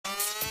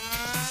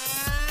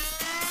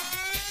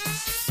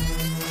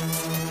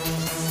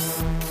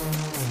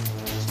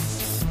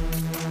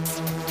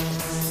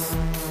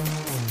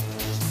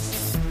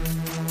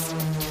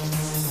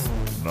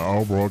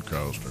Now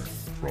broadcasting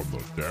from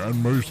the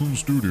Dan Mason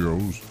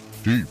Studios,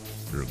 deep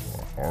in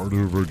the heart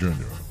of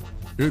Virginia.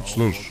 It's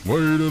the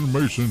Slade and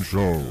Mason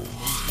Show.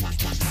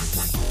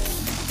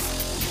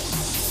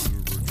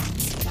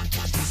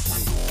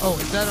 Oh,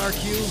 is that our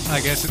cue?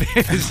 I guess it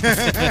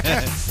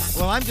is.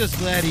 Well, I'm just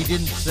glad he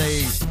didn't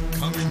say,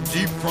 coming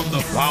deep from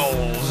the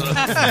bowels.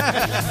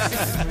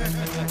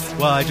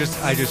 Well, I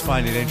just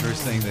find it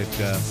interesting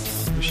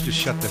that we should just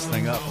shut this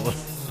thing up a little.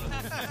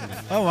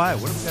 Oh, my.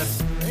 What have we got?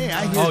 Hey,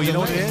 I hear Oh, you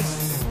know what it delay.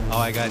 is? Oh,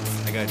 I got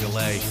a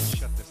delay.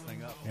 Shut this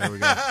thing up. There we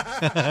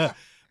go.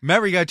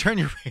 Remember, you got to turn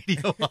your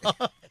radio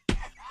off.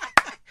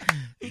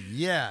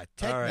 Yeah,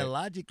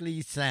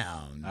 technologically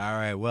sound. All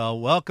right. Well,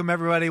 welcome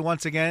everybody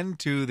once again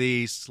to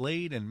the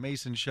Slade and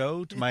Mason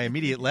Show. To my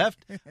immediate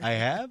left, I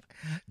have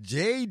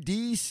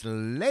J.D.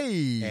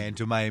 Slade. and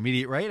to my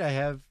immediate right, I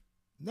have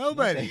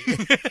Nobody.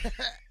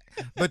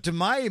 But to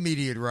my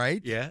immediate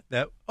right,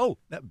 that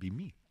would be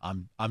me.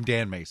 I'm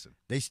Dan Mason.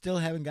 they still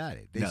haven't got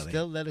it. They No,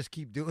 still let us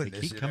keep doing They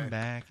this. keep coming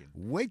back.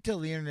 Wait till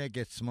the internet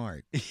gets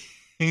smart.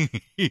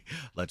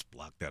 Let's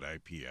block that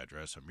IP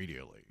address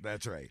immediately.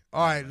 That's right.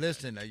 All right,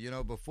 listen,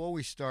 before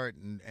we start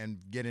and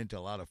get into a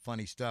lot of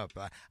funny stuff,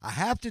 I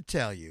have to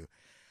tell you,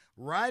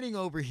 riding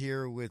over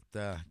here with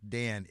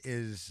Dan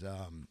is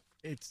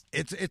it's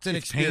an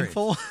experience.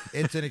 Painful.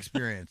 It's an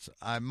experience.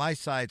 My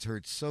sides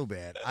hurt so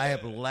bad. I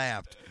have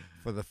laughed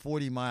for the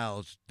 40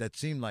 miles that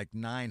seemed like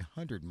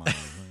 900 miles.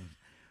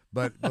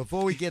 But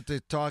before we get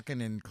to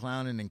talking and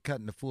clowning and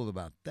cutting the fool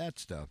about that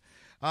stuff,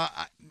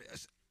 I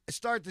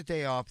start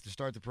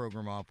the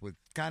program off with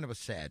kind of a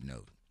sad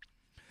note.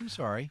 I'm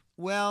sorry.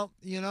 Well,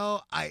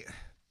 I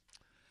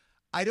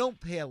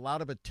don't pay a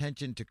lot of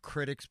attention to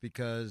critics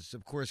because,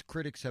 of course,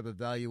 critics have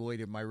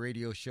evaluated my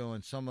radio show,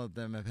 and some of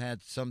them have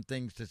had some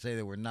things to say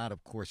that were not,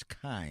 of course,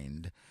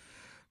 kind.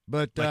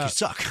 But Like you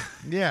suck.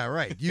 yeah,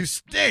 right. You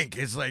stink.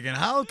 It's like, and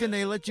how can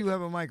they let you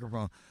have a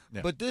microphone?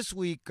 Yeah. But this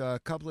week, a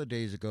couple of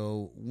days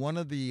ago, one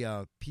of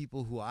the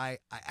people who I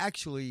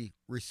actually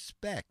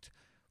respect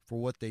for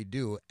what they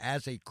do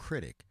as a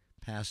critic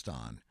passed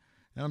on.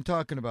 And I'm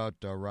talking about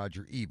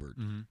Roger Ebert.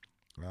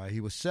 Mm-hmm. He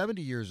was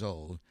 70 years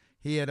old.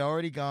 He had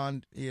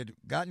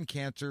gotten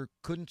cancer,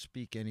 couldn't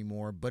speak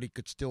anymore, but he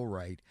could still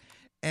write.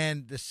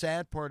 And the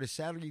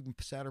even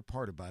sadder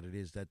part about it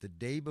is that the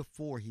day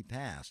before he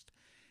passed,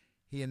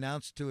 he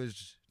announced to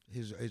his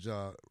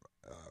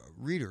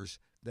readers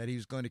that he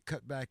was going to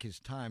cut back his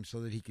time so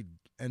that he could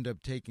end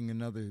up taking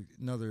another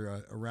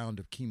round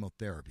of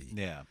chemotherapy.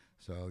 Yeah.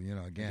 So, again,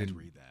 I did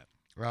read that.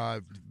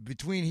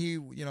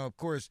 Of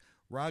course,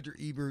 Roger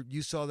Ebert,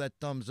 you saw that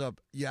thumbs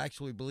up. You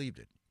actually believed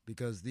it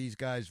because these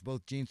guys,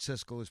 both Gene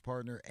Siskel, his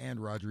partner,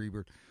 and Roger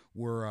Ebert,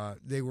 were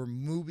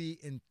movie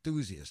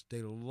enthusiasts.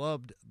 They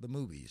loved the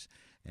movies.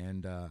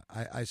 And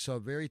I saw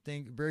very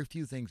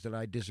few things that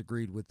I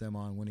disagreed with them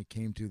on when it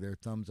came to their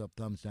thumbs up,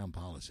 thumbs down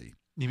policy.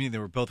 You mean they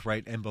were both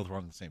right and both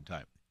wrong at the same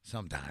time?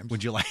 Sometimes.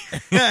 Would you like?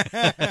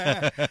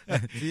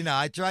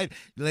 I tried,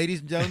 ladies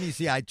and gentlemen,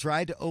 I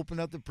tried to open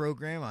up the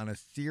program on a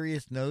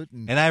serious note.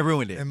 And I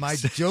ruined it. And my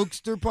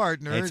jokester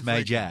partner. It's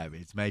my job.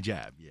 It's my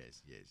job.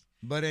 Yes.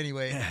 But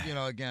anyway,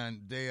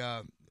 again,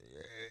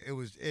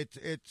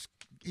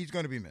 he's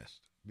going to be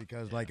missed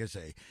because, like I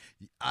say,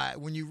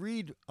 when you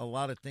read a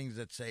lot of things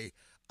that say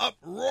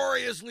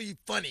uproariously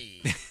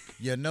funny,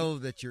 you know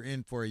that you're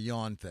in for a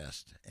yawn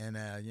fest. And,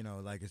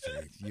 like I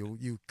say,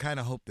 you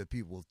kind of hope that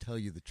people will tell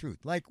you the truth,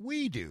 like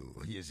we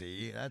do, you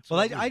see. I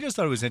just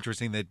thought it was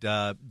interesting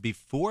that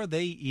before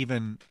they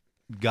even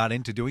got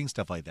into doing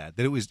stuff like that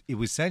it was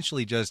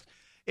essentially just,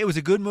 it was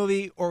a good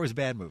movie or it was a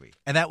bad movie.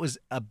 And that was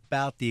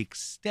about the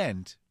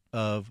extent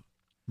of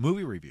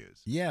movie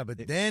reviews. Yeah,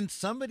 but then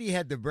somebody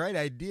had the bright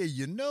idea,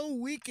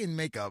 we can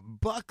make a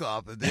buck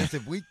off of this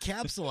if we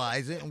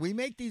capsulize it and we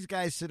make these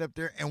guys sit up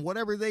there and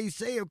whatever they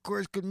say, of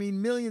course, could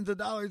mean millions of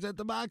dollars at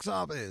the box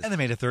office. And they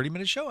made a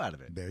 30-minute show out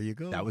of it. There you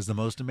go. That was the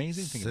most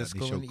amazing thing about it. They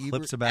Siskel showed and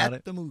clips Ebert about at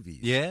it. the movies.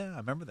 Yeah, I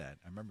remember that.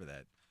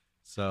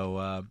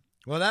 So,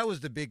 well, that was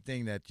the big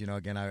thing that,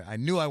 again, I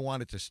knew I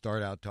wanted to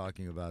start out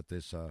talking about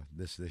this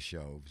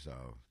show.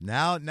 So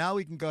now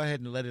we can go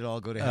ahead and let it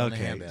all go to hell in a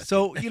okay. handbasket.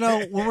 So,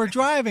 when we're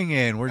driving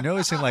in, we're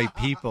noticing like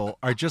people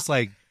are just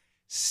like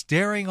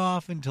staring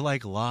off into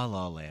like La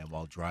La Land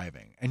while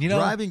driving. And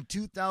driving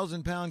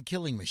 2,000-pound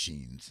killing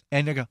machines.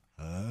 And they go,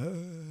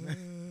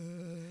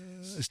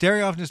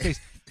 staring off into space.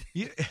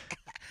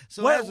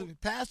 So as a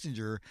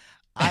passenger,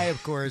 I,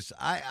 of course,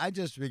 I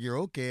just figure,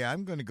 okay,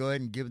 I'm going to go ahead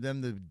and give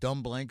them the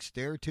dumb blank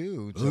stare,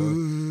 too.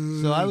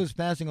 So I was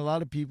passing a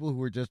lot of people who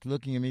were just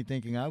looking at me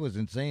thinking I was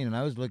insane, and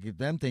I was looking at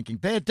them thinking,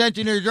 pay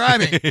attention to your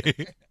driving.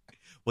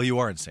 Well, you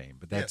are insane,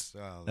 but that's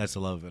Yes, that's the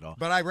love of it all.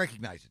 But I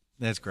recognize it.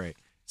 That's great.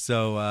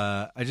 So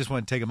I just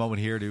want to take a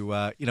moment here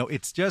to,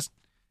 it's just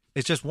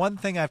one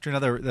thing after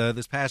another.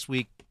 This past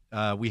week,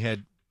 I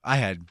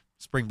had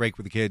spring break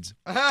with the kids.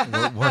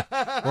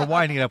 We're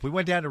winding it up. We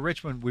went down to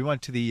Richmond. We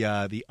went to the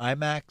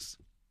IMAX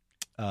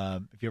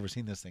If you ever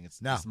seen this thing,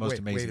 it's No, the most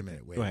amazing. wait a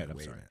minute. thing. Go ahead. I'm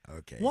wait a sorry. minute.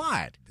 Okay.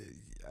 What?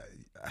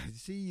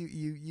 See,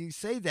 you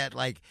say that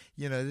like,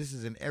 this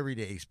is an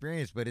everyday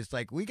experience, but it's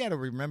like we got to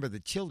remember the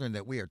children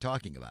that we are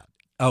talking about.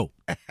 Oh,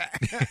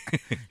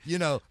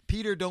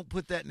 Peter, don't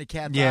put that in the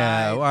cat's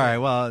yeah. eye. All right.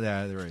 Well,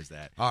 yeah, there is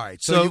that. All right.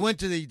 So So you went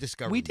to the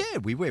Discovery. We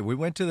did. We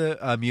went to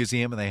the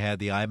museum and they had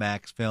the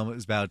IMAX film. It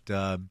was about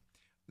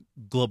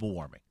global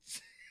warming.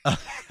 I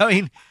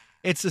mean,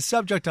 it's a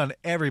subject on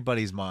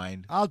everybody's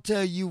mind. I'll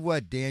tell you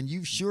what, Dan,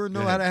 you sure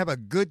know Go how ahead. to have a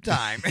good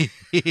time. Hey,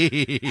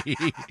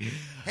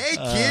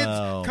 kids,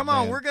 Oh, come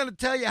on. man. We're going to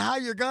tell you how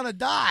you're going to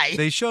die.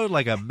 They showed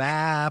like a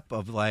map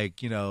of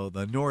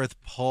the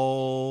North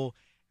Pole,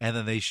 and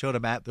then they showed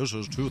a map. This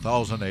was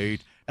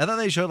 2008, and then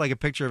they showed like a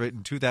picture of it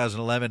in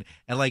 2011,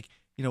 and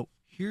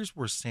here's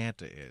where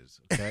Santa is.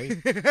 Okay,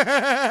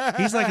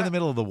 he's like in the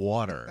middle of the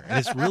water, and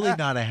it's really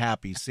not a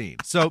happy scene.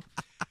 So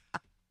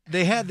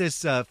they had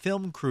this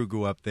film crew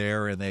go up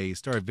there, and they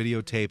started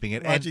videotaping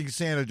it, Watching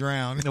Santa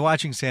drown. and they're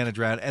watching Santa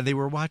drown, and they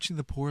were watching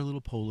the poor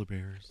little polar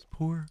bears,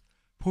 poor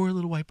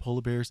little white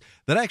polar bears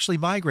that actually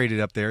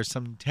migrated up there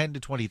some 10 to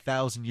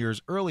 20,000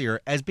 years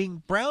earlier as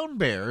being brown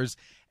bears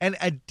and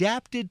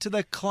adapted to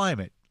the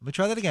climate. Let me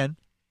try that again.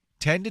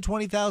 10 to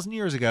 20,000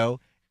 years ago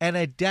and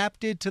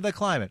adapted to the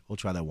climate. We'll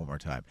try that one more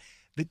time.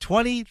 The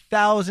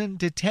 20,000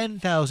 to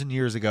 10,000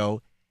 years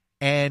ago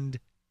and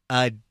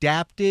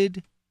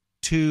adapted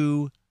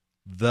to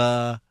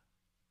the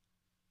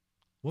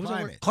what was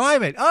that word?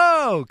 Climate.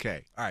 Oh,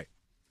 okay. All right.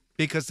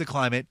 Because the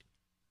climate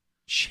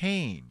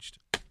changed.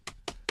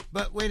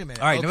 But wait a minute.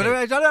 All right.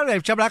 Okay.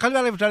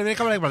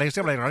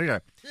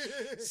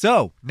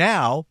 So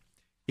now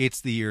it's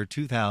the year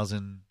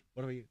 2000.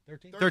 What are we?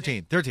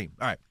 13? 13.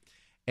 All right.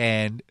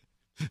 And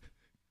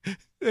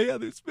they have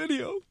this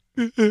video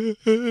about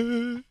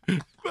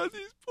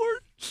these poor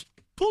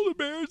polar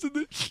bears and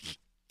they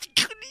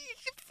couldn't eat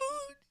the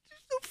food.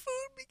 There's no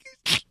food because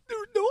there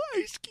were no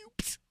ice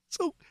cubes.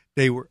 So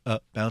they were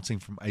bouncing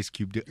from ice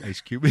cube to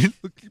ice cube and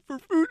looking for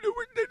food. There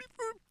wasn't any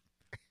food.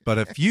 But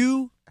a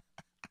few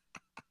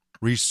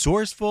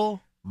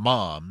resourceful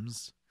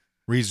moms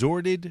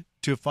resorted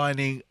to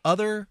finding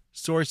other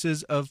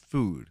sources of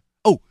food.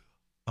 Oh,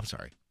 I'm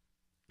sorry.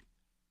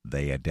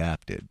 They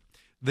adapted.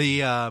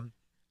 The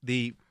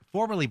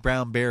formerly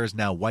brown bears,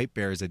 now white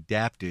bears,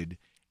 adapted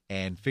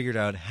and figured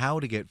out how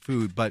to get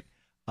food, but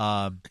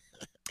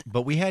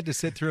we had to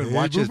sit through and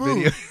watch this boo-boo.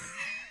 video.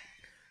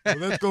 Well,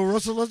 let's go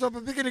rustle us up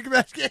a picnic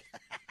basket.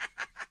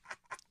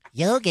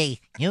 Yogi,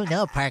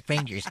 Park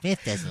Ranger Smith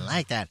doesn't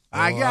like that.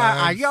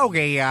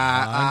 Yogi,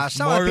 I'm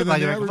some smarter people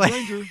than the are average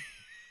complaining.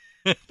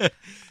 ranger.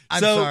 I'm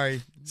So-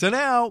 sorry. So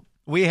now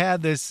we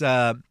had this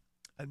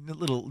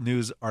little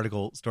news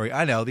article story.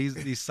 I know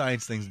these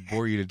science things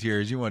bore you to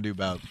tears. You want to do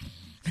about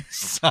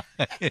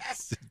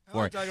science?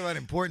 We're talking about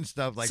important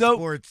stuff like So-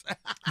 sports.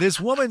 This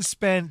woman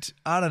spent,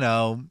 I don't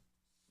know,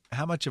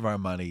 how much of our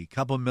money? A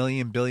couple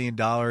 $1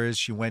 billion.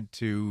 She went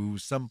to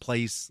some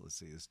place, let's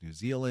see, it's New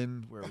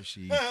Zealand, where was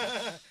she?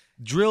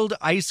 Drilled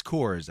ice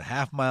cores, a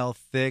half-mile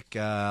thick,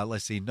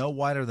 let's see, no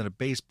wider than a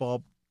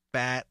baseball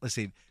bat. Let's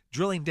see,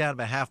 drilling down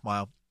about a half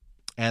mile.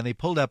 And they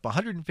pulled up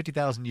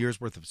 150,000 years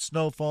worth of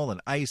snowfall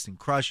and ice and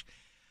crush.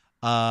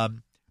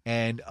 And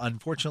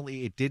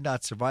unfortunately, it did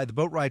not survive the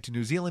boat ride to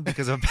New Zealand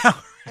because of a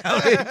power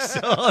outage.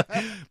 So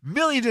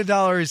millions of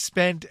dollars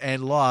spent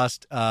and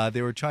lost.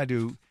 They were trying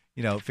to,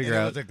 figure And it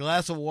out. was a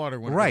glass of water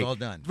when Right. it was all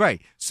done.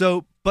 Right.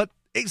 So, but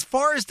as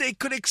far as they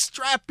could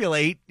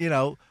extrapolate,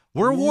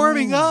 we're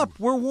warming up.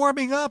 We're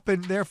warming up,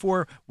 and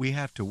therefore we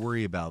have to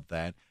worry about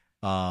that.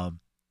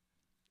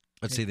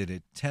 Let's see, they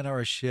did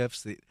 10-hour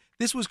shifts.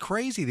 This was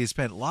crazy. They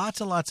spent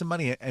lots and lots of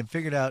money and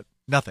figured out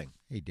nothing.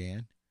 Hey,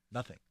 Dan.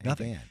 Nothing. Hey,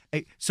 Nothing. Dan.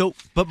 Hey,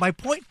 but my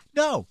point,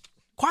 no,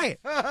 quiet.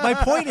 My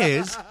point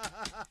is,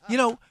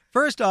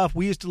 first off,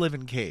 we used to live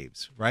in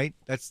caves, right?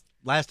 That's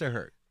last I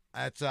heard.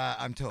 That's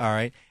I'm told. All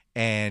right.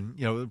 And,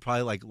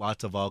 probably like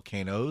lots of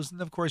volcanoes.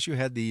 And of course you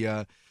had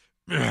the,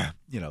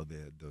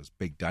 those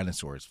big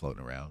dinosaurs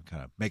floating around,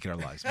 kind of making our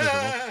lives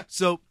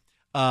miserable.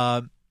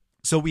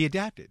 So we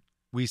adapted.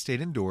 We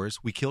stayed indoors.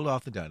 We killed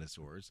off the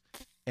dinosaurs.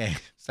 And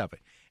stop it.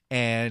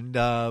 And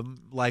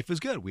life was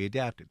good. We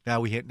adapted.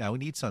 Now we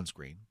need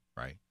sunscreen,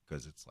 right?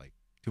 Because it's like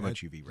too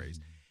much UV rays.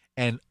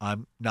 And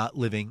I'm not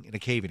living in a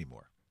cave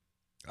anymore.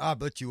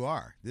 But you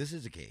are. This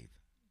is a cave.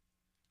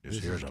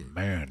 This here's a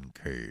man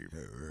cave.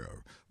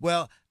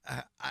 Well,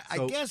 I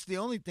So- guess the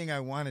only thing I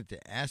wanted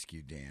to ask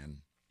you,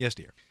 Dan, Yes,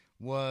 dear.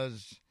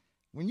 was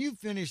when you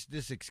finished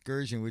this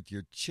excursion with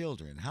your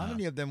children, how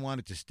many of them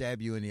wanted to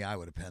stab you in the eye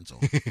with a pencil?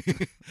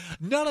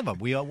 None of them.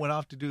 We all went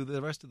off to do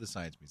the rest of the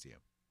science museum.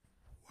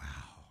 Wow.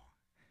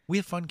 We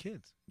have fun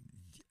kids.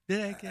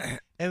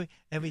 And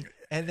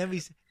and then we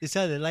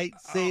saw the light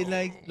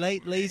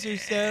laser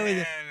show,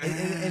 and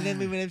then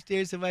we went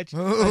upstairs to watch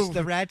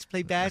the rats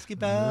play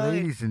basketball.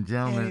 Ladies and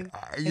gentlemen,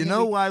 and you then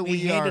know why we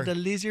handled are a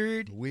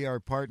lizard. we are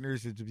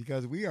partners? It's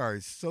because we are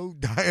so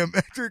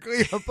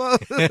diametrically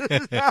opposed.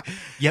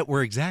 Yet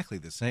we're exactly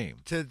the same.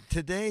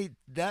 Today,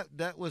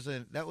 that was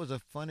a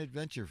fun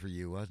adventure for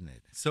you, wasn't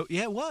it? So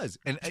yeah, it was.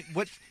 And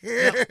what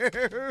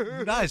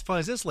not as fun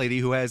as this lady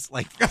who has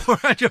like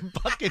 400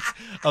 buckets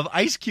of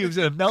ice cubes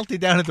that have melted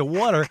down into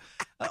water.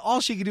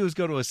 All she could do is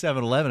go to a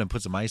 7-Eleven and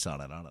put some ice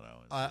on it. I don't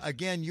know.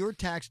 Again, your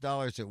tax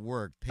dollars at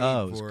work paid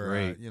it was for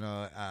great.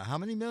 How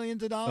many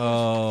millions of dollars?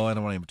 Oh, I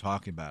don't want to even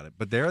talking about it.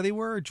 But there they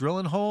were,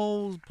 drilling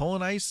holes,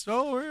 pulling ice.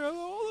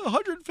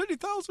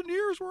 150,000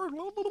 years worth.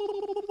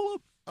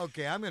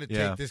 Okay, I'm going to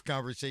Yeah. take this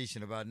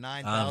conversation about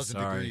 9,000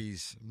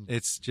 degrees.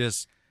 It's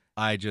just,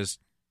 ice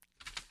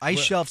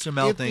shelves are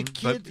melting.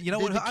 But you know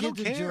what? I don't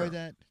care. Enjoy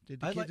that? Did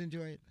the I kids like-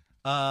 enjoy it?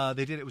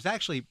 They did. It was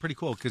actually pretty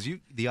cool because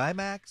the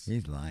IMAX.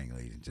 He's lying,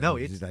 ladies and No,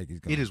 gentlemen.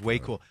 it is way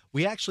cool.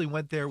 We actually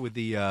went there with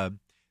the.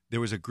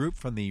 There was a group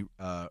from the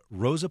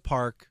Rosa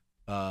Park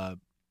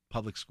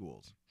public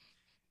schools,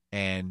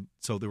 and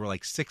so there were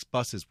like 6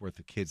 buses worth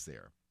of kids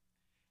there,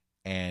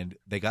 and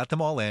they got them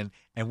all in,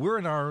 and we're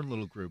in our own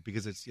little group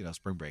because it's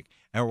spring break,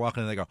 and we're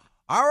walking, and they go,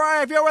 "All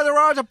right, if you're with the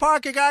Rosa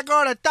Park, you gotta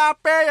go to the top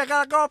there. You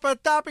gotta go up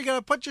at the top. You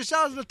gotta put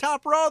yourselves in the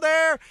top row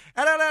there.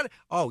 And then,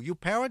 oh, you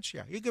parents,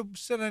 yeah, you can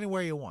sit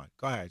anywhere you want.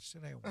 Go ahead,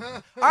 sit anywhere. You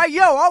want. All right,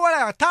 over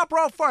there, top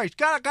row first.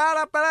 Got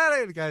up and out of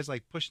it. The guy's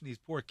like pushing these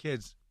poor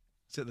kids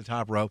sit in the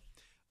top row.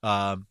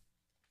 Stop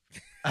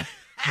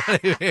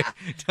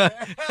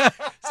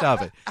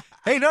it.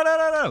 Hey,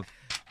 no.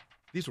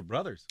 These were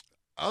brothers.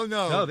 Oh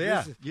no! No,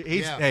 yeah.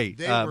 Hey,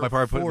 my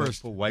partner put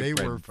white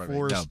bread in front of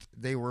me. No.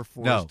 They were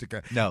forced to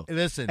go. No.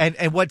 Listen,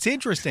 And what's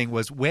interesting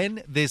was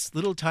when this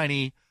little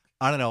tiny,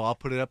 I don't know, I'll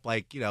put it up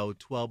like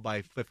 12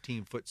 by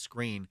 15 foot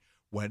screen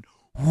went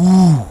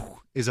whoo,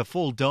 is a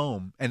full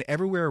dome, and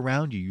everywhere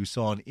around you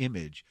saw an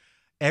image.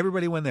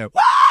 Everybody went there.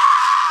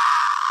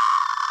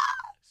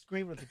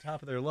 Screaming at the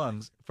top of their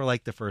lungs for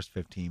like the first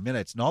 15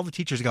 minutes, and all the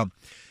teachers are going,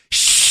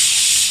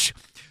 shh,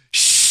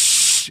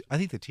 shh. I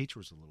think the teacher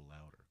was a little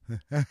louder.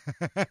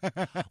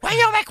 Will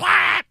you be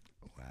quiet?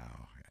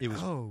 wow! It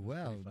was. Oh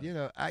well,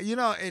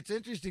 it's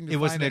interesting. It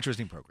was an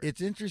interesting program.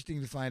 It's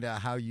interesting to find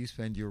out how you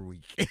spend your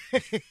week.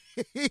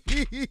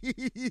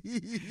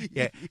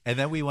 Yeah, and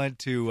then we went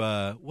to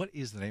what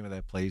is the name of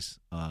that place?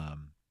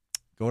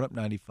 Going up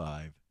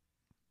 95,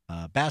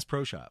 Bass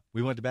Pro Shop.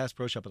 We went to Bass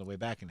Pro Shop on the way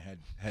back and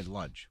had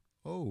lunch.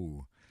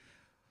 Oh,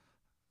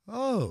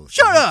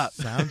 Shut up!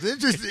 Sounds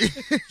interesting.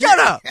 Shut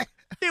up!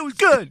 It was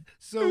good.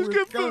 So It was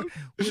good food.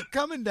 we're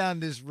coming down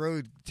this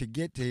road to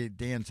get to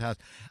Dan's house.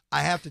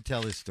 I have to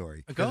tell this story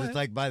Go because ahead. it's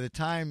like by the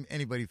time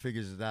anybody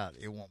figures it out,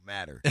 it won't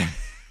matter.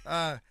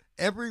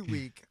 Every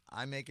week,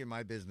 I make it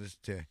my business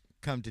to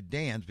come to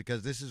Dan's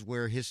because this is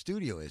where his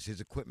studio is. His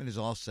equipment is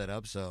all set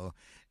up, so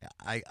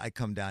I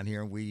come down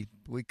here and we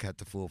cut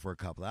the fool for a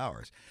couple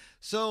hours.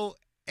 So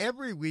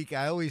every week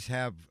I always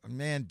have,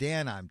 man,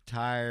 Dan, I'm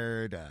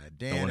tired.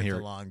 Dan, it's a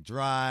long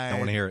drive. Don't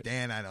wanna hear it.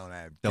 Dan, I don't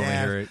have Don't wanna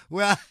gas. hear it.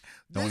 Well,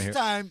 Don't wanna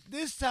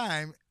this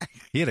time.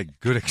 He had a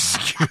good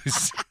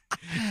excuse.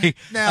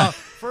 Now,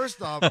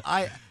 first off,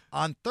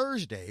 on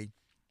Thursday,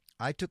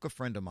 I took a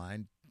friend of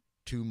mine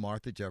to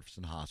Martha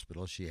Jefferson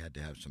Hospital. She had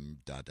to have some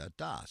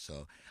da-da-da.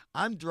 So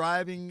I'm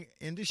driving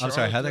into Charlottesville.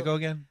 I'm sorry, how'd that go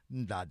again?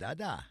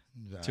 Da-da-da.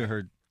 To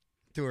her.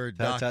 To her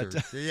Da, da, doctor.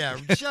 da. Yeah,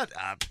 shut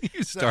up.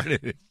 You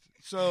started it.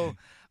 So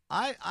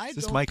I Is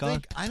this don't mic on?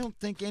 think I don't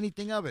think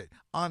anything of it.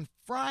 On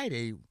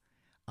Friday,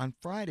 I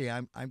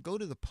go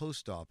to the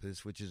post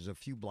office, which is a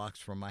few blocks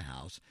from my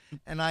house,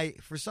 and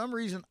for some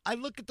reason I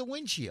look at the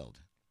windshield.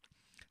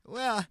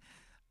 Well,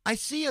 I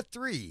see a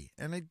 3,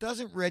 and it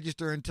doesn't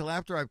register until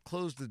after I've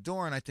closed the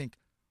door, and I think,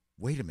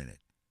 wait a minute,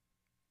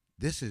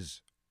 this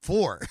is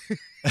 4.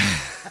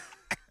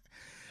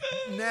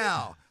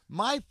 Now,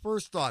 my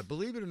first thought,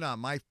 believe it or not,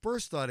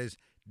 is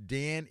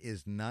Dan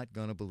is not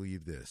going to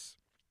believe this.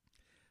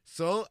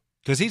 So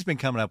Because he's been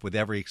coming up with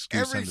every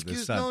excuse every under the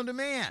excuse sun. known to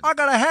man. I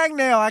got a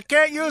hangnail. I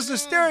can't use the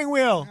steering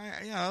wheel.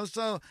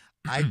 So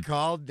I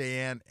called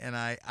Dan and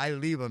I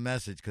leave a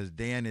message because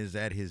Dan is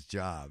at his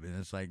job. And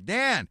it's like,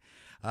 Dan,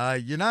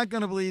 you're not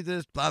going to believe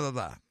this, blah, blah,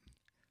 blah.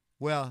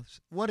 Well,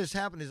 what has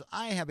happened is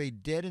I have a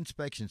dead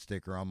inspection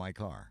sticker on my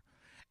car.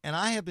 And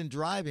I have been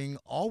driving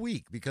all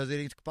week because it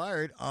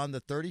expired on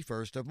the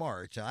 31st of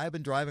March. I've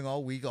been driving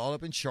all week, all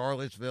up in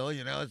Charlottesville.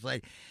 It's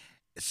like,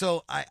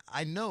 so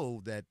I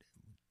know that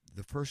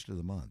the first of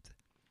the month,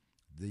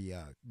 the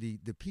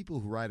people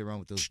who ride around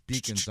with those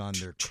beacons on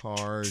their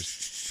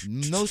cars,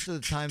 most of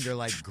the time they're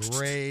like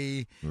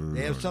gray.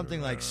 They have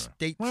something like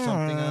state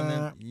something on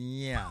them.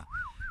 Yeah.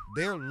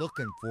 They're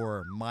looking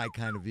for my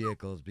kind of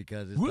vehicles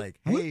because it's like,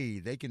 hey,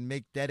 they can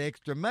make that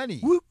extra money.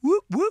 Whoop,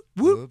 whoop, whoop,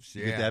 whoop. Oops,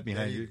 You get that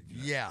behind you?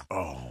 Yeah.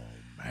 Oh,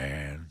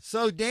 man.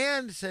 So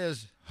Dan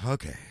says,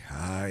 okay,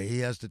 he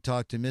has to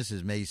talk to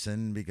Mrs.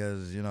 Mason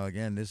because,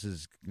 again, this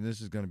is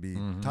going to be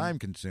time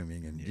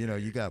consuming. And,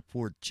 you got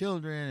 4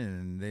 children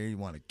and they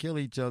want to kill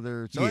each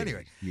other. So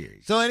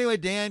anyway,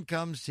 Dan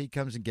comes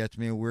and gets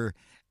me, and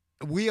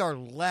we are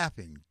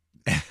laughing.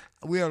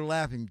 We are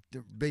laughing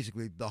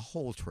basically the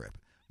whole trip.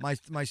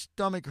 My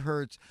stomach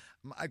hurts.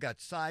 I got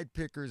side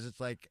pickers. It's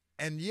like,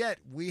 and yet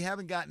we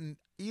haven't gotten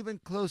even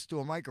close to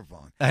a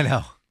microphone. I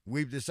know.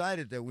 We've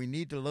decided that we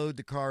need to load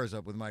the cars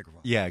up with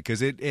microphones. Yeah,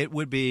 because it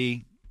would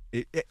be.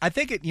 I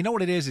think you know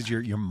what it is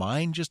your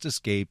mind just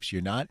escapes.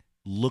 You're not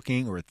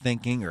looking or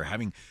thinking or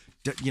having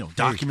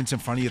documents in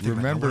front of you.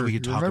 Remember, we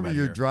could talk about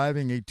you're here.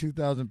 driving a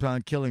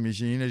 2,000-pound killing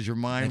machine as your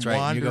mind That's right.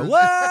 wanders. And you go,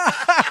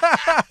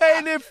 whoa!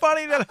 Ain't it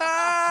funny that?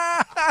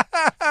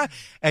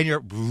 And you're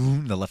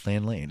the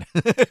left-hand lane.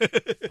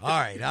 All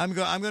right, I'm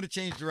going to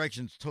change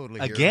directions totally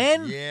here.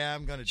 Again? Yeah,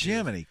 I'm going to.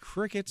 Jiminy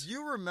crickets!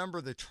 You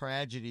remember the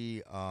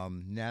tragedy,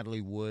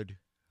 Natalie Wood,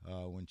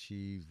 when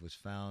she was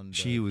found?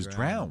 She was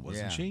drowned,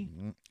 wasn't yeah. she?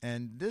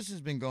 And this has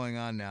been going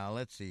on now.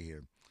 Let's see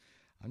here.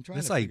 I'm trying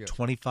It's to like figure.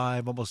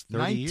 25, almost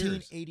 30 years.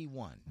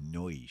 1981.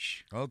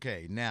 Noish.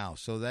 Okay, now,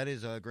 so that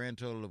is a grand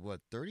total of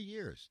what, 30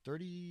 years?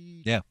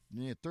 30? Yeah.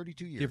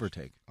 32 years. Give or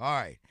take. All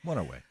right. One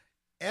away.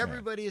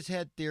 Everybody has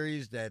had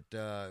theories that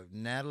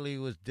Natalie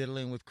was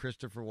diddling with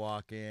Christopher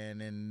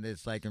Walken, and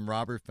it's like, and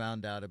Robert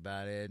found out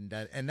about it,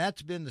 and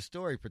that's been the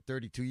story for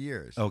 32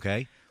 years.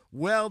 Okay.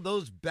 Well,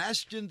 those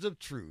bastions of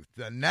truth,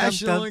 the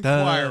National Dun,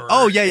 dun, dun. Enquirer,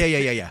 Oh,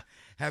 yeah.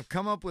 have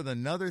come up with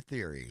another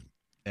theory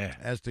Yeah.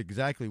 as to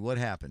exactly what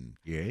happened.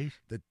 Yes.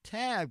 The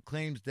Tab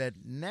claims that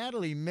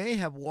Natalie may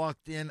have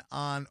walked in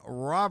on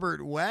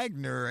Robert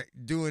Wagner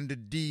doing the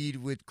deed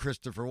with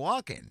Christopher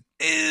Walken.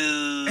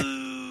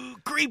 Ew,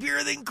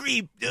 creepier than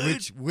creep,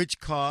 dude. Which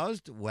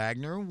caused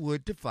Wagner and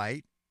Wood to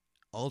fight,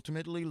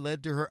 ultimately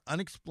led to her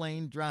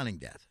unexplained drowning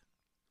death.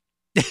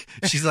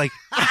 She's like,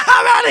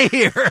 I'm out of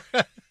here.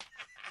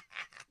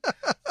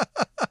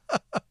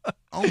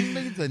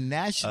 Only the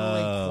National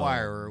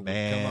Enquirer would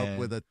come up man.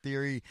 with a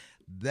theory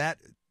that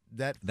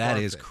That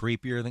is far-fetched.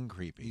 creepier than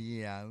creepy.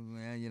 Yeah,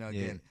 well,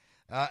 again.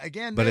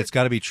 Again, But there- it's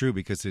got to be true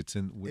because it's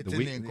in It's the in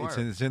week. the Enquirer.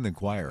 It's in the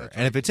Enquirer, That's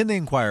and right. if it's in the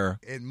Enquirer,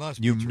 it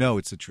must you be true. know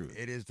it's the truth.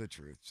 It is the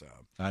truth. So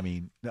I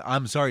mean,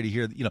 I'm sorry to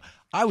hear.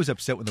 I was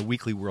upset when the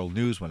Weekly World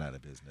News went out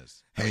of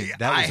business. I mean,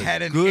 that was I a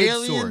had an good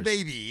alien source.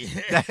 baby.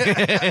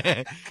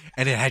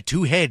 And it had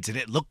 2 heads, and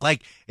it looked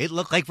like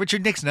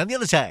Richard Nixon on the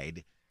other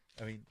side.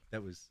 I mean,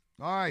 that was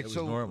All right, That was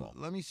so normal.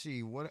 let me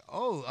see what.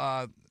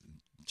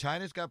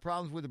 China's got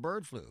problems with the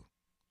bird flu.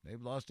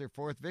 They've lost their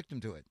 4th victim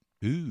to it.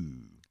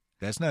 ooh,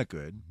 that's not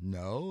good.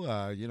 No,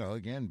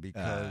 again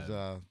because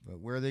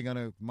where are they going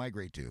to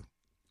migrate to?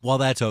 Well,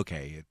 that's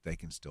okay. They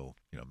can still,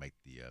 make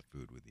the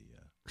food with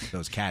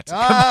those cats. Oh,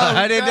 Come on.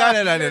 I did not.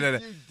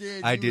 yes, you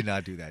did. I did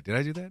not do that. Did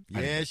I do that?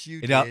 I Yes,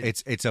 didn't. you know,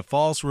 did. it's a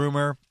false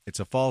rumor. It's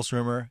a false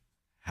rumor.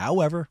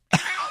 However,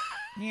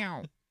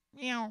 Meow.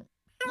 Meow.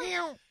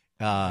 Meow.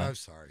 I'm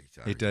sorry.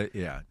 it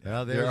yeah.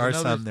 Well, there there's are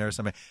another-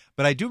 some,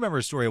 but I do remember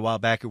a story a while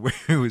back where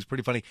it was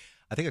pretty funny.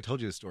 I think I told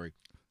you the story.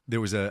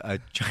 There was a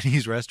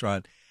Chinese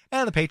restaurant,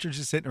 and the patrons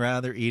just sitting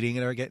around, they're eating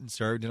and they're getting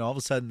served, and all of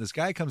a sudden this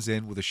guy comes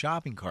in with a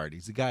shopping cart.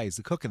 He's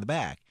the cook in the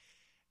back,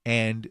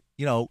 and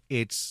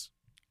it's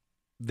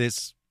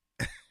this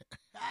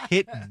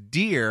hit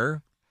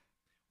deer.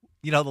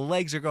 The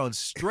legs are going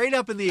straight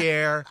up in the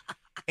air,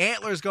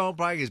 antlers going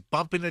by, he's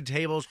bumping the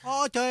tables.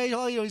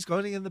 He's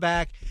going in the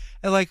back,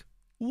 and like,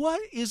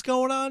 what is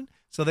going on?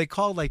 So they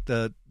called like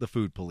the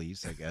food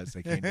police, I guess.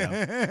 They came down,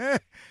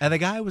 and the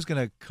guy was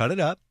going to cut it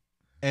up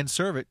and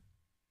serve it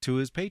to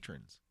his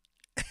patrons.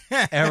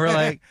 And we're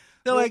like,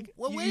 they're like,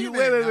 well, wait you- a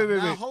minute. wait.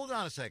 Now, hold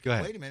on a second. Go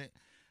ahead. Wait a minute.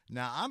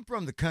 Now, I'm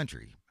from the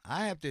country.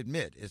 I have to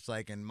admit, it's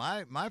like, and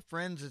my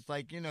friends, it's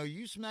like,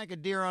 you smack a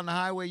deer on the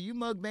highway, you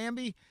mug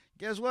Bambi,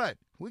 guess what?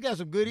 We got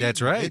some good eating.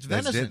 That's right. It's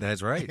venison.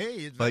 That's right. Hey,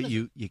 it's But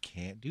venison. you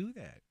can't do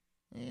that.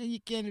 Yeah, you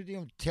can't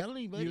tell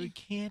anybody. You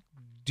can't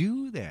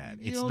do that.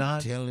 You It's don't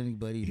not. tell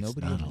anybody. it's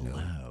Nobody not will know.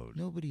 allowed.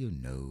 Nobody will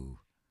know.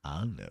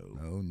 I'll know.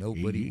 No,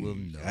 nobody will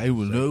know. I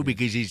will know Sucker.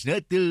 because it's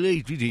not the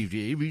light.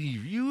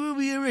 You will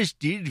be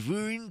arrested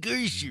for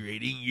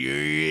incarcerating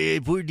your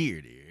poor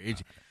deer there.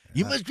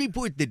 You must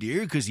report the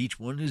deer because each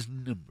one is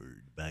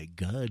numbered by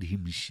God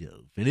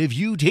himself. And if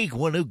you take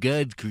one of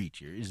God's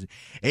creatures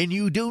and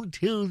you don't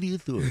tell the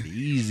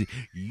authorities,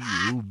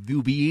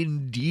 you'll be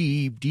in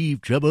deep,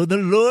 deep trouble. The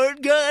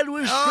Lord God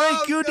will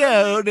strike you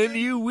down and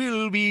you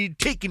will be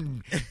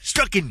taken,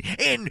 strucken,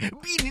 and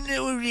beaten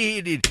over the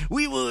head.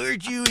 We will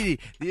hurt you.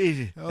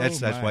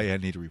 That's my. why I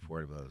need to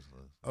report those.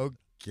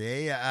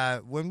 Okay,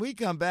 when we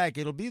come back,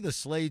 it'll be the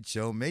Slade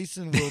Show.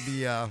 Mason will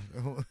be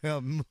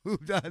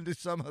moved on to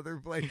some other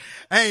place.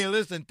 Hey,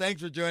 listen,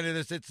 thanks for joining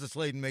us. It's the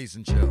Slade and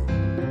Mason Show.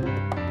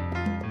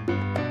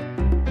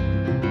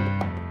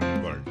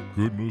 Thank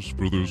goodness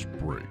for this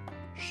break.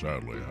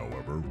 Sadly,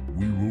 however,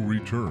 we will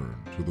return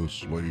to the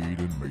Slade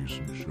and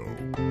Mason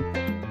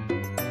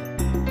Show.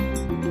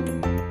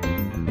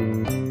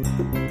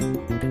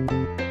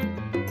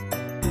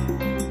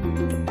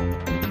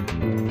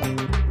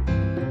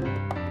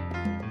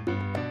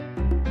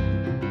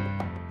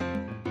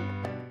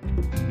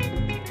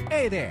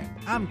 there,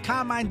 I'm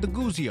Carmine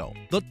DeGuzio,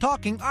 the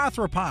talking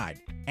arthropod.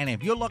 And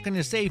if you're looking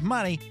to save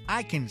money,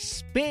 I can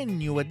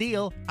spin you a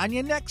deal on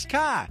your next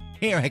car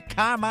here at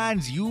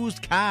Carmine's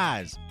Used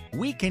Cars.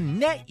 We can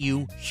net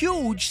you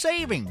huge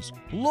savings.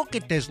 Look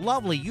at this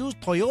lovely used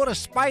Toyota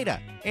Spider.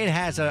 It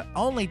has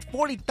only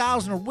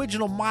 40,000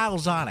 original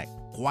miles on it.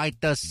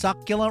 Quite the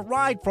succulent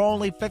ride for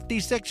only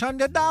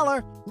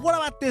 $5,600. What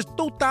about this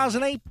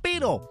 2008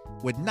 Beetle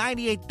with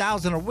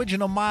 98,000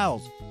 original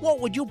miles?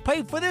 What would you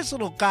pay for this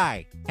little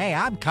guy? Hey,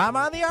 I'm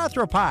Carmine the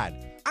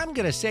Arthropod. I'm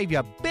going to save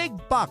you big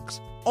bucks,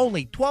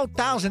 only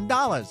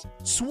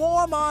 $12,000.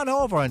 Swarm on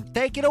over and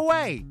take it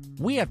away.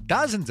 We have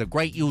dozens of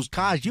great used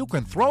cars you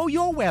can throw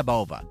your web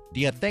over. Do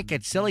you think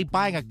it's silly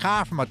buying a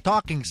car from a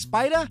talking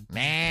spider?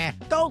 Nah,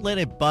 don't let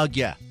it bug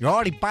you. You're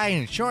already buying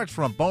insurance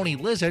from a bony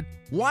lizard.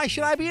 Why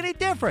should I be any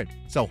different?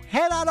 So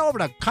head on over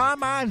to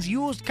Carmine's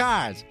Used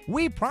Cars.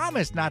 We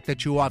promise not to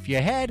chew off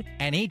your head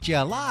and eat you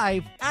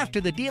alive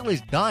after the deal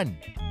is done.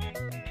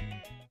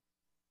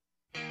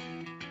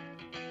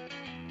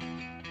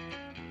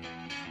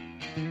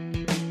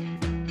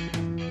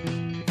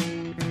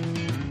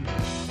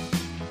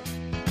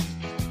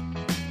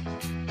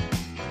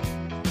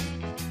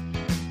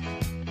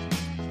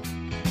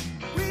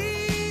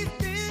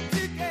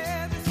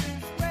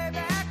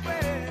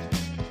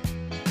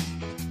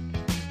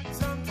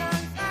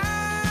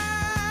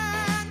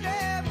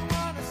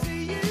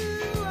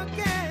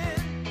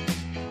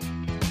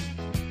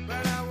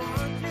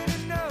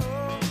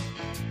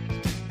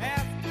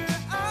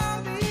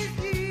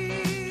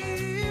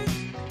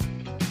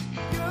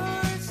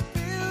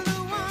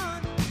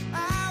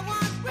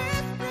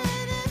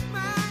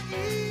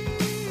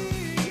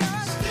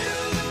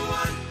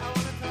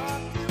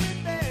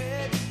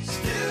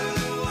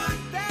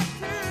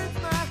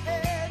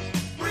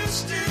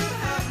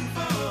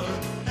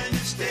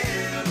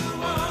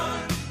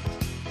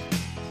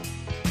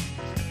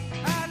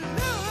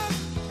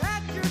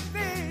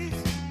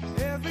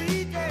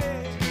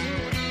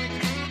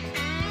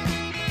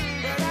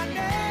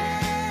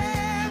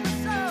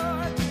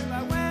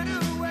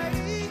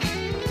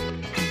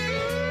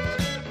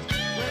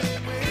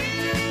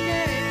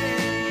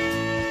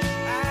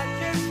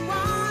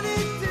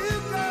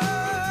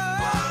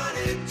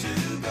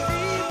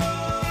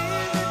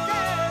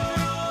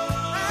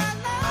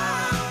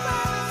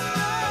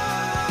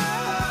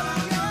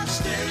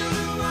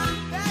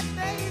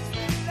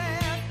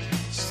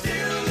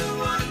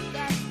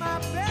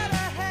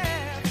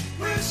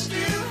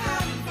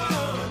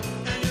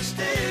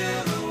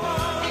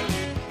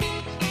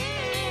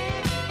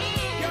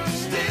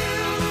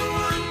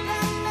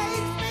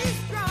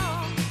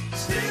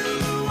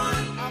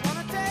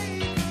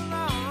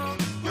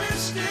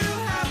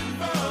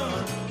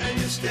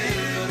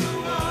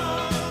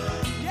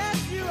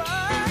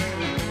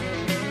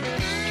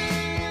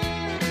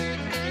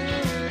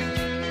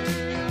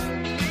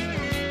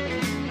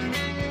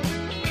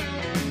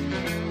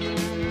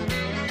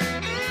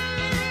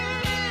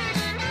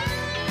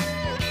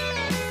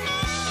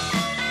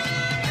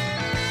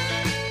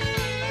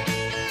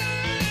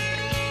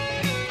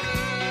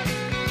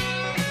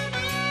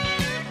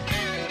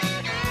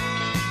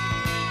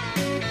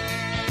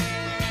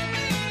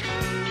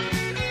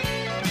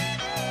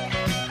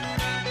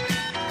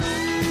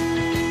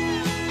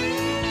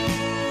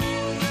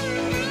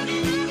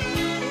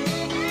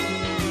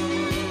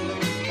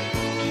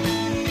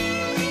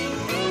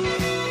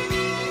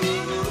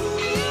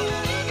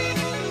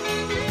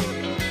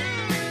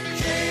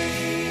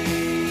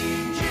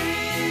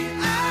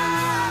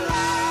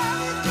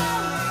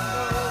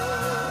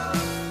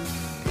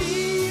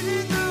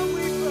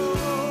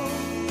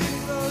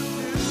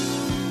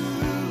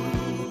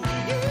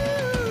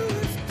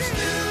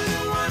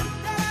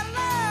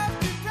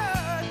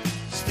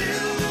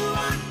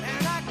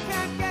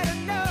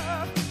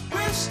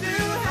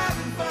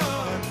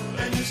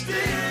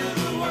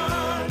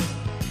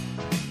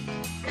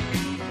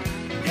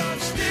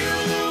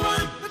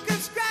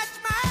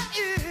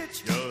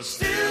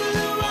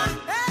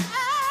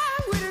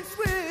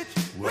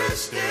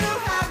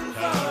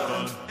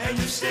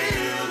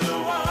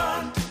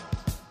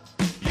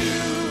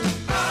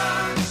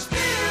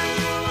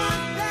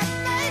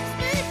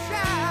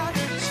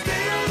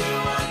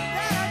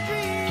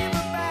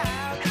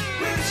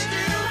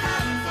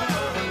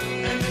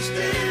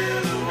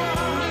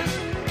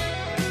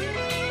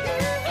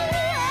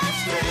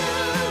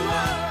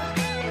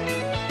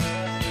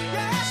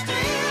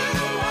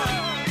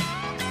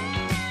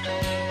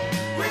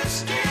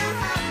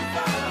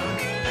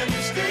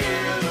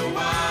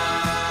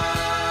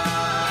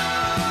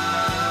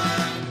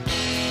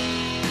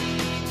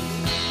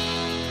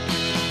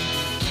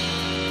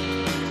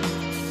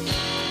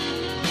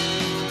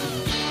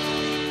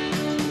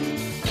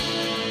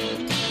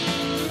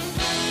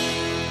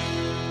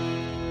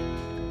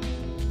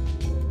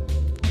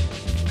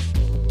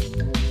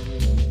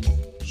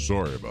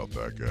 Sorry about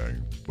that,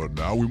 gang, but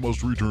now we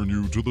must return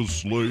you to the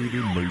Slade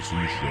and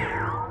Mason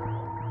Show.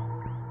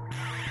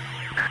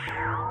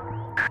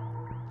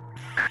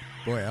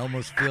 Boy, I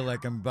almost feel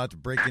like I'm about to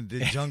break into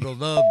Jungle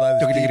Love by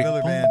the Steve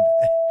Miller Band.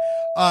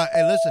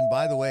 Hey, listen,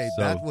 by the way,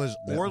 So, that was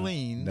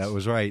Orleans. That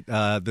was right.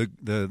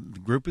 The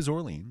group is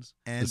Orleans.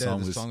 And the song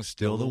the was song is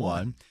Still the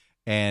One.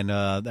 And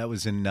that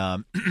was in,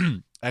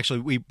 actually,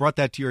 we brought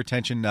that to your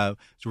attention. It was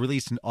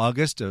released in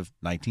August of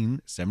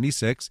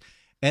 1976.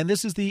 And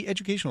this is the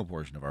educational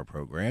portion of our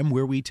program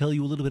where we tell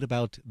you a little bit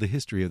about the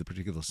history of the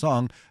particular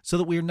song so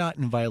that we are not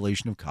in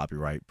violation of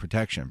copyright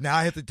protection. Now,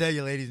 I have to tell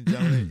you, ladies and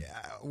gentlemen,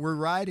 we're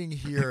riding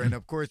here, and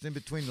of course, in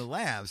between the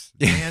laughs,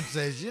 Dan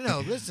says,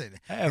 listen,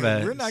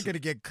 we're not going to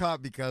get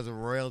caught because of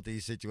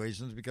royalty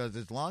situations, because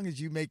as long as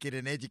you make it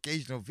an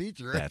educational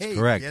feature, That's hey,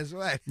 correct. guess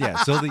what? Yeah,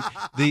 so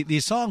the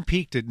song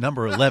peaked at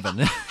number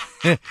 11.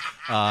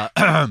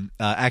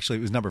 Actually,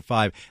 it was number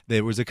 5.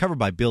 There was a cover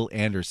by Bill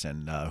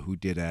Anderson who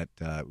did it.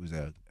 It was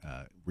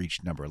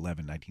reached number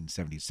 11,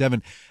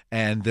 1977,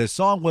 and the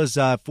song was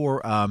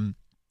for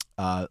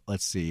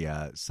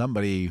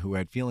somebody who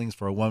had feelings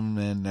for a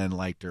woman and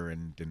liked her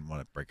and didn't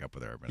want to break up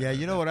with her. Yeah,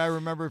 you know what I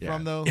remember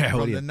from though? Yeah,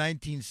 from the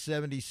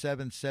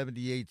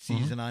 1977-78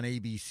 season on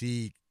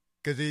ABC.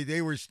 Because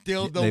they were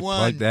still the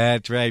one.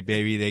 That's right,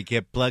 baby. They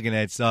kept plugging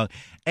that song.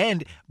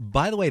 And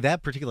by the way,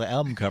 that particular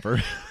album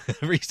cover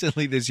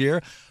recently this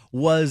year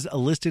was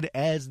listed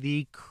as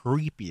the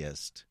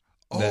creepiest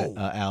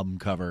album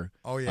cover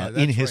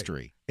in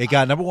history. Right. It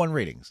got number 1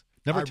 ratings.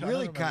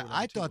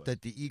 I thought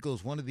that the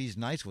Eagles, One of These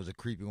Nights, was a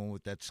creepy one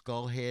with that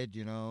skull head,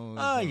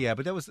 yeah,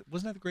 but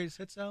wasn't that the greatest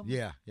hits album?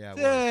 Yeah.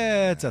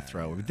 It's a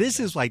throw. This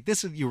is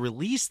you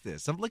release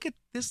this. Look at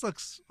this.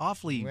 Looks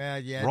awfully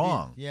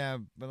wrong.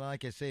 But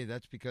like I say,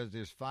 that's because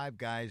there's 5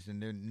 guys,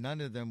 and none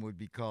of them would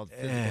be called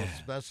physical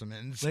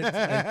specimens.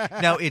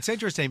 Now it's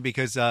interesting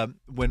because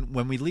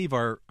when we leave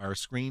our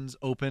screens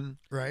open,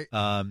 right?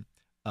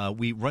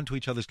 We run to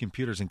each other's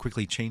computers and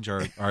quickly change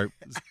our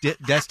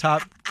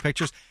desktop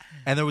pictures.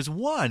 And there was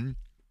one,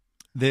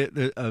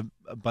 a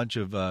bunch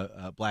of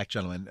black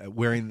gentlemen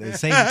wearing the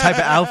same type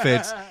of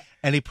outfits,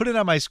 and he put it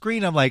on my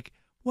screen. I'm like,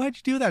 why'd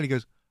you do that? He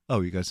goes,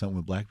 oh, you got something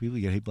with black people?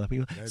 You hate black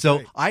people? That's so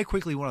right. I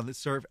quickly went on the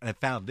surf, and I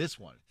found this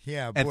one.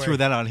 Yeah, and threw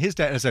that on his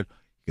desk. And I said,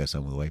 you got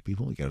something with white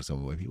people? You got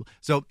something with white people?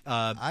 So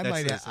I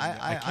might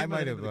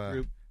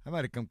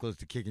have come close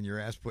to kicking your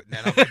ass putting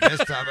that on my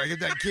desktop. I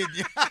get that kid.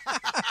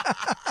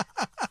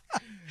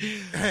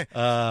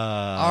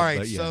 All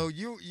right, so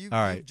you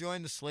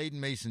joined the Slade and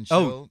Mason show.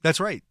 Oh,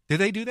 that's right. Did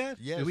they do that?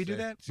 Yes. Did we do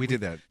that? We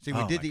did that. See,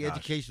 we did the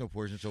educational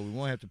portion, so we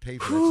won't have to pay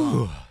for that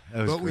song.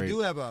 That was but great. we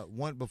do have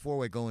one before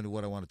we go into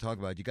what I want to talk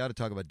about. You got to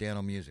talk about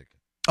Dano Music.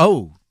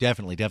 Oh,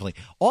 definitely.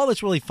 All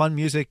this really fun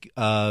music,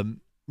 other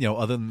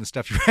than the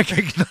stuff you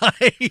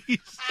recognize,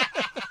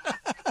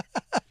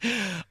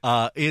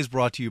 is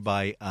brought to you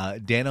by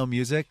Dano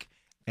Music,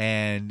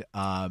 and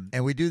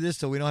we do this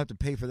so we don't have to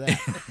pay for that.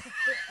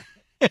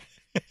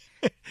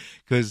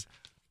 Because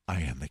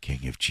I am the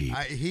king of cheap.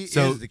 He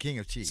is the king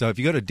of cheap. So if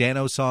you go to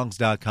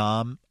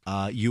danosongs.com,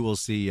 you will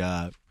see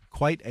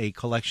quite a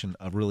collection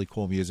of really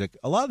cool music.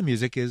 A lot of the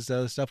music is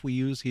stuff we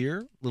use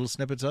here, little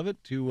snippets of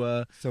it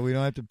to so we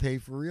don't have to pay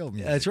for real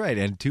music. That's right,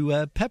 and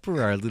to pepper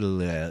our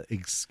little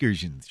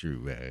excursion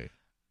through.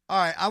 All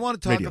right, I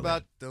want to talk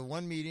about the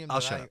one medium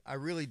that I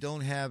really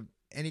don't have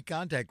any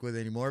contact with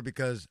anymore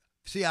because.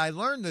 See, I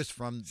learned this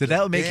from. So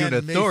that would make you an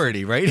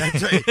authority, right?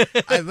 That's right.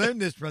 I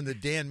learned this from the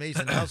Dan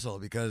Mason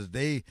household because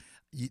they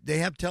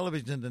have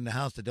televisions in the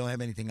house that don't have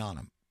anything on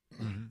them.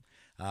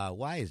 Mm-hmm.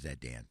 Why is that,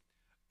 Dan?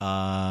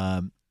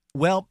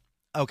 Well,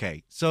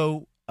 okay.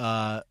 So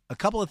a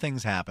couple of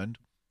things happened.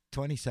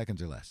 20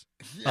 seconds or less.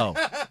 Oh,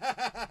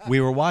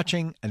 we were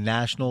watching a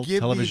national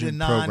television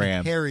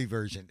program. Harry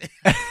version.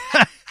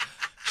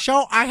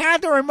 So I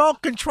had the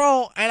remote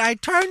control and I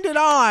turned it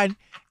on.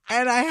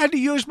 And I had to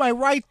use my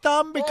right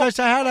thumb because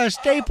I had a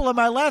staple in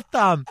my left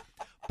thumb.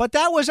 But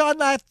that was on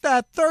that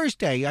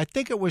Thursday. I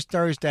think it was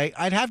Thursday.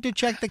 I'd have to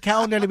check the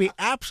calendar to be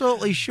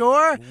absolutely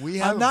sure.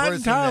 I'm not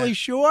entirely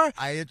sure.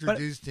 I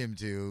introduced him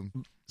to.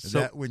 So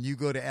that when you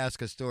go to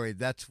ask a story,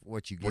 that's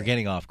what you get. We're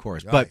getting off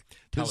course. All but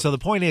right, so the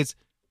point is,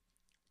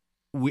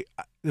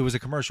 there was a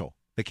commercial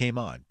that came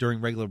on during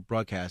regular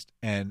broadcast,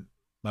 and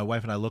my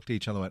wife and I looked at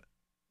each other and went,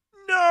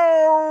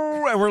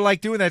 no! And we're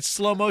like doing that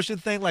slow motion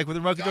thing, like with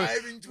the remote control.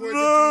 Diving toward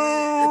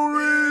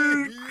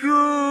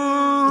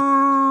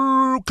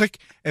the click.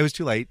 It was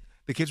too late.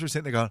 The kids were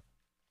sitting there going,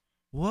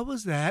 what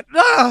was that?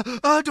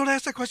 Don't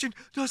ask that question.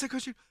 Don't ask that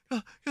question.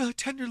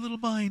 Tender little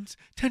minds.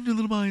 Tender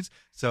little minds.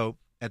 So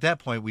at that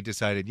point, we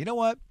decided, you know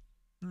what?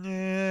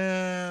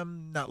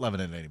 I'm not loving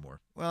it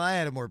anymore. Well, I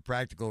had a more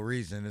practical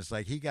reason. It's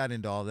like he got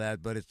into all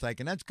that, but it's like,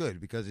 and that's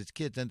good because his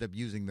kids end up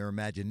using their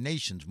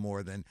imaginations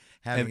more than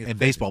having and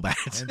baseball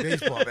bats and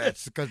baseball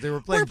bats because they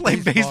were playing. We're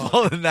playing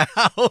baseball in the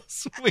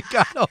house. We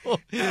got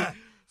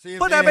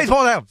put that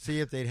baseball down. See,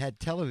 if they'd had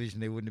television,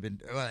 they wouldn't have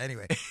been. Well,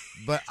 anyway,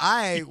 but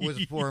I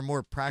was for a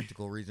more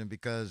practical reason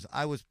because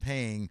I was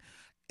paying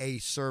a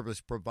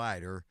service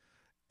provider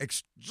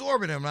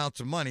exorbitant amounts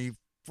of money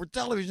for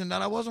television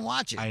that I wasn't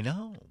watching. I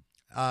know.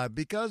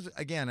 because,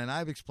 again, and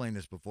I've explained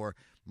this before,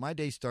 my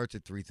day starts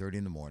at 3:30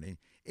 in the morning.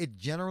 It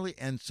generally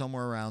ends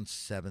somewhere around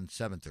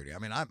 7:30. I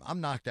mean,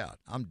 I'm knocked out.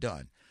 I'm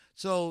done.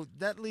 So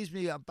that leaves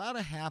me about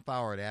a half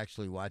hour to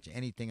actually watch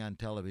anything on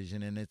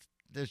television, and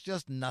there's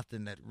just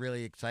nothing that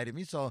really excited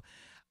me. So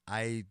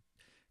I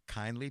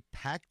kindly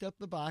packed up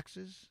the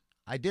boxes.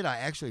 I did. I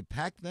actually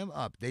packed them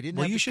up. They didn't.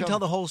 Well, have you to should come. tell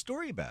the whole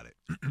story about it,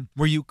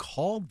 where you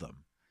called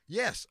them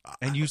Yes,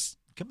 and there's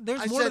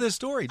I more to said- this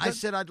story. I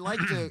said I'd like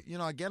to,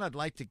 I'd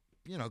like to,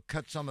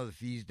 cut some of the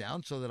fees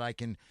down so that I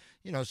can,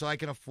 so I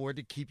can afford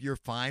to keep your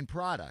fine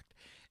product.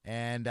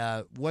 And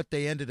what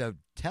they ended up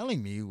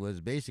telling me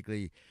was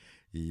basically,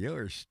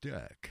 you're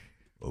stuck.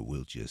 Or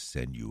we'll just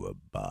send you a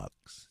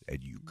box,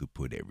 and you could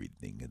put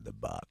everything in the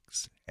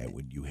box. And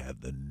when you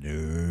have the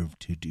nerve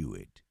to do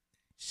it,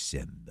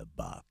 send the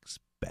box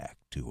back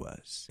to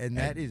us. And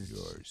that is-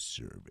 your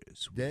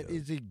service. That will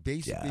is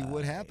basically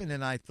what die. happened.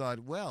 And I thought,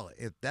 well,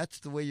 if that's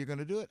the way you're going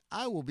to do it,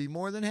 I will be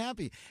more than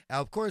happy.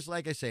 Now, of course,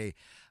 like I say,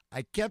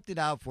 I kept it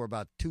out for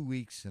about 2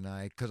 weeks,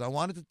 because I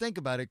wanted to think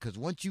about it. Because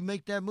once you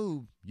make that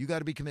move, you got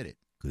to be committed.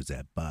 Because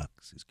that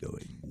box is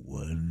going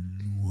one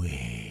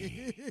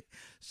way.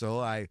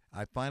 So I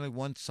finally,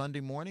 one Sunday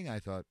morning, I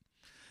thought,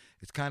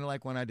 it's kind of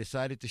like when I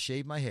decided to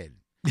shave my head.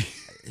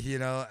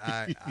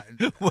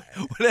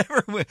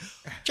 Whatever.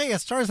 Jay,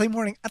 it's Thursday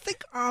morning. I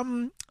think,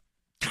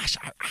 gosh,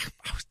 I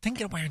was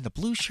thinking of wearing the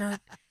blue shirt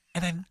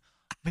and then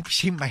maybe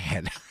shaving my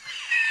head.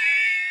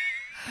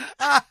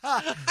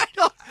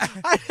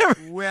 I never.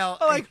 Well,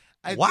 I'm like,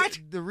 what?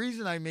 The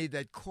reason I made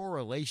that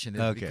correlation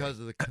is Okay. because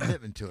of the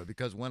commitment to it.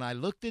 Because when I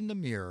looked in the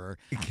mirror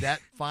that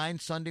fine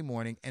Sunday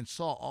morning and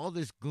saw all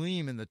this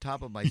gleam in the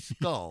top of my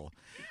skull,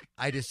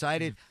 I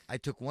decided I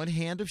took one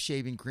hand of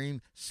shaving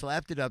cream,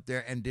 slapped it up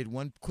there, and did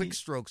one quick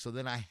stroke. So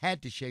then I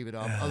had to shave it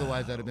off.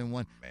 Otherwise, I'd have been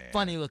one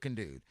funny-looking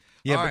dude.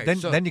 Yeah, All but right, then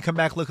so- then you come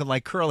back looking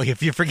like Curly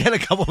if you forget a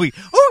couple weeks.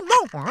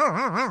 Oh,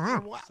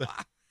 no.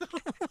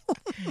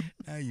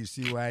 Now you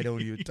see why I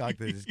don't even talk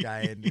to this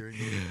guy.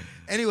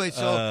 Anyway,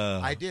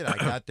 so I did. I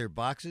got their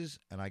boxes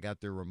and I got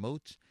their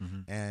remotes,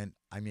 and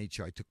I made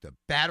sure I took the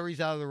batteries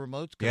out of the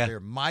remotes because Yeah. they're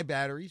my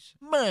batteries,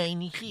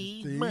 Mine,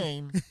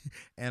 mine.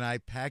 And I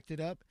packed it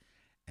up,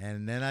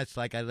 and then it's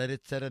like I let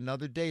it set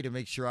another day to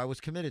make sure I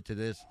was committed to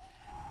this.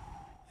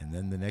 And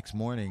then the next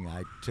morning,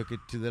 I took it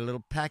to the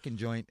little packing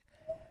joint.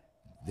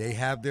 They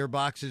have their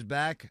boxes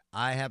back.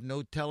 I have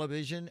no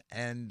television,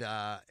 and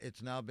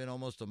it's now been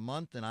almost a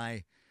month, and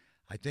I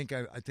think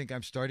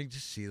I'm starting to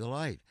see the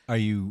light. Are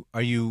you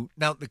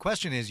now? The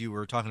question is, you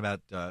were talking about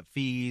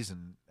fees,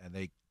 and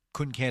they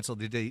couldn't cancel.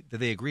 Did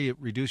they agree to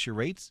reduce your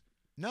rates?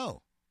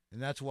 No,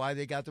 and that's why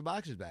they got the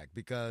boxes back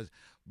because,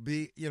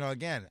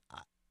 again,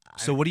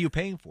 So what are you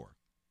paying for?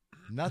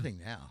 nothing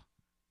now.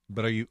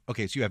 But are you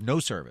okay? So you have no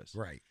service,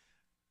 Right?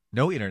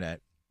 no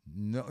internet.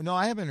 No,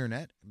 I have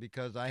internet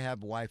because I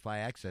have Wi-Fi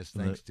access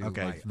thanks to my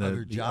the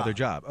other job. other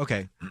job.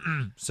 Okay,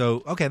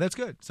 so that's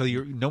good. So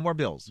you're no more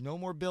bills. No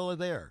more bill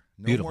there.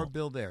 No Beautiful. more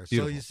bill there.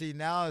 Beautiful. So you see,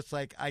 now it's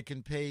like I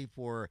can pay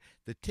for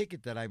the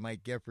ticket that I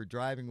might get for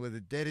driving with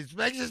a dead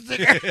inspection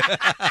sticker.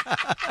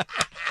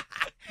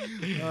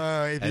 If you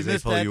As they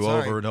missed pull that, you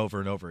sorry. over and over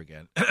and over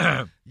again.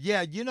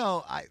 Yeah,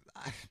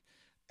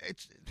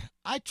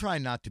 I try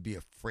not to be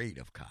afraid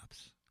of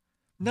cops.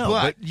 No,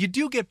 but you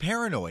do get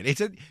paranoid. It's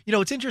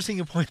it's interesting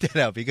you point that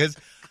out because,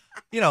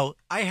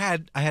 I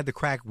had the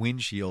cracked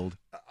windshield.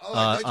 Oh, I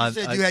thought you on-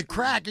 said you had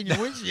crack in your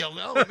windshield.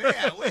 Oh, man,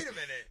 wait a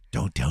minute.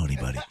 Don't tell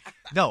anybody.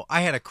 No,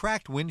 I had a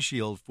cracked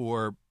windshield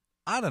for,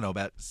 I don't know,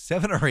 about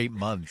 7 or 8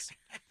 months.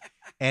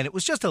 And it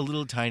was just a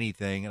little tiny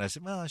thing. And I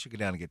said, well, I should go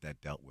down and get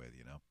that dealt with,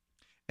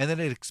 And then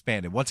it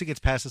expanded. Once it gets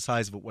past the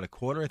size of, a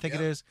quarter, I think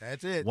it Yep, is.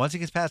 That's it. Once it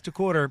gets past a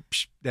quarter,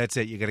 that's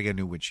it. You got to get a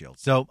new windshield.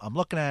 So I'm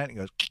looking at it and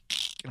it goes,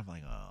 and I'm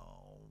like,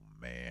 oh,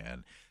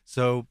 man.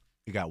 So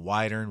it got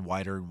wider and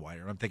wider and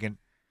wider. And I'm thinking,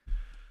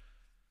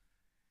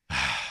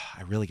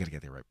 I really got to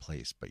get the right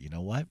place. But you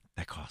know what?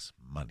 That costs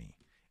money.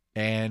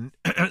 And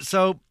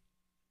so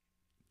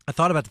I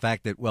thought about the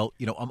fact that, well,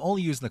 I'm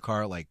only using the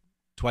car like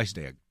twice a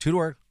day, 2 to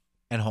work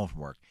and home from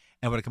work.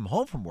 And when I come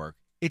home from work,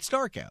 it's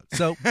dark out.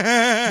 So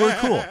we're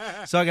cool.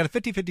 So I got a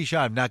 50-50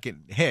 shot of not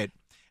getting hit.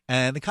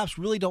 And the cops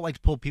really don't like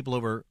to pull people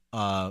over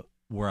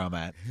where I'm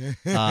at.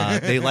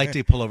 They like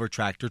to pull over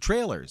tractor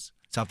trailers.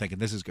 So I'm thinking,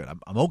 this is good.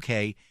 I'm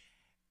okay.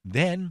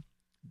 Then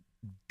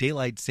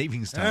daylight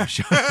savings time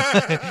shows.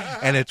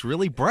 And it's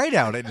really bright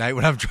out at night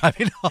when I'm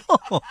driving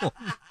home.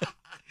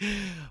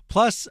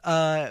 Plus,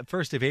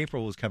 1st of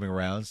April was coming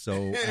around,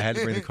 so I had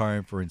to bring the car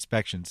in for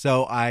inspection.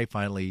 So I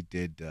finally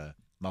did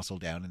muscle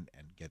down and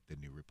get the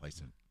new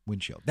replacement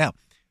windshield. Now,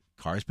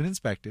 car's been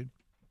inspected.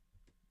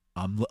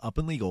 I'm up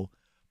and legal.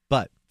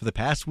 But for the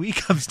past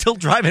week, I'm still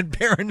driving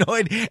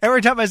paranoid.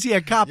 Every time I see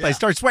a cop, I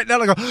start sweating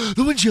out. I go,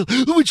 the windshield.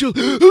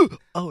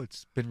 Oh,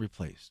 it's been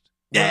replaced.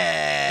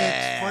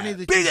 It's funny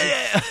that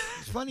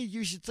it's funny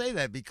you should say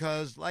that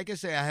because, like I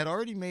say, I had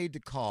already made the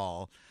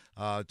call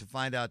to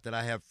find out that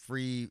I have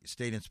free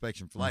state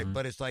inspection for life.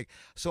 But it's like,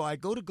 so I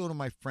go to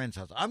my friend's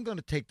house. I'm going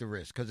to take the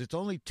risk because it's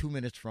only 2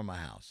 minutes from my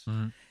house.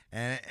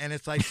 And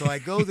it's like, so I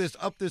go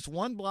up this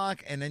one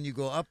block, and then you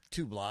go up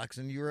 2 blocks,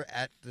 and you're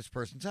at this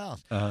person's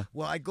house.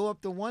 Well, I go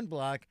up the 1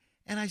 block,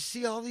 and I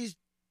see all these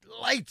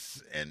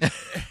lights, and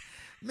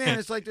man,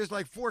 it's like there's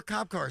like 4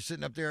 cop cars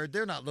sitting up there.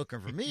 They're not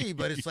looking for me,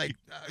 but it's like,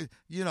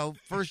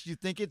 first you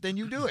think it, then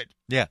you do it.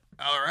 Yeah.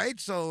 All right,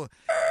 so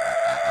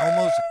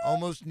I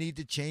almost need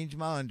to change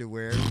my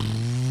underwear.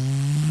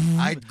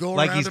 I'd go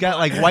Like around he's the got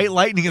block. like white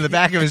lightning in the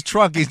back of his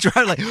trunk. He's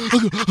trying to like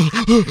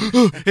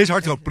his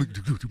heart's going.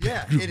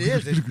 Yeah, it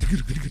is.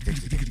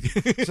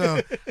 So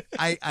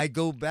I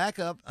go back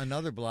up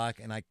another block,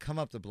 and I come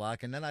up the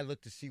block, and then I look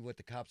to see what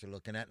the cops are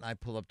looking at, and I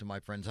pull up to my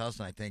friend's house,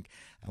 and I think,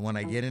 and when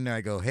I get in there,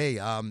 I go, hey,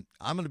 I'm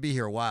going to be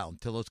here a while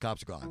until those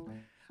cops are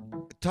gone.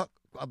 Talk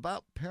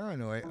about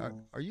paranoia.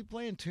 Are you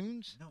playing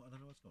tunes? No, I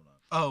don't know what's going on.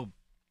 Oh,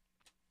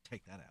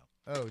 take that out.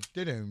 Oh,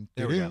 didn't.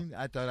 There we go.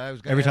 I thought I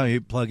was going Every time you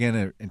plug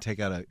in and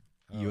take out a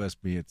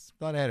USB, it's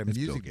thought I had a It's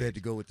music Bill bed Gates.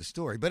 to go with the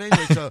story. But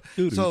anyway,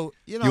 so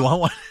you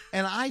want one?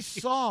 and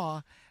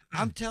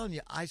I'm telling you,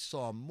 I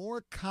saw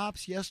more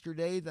cops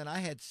yesterday than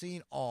I had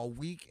seen all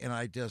week, and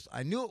I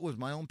knew it was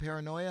my own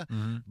paranoia,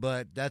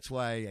 but that's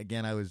why,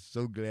 again, I was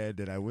so glad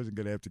that I wasn't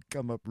going to have to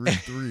come up Route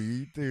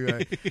 3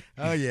 to,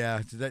 oh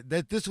yeah,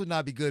 that this would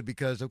not be good,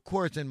 because of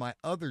course in my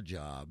other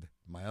job,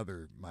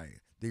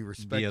 the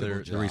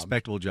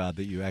respectable job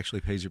that you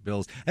actually pays your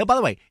bills. And by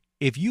the way,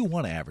 if you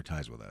want to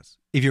advertise with us,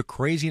 if you're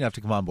crazy enough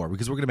to come on board,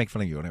 because we're going to make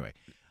fun of you anyway,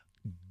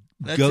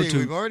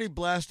 we've already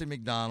blasted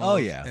McDonald's, Oh,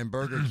 yeah. and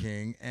Burger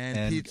King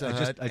and Pizza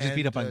Hut. I just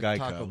beat up on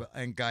Geico.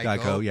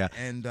 Geico, yeah.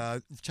 and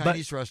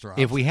Chinese restaurants.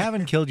 If we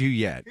haven't killed you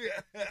yet,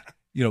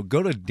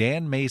 go to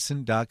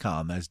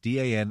danmason.com. That's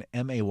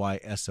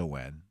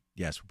DANMAYSON.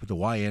 Yes, we put the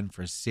Y in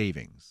for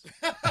savings.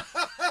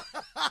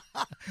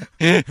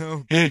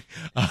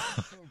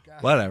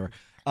 Whatever.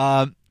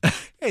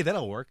 Hey,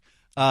 that'll work.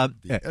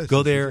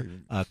 Go there,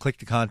 click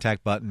the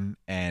contact button,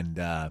 and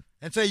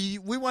say,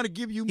 we want to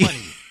give you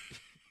money.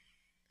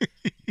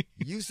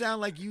 You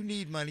sound like you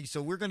need money,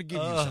 so we're going to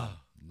give you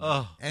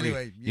some.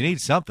 Anyway, you need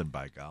something,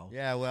 by golly.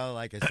 Yeah, well,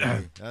 like I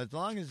say, as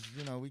long as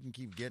we can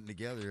keep getting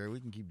together, we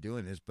can keep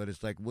doing this. But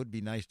it's like, would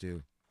be nice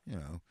to,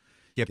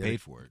 Get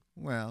paid for it.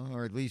 Well,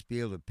 or at least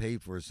be able to pay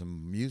for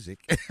some music.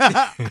 All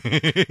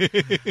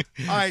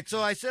right,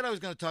 so I said I was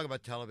going to talk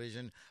about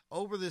television.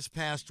 Over this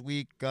past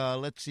week,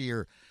 let's see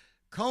here,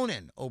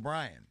 Conan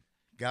O'Brien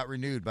got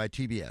renewed by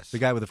TBS. The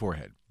guy with the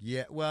forehead.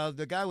 Yeah, well,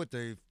 the guy with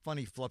the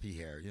funny fluffy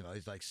hair,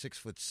 he's like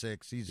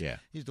 6'6".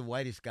 He's the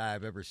whitest guy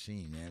I've ever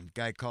seen, man.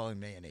 Guy calling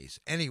mayonnaise.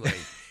 Anyway,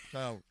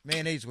 so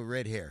mayonnaise with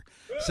red hair.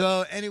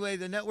 So anyway,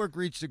 the network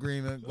reached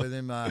agreement with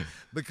him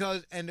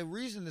because, and the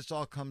reason this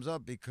all comes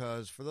up,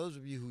 because for those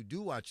of you who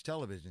do watch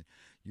television,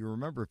 you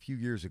remember a few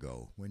years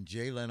ago when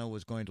Jay Leno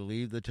was going to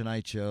leave The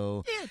Tonight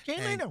Show. Yeah, Jay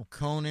Leno.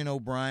 Conan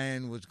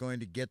O'Brien was going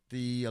to get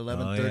the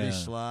 11:30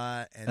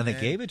 slot, and they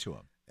gave it to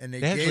him. And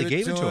they actually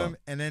gave it to him.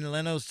 And then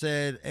Leno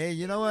said, hey,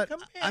 you know what?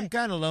 I'm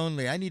kind of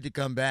lonely. I need to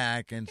come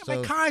back. And so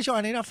my cars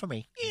aren't enough for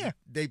me. Yeah.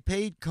 they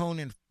paid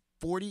Conan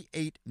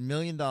 $48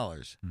 million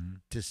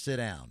to sit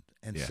down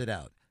and sit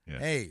out. Yeah.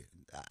 Hey,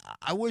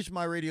 I wish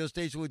my radio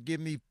station would give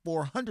me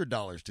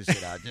 $400 to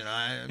sit out.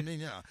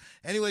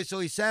 Anyway,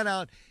 so he sat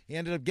out. He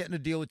ended up getting a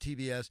deal with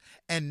TBS.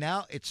 And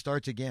now it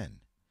starts again.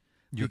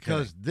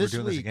 Because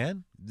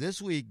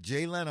this week,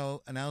 Jay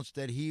Leno announced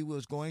that he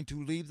was going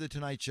to leave The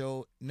Tonight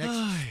Show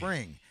next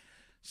spring.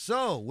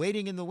 So,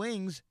 waiting in the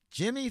wings,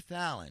 Jimmy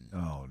Fallon.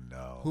 Oh,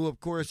 no. Who, of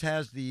course,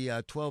 has the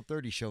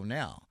 12:30 show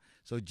now.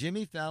 So,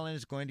 Jimmy Fallon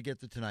is going to get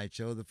The Tonight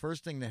Show. The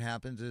first thing that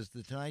happens is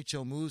The Tonight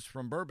Show moves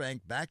from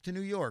Burbank back to New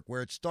York,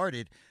 where it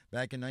started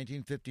back in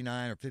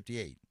 1959 or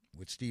 58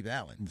 with Steve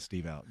Allen.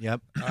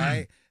 Yep. All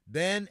right.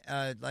 Then,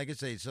 like I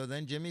say, so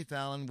then Jimmy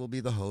Fallon will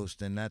be the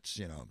host, and that's,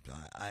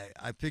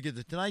 I figured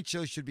The Tonight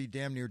Show should be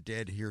damn near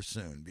dead here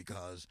soon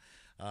because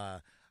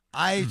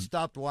I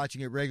stopped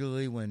watching it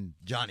regularly when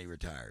Johnny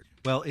retired.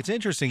 Well, it's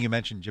interesting you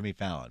mentioned Jimmy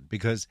Fallon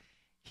because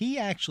he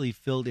actually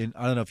filled in.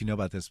 I don't know if you know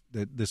about this.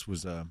 That this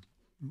was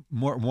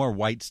more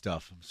white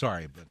stuff. I'm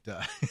sorry,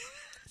 but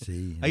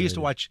See, I used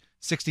to watch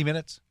 60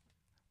 Minutes.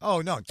 Oh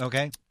no,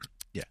 Okay.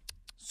 Yeah.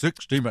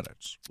 60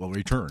 Minutes will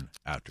return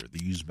after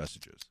these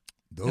messages.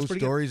 those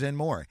stories and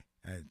more.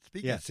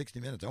 Speaking Yeah. of 60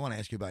 Minutes, I want to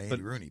ask you about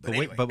Andy Rooney. But,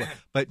 anyway.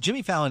 but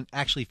Jimmy Fallon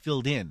actually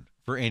filled in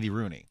for Andy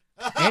Rooney.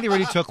 Andy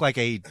Rooney took like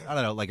a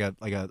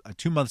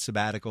 2-month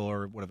sabbatical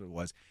or whatever it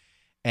was,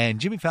 and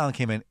Jimmy Fallon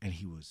came in and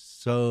he was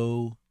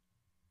so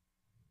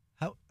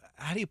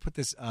how do you put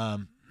this?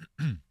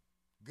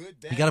 Good,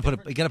 bad, You got to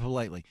put it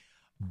lightly.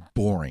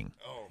 Boring.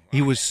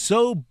 He was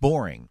so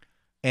boring,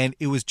 and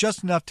it was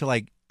just enough to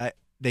like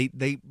they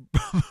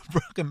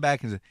broke him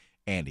back and said,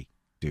 Andy,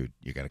 dude,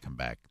 you got to come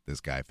back.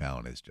 This guy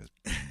Fallon is just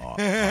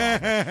awful.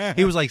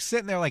 He was like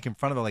sitting there like in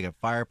front of like a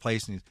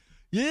fireplace, and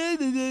he's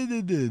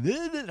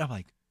I'm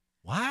like,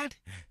 what?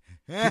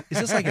 Is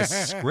this like a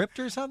script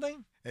or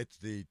something? It's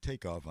the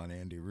takeoff on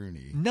Andy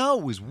Rooney. No,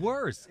 it was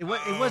worse. It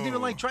wasn't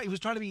even like he was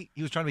trying to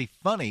be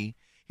funny.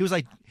 He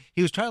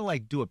was trying to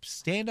like do a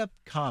stand-up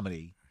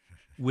comedy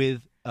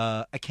with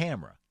a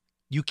camera.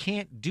 You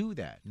can't do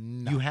that.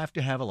 No. You have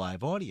to have a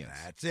live audience.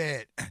 That's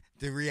it.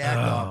 To react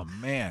Oh, off.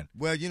 man.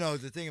 Well, you know,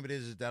 the thing of it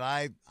is that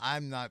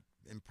I'm not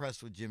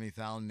impressed with Jimmy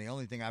Fallon. The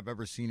only thing I've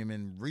ever seen him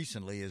in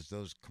recently is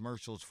those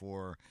commercials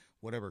for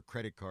whatever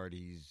credit card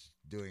he's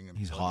doing.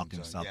 He's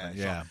hawking something.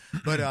 Yeah.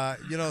 But,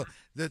 you know,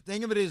 the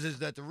thing of it is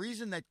that the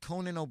reason that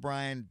Conan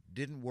O'Brien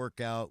didn't work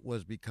out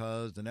was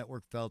because the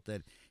network felt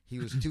that he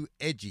was too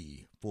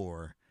edgy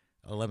for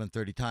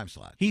 11:30 time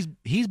slot.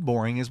 He's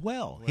boring as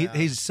well. Well,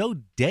 He's so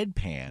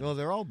deadpan. Well,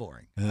 they're all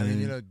boring. I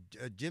mean, you know,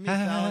 Jimmy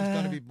Fallon's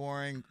going to be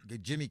boring.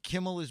 Jimmy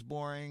Kimmel is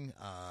boring.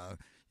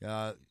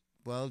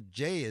 Well,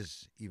 Jay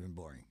is even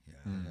boring.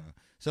 Yeah, you know.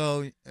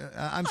 So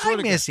I'm I sort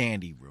of miss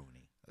Andy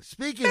Rooney.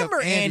 Speaking Remember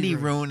of Andy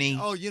Rooney?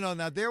 Oh, you know,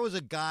 now there was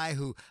a guy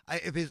who,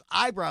 if his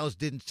eyebrows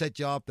didn't set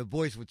you off, the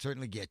voice would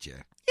certainly get you.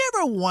 You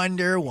ever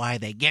wonder why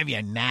they give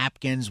you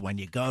napkins when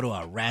you go to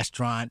a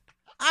restaurant?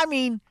 I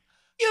mean,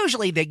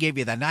 usually they give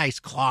you the nice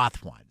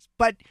cloth ones,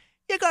 but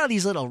you go to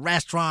these little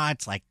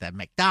restaurants like the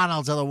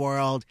McDonald's of the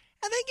world,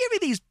 and they give you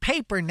these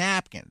paper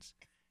napkins.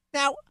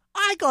 Now,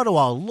 I go to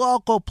a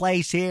local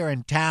place here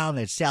in town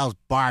that sells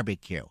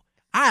barbecue.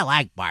 I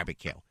like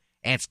barbecue.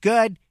 It's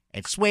good,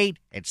 it's sweet,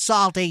 it's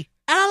salty,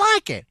 and I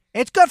like it.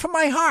 It's good for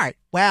my heart.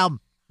 Well,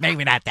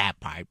 maybe not that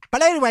part.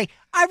 But anyway,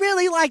 I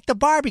really like the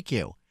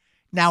barbecue.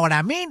 Now, when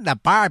I'm eating the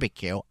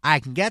barbecue, I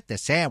can get the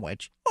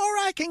sandwich or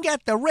I can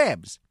get the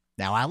ribs.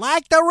 Now, I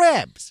like the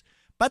ribs,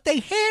 but they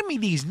hand me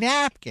these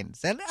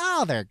napkins, and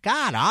oh, they're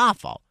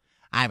god-awful.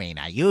 I mean,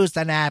 I use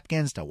the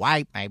napkins to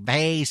wipe my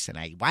face and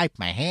I wipe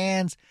my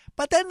hands,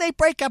 but then they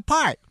break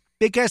apart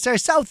because they're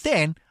so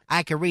thin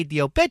I can read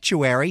the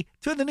obituary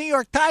through the New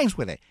York Times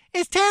with it.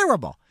 It's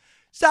terrible.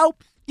 So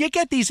you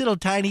get these little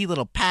tiny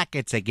little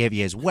packets they give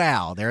you as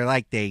well. They're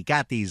like they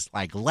got these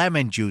like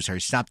lemon juice or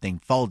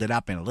something folded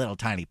up in a little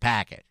tiny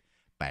packet.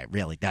 But it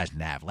really doesn't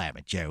have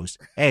lemon juice.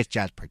 It's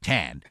just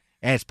pretend.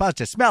 And it's supposed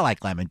to smell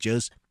like lemon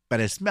juice, but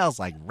it smells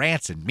like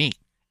rancid meat.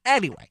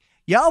 Anyway,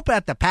 you open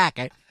up the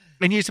packet,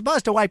 and you're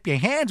supposed to wipe your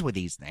hands with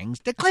these things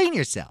to clean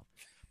yourself.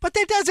 But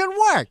that doesn't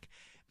work.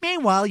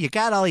 Meanwhile, you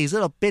got all these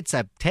little bits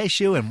of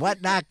tissue and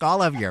whatnot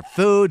all over your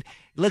food.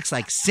 It looks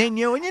like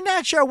sinew, and you're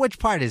not sure which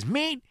part is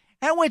meat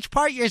and which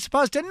part you're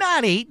supposed to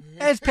not eat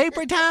as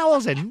paper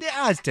towels, and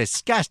it's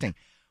disgusting.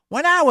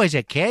 When I was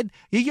a kid,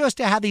 you used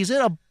to have these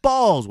little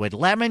bowls with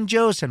lemon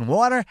juice and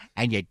water,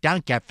 and you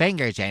dunk your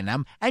fingers in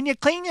them, and you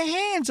clean your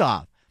hands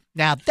off.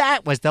 Now,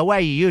 that was the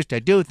way you used to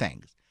do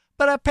things.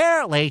 But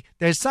apparently,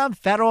 there's some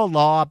federal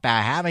law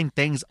about having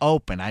things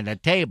open on the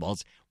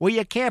tables where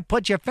you can't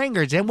put your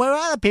fingers in where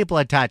other people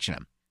are touching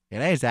them.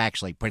 It is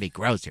actually pretty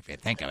gross if you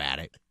think about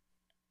it.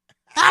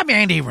 I'm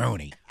Andy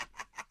Rooney.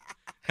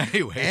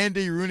 Anyway,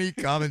 Andy Rooney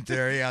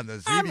commentary on the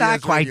CBS I'm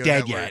not quite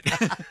Radio dead Network.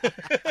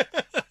 yet.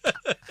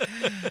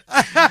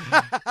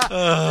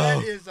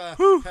 That is,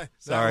 that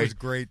sorry. was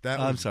great.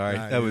 I'm sorry.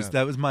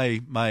 That was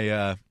my my.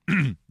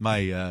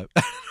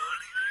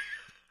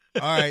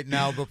 All right,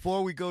 now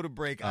before we go to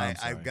break, I'm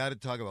sorry. I've got to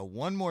talk about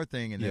one more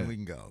thing, and then Yeah. we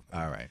can go.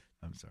 All right.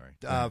 I'm sorry.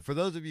 For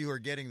those of you who are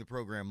getting the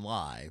program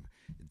live,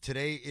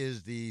 today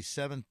is the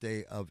 7th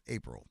day of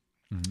April.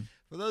 Mhm.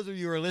 For those of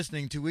you who are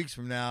listening 2 weeks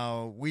from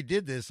now, we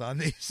did this on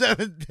the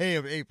 7th day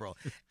of April.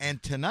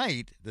 And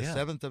tonight, the Yeah.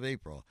 7th of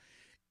April,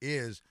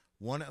 is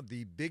one of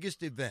the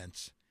biggest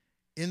events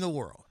in the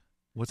world.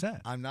 What's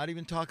that? I'm not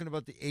even talking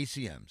about the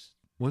ACMs,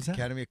 What's that?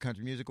 Academy of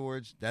Country Music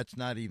Awards. That's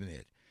not even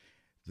it.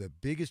 The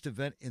biggest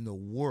event in the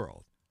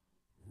world,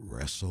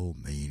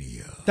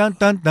 WrestleMania. Dun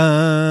dun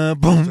dun.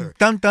 Boom. Sir.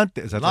 Dun dun.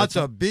 Is that Lots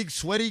of big,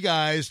 sweaty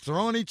guys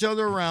throwing each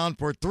other around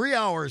for 3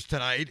 hours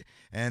tonight.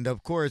 And,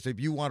 of course, if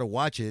you want to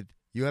watch it,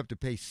 you have to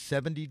pay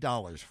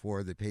 $70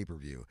 for the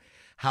pay-per-view.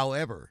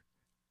 However,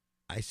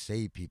 I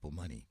save people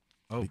money.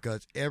 Oh.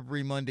 Because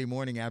every Monday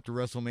morning after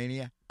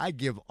WrestleMania, I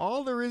give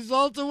all the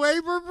results away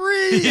for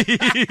free.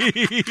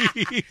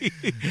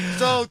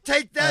 So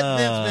take that,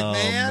 Vince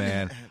McMahon.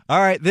 Man.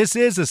 All right, this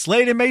is the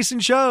Slade and Mason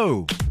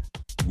Show.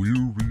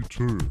 We'll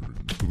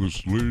return to the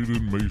Slade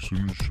and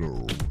Mason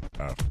Show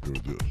after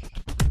this.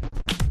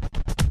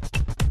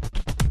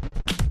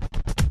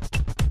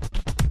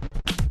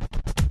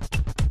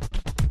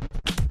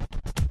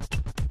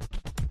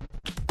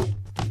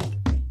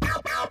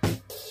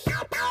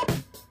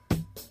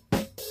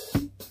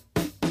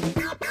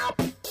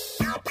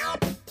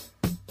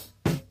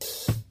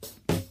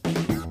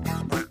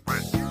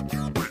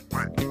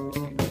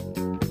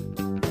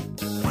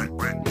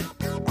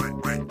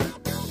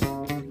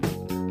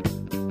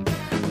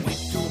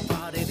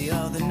 Party the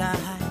other night.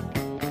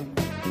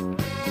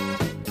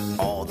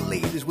 All the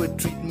ladies were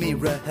treating me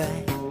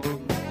right,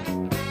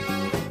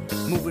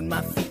 moving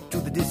my feet to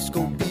the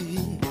disco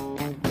beat.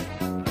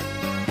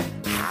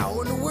 How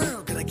in the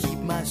world could I keep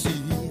my seat?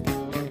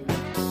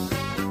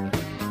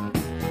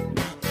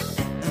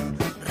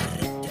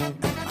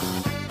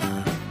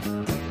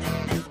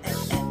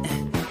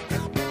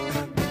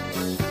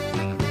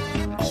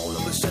 All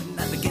of a sudden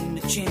I began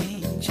to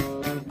change.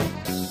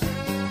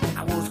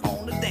 I was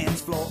on the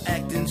dance floor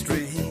acting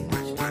strange.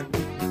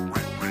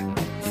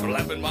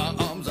 Flapping my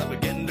arms, I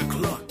began to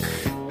cluck.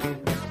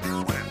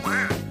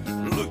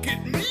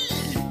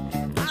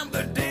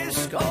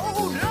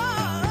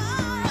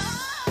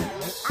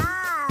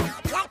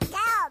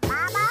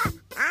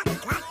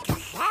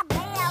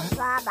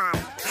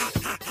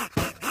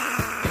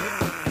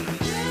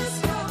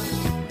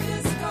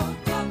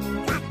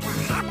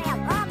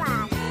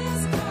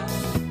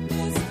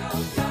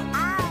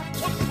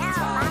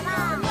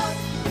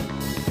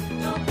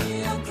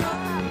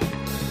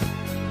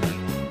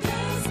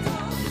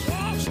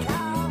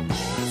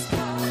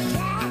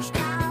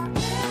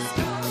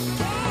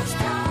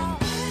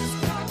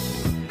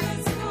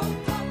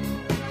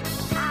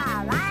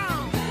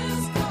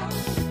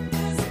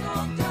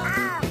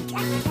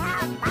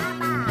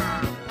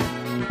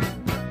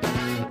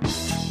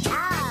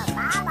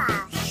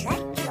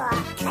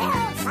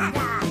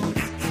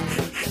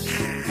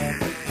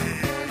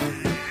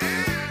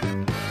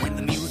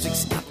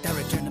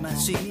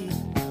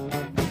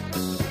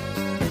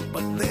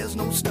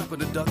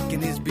 duck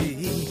in his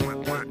beak.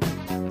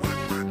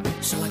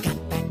 So I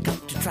got back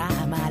up to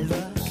try my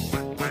luck.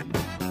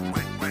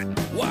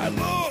 Why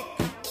look!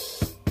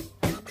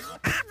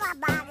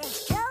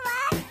 Everybody's too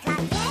much,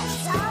 'cause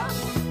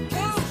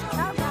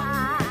disco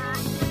God.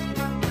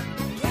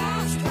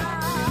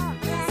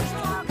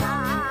 Disco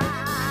God.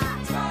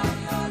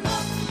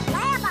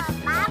 Mama,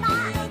 mama.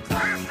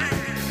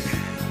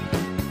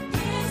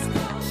 Disco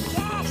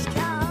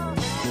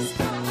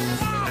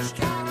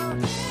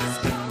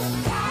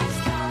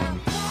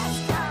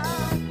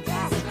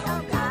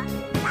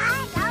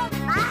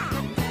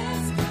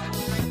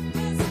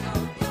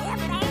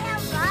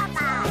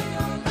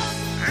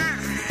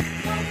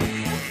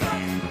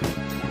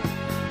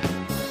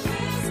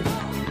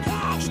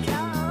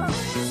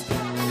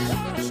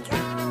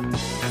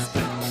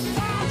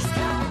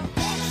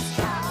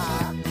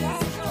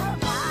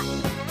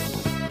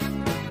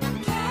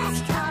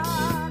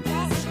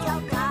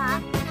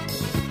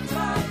God.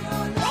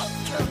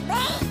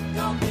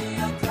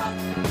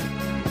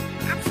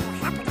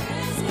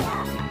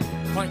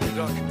 Thank you,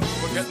 Duck,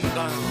 for getting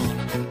down.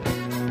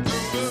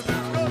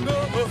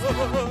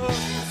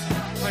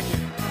 Thank you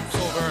so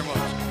very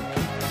much.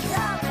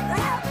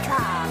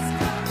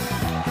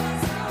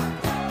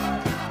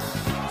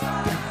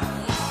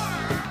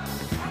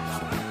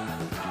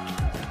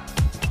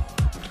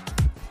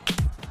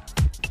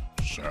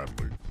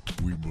 Sadly,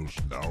 we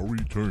must now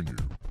return you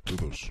to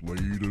the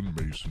Slade and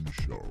Mason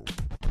Show.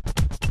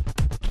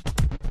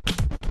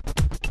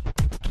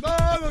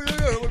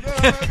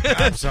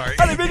 I'm sorry.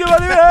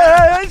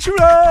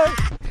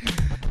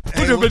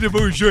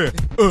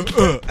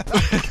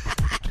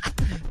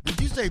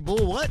 Did you say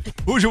bull what?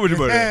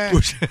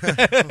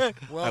 I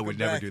Welcome would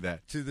never back do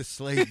that. to the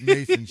Slade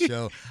Mason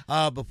Show.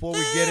 Before we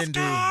get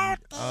into,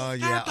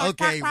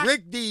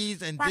 Rick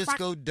Dees and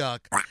Disco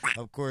Duck.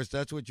 Of course,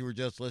 that's what you were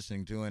just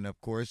listening to, and of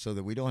course, so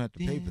that we don't have to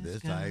pay for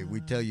this, we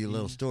tell you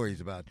little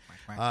stories about.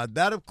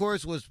 That, of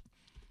course, was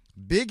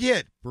big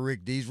hit for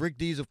Rick Dees. Rick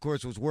Dees, of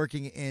course, was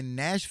working in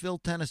Nashville,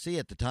 Tennessee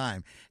at the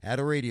time at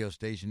a radio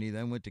station. He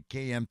then went to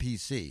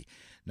KMPC.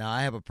 Now,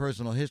 I have a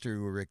personal history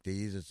with Rick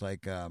Dees. It's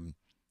like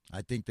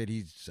I think that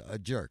he's a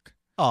jerk,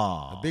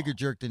 a bigger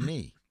jerk than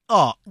me.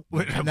 Oh,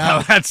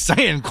 Now- that's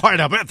saying quite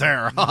a bit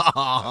there.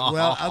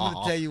 Well, I'm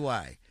going to tell you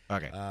why.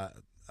 Okay.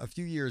 A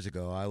few years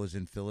ago, I was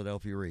in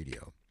Philadelphia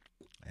radio,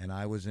 and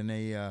I was in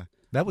a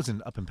That was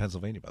up in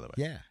Pennsylvania, by the way.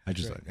 yeah, I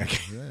just that's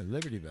right. Yeah,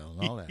 Libertyville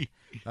and all that.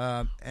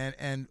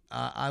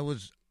 I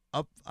was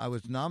up. I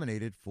was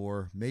nominated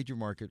for Major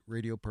Market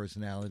Radio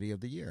Personality of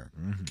the Year.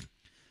 Mm-hmm.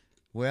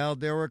 Well,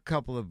 there were a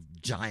couple of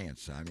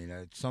giants. I mean,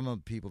 some of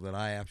the people that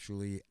I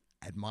actually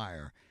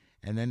admire,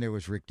 and then there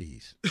was Rick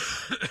Dees.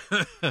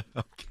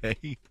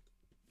 Okay.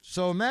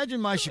 So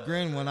imagine my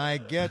chagrin when I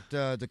get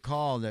the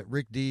call that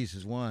Rick Dees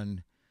has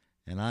won,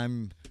 and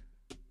I'm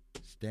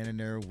standing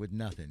there with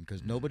nothing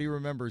because nobody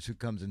remembers who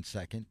comes in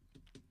second.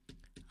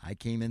 I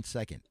came in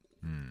second.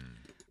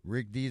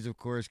 Rick Dees, of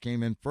course,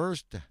 came in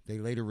first. They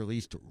later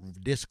released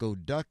Disco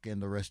Duck, and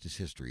the rest is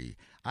history.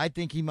 I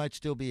think he might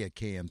still be at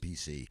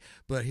KMPC,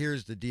 but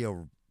here's the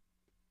deal.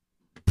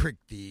 Prick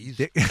Dees.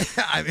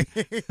 I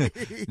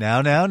mean,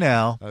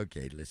 Now.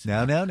 okay, listen.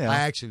 Now. I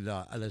actually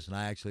love. Listen,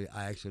 I actually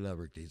love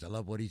Rick Dees. I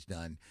love what he's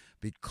done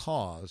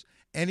because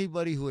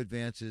anybody who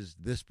advances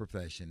this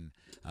profession,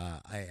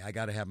 I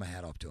got to have my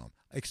hat off to him.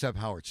 Except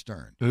Howard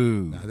Stern.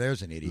 Ooh. Now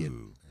there's an idiot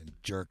and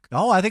jerk.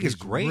 Oh, I think it's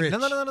He's great. rich. No.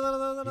 He's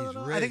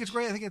I think it's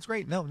rich.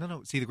 great.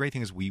 No. See, the great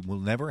thing is we will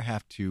never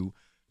have to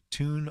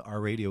tune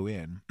our radio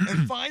in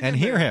And find and him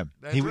hear there. him.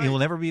 That's He right. will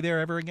never be there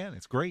ever again.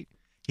 It's great.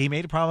 He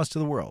made a promise to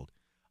the world.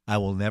 I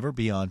will never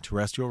be on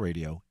terrestrial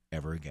radio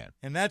ever again.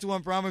 And that's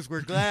one promise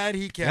we're glad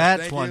he kept.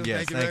 That's Thank one, you.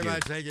 yes, Thank you thank very you.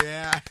 much. Thank you.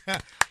 Yeah.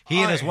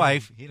 He and his All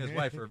wife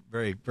right. are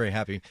very, very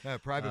happy.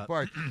 Private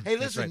parts. Hey,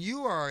 listen, right.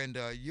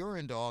 you're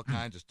into all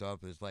kinds of stuff.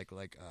 It's like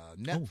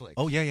Netflix.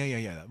 Oh,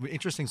 yeah.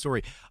 Interesting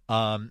story.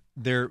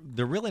 They're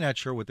really not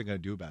sure what they're going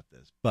to do about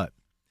this, but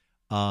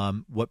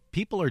what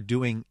people are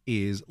doing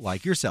is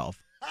like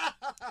yourself.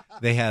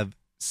 They have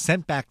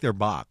sent back their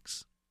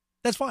box.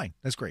 That's fine.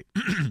 That's great.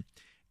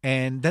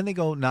 And then they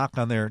go knock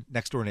on their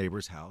next door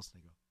neighbor's house. They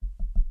go,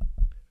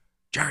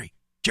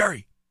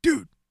 Jerry,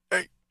 dude,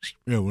 hey,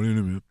 yeah, what do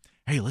you mean?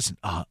 Hey, listen,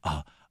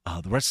 the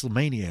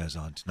WrestleMania is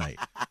on tonight.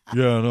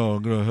 Yeah, no,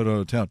 I'm gonna head out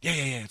of town. Yeah,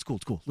 it's cool.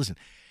 Listen,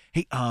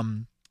 hey,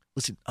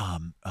 listen,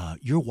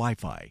 your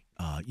Wi-Fi,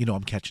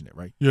 I'm catching it,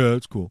 right? Yeah,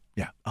 it's cool.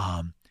 Yeah,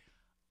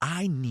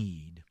 I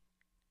need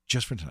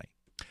just for tonight,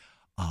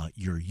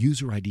 your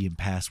user ID and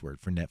password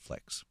for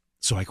Netflix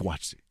so I can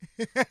watch it.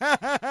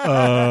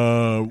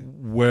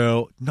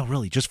 Well, no,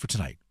 really, just for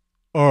tonight.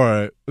 All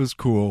right, it's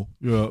cool.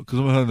 Yeah, because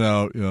I'm heading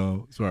out.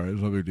 Sorry, it's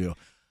no big deal.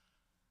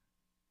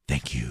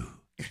 Thank you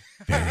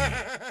very,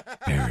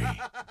 very,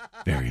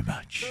 very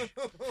much.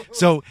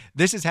 So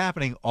this is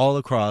happening all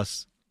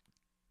across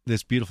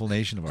this beautiful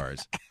nation of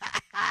ours.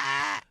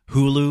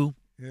 Hulu,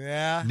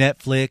 Yeah.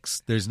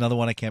 Netflix, there's another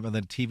one I can't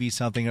remember, the TV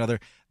something or other.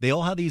 They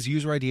all have these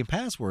user ID and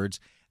passwords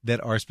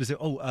that are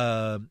specific.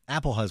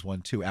 Apple has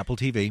one too, Apple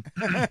TV.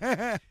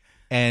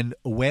 And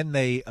when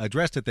they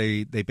addressed it,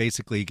 they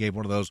basically gave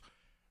one of those,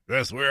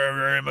 Yes, we are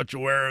very much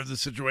aware of the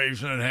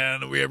situation at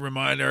hand. We have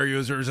reminded our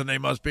users and they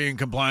must be in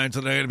compliance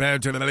with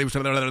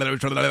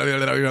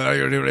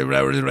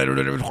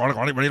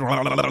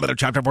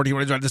Chapter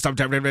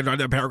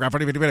 14, paragraph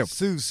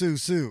 40.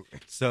 Sue.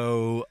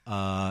 So,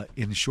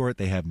 in short,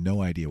 they have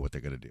no idea what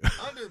they're going to do.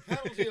 Under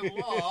penalty of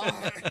law.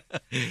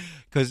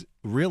 Because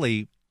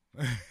really,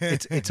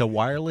 it's a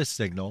wireless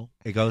signal.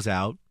 It goes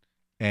out,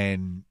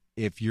 and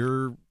if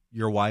your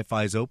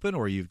Wi-Fi is open,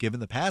 or you've given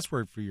the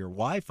password for your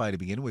Wi-Fi to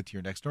begin with to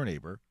your next door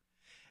neighbor,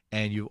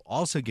 and you've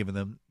also given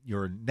them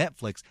your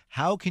Netflix,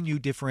 how can you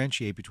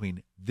differentiate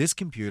between this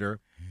computer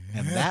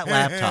and that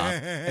laptop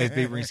as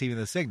being receiving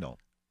the signal?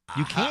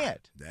 You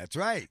can't. That's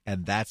right.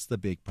 And that's the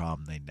big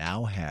problem they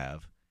now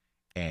have,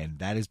 and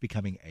that is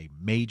becoming a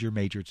major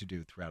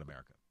to-do throughout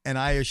America. And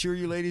I assure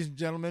you, ladies and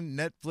gentlemen,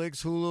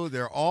 Netflix, Hulu,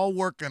 they're all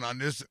working on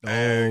this.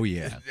 Oh,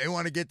 yeah. They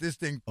want to get this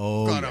thing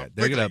Oh, caught yeah. up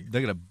They're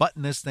quickly. gonna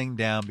button this thing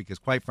down because,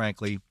 quite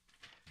frankly,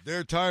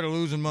 They're tired of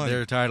losing money.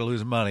 they're tired of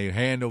losing money,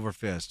 hand over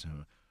fist.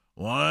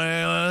 Why,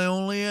 I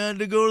only had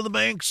to go to the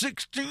bank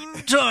 16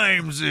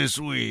 times this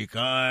week.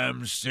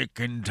 I'm sick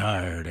and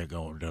tired of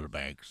going to the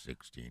bank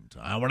 16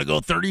 times. I want to go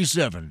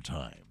 37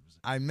 times.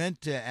 I meant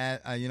to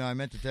add, I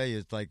meant to tell you,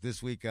 it's like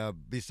this week,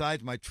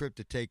 besides my trip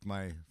to take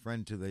my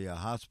friend to the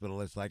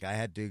hospital, it's like I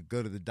had to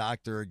go to the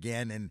doctor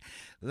again. And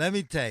let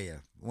me tell you,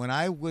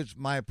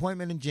 my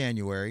appointment in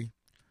January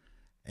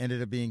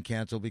ended up being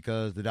canceled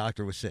because the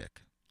doctor was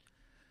sick.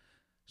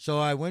 So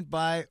I went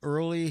by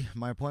early.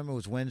 My appointment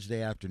was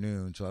Wednesday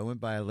afternoon, so I went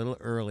by a little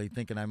early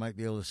thinking I might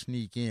be able to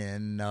sneak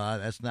in. No,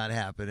 that's not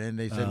happening.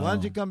 They said, why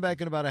don't you come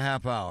back in about a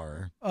half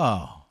hour?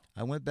 Oh.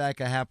 I went back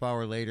a half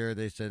hour later.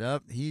 They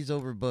said, he's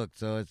overbooked.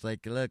 So it's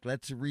like, look,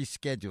 let's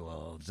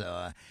reschedule.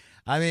 So,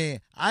 I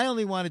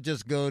only want to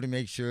just go to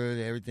make sure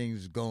that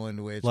everything's going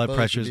the way it's Blood supposed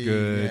pressure's to be.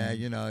 good.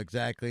 Yeah,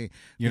 exactly.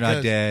 You're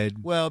not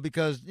dead. Well,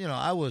 because,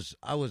 I was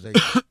a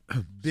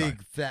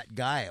big fat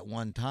guy at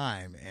one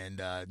time.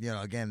 And,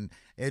 again,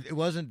 it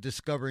wasn't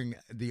discovering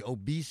the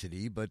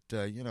obesity, but,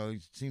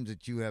 it seems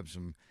that you have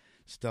some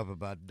stuff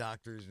about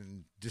doctors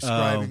and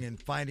describing and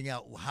finding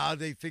out how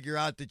they figure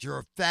out that you're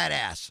a fat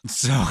ass.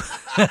 So,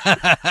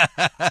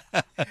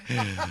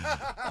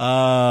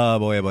 oh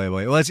boy.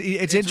 Well, it's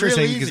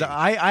interesting real because easy.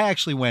 I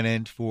actually went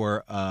in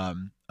for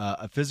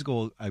a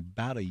physical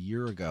about a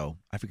year ago.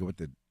 I forget what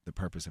the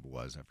purpose of it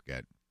was. I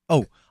forget.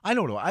 Oh, I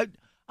know what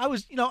I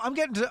was.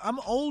 I'm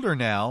older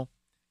now,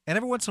 and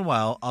every once in a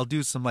while I'll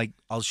do some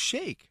I'll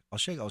shimmer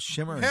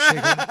and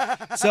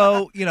shake.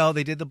 So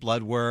they did the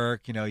blood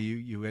work.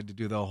 You had to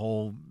do the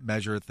whole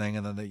measure thing,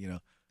 and then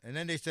And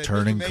then they said,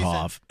 turn "Mr. and Mason,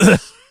 cough.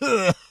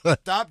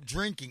 stop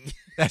drinking."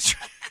 That's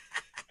right.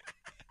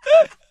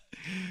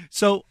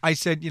 So I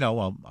said,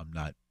 well, I'm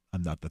not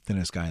the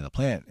thinnest guy on the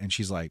planet. And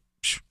she's like,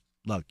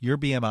 look, your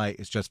BMI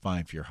is just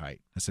fine for your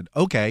height. I said,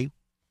 okay,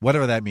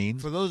 whatever that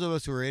means. For those of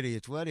us who are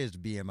idiots, what is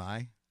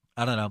BMI?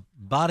 I don't know.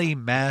 Body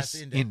mass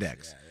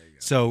index. Yeah, there you go.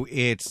 So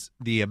it's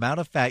the amount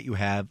of fat you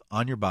have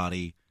on your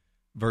body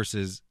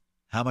versus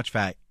how much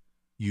fat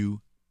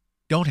you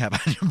don't have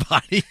on your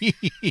body.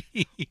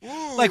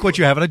 Like what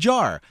you have in a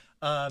jar.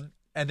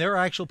 And there are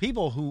actual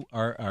people who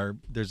are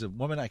there's a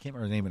woman, I can't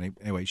remember her name.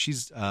 Anyway,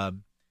 she's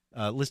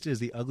listed as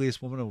the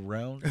ugliest woman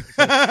around.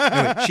 So,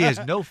 anyway, she has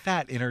no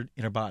fat in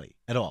her body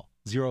at all.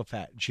 Zero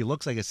fat. She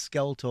looks like a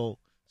skeletal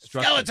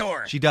structure.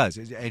 Skeletor. She does.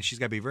 And she's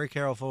got to be very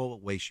careful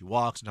the way she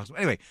walks and talks.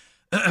 Anyway,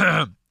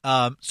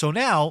 so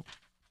now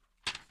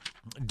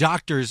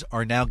doctors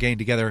are now getting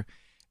together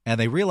and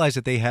they realize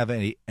that they have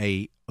a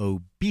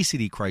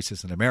obesity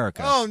crisis in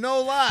America. Oh,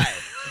 no lie.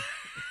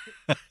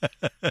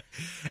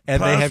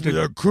 And they have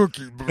to a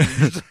cookie,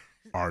 please.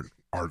 I'd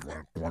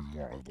like one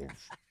more of those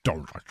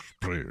donuts,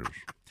 please.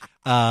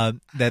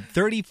 that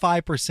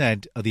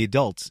 35% of the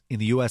adults in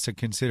the U.S. are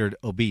considered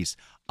obese.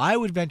 I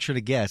would venture to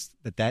guess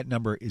that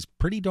number is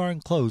pretty darn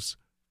close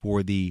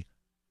for the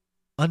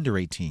under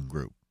 18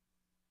 group,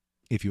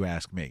 if you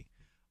ask me.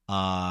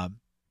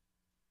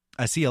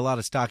 I see a lot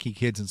of stocky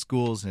kids in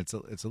schools, and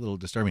it's a little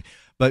disturbing.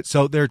 But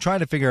so they're trying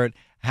to figure out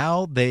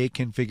how they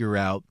can figure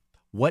out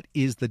what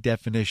is the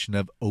definition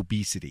of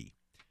obesity.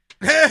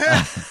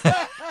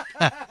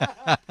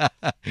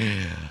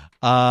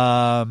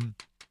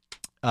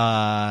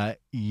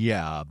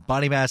 Yeah,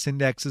 body mass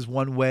index is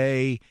one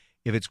way.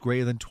 If it's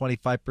greater than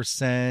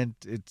 25%,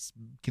 it's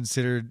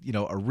considered,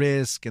 a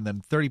risk, and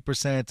then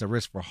 30%, it's a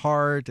risk for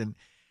heart. And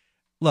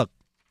look,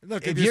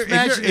 Look, If if you're you're-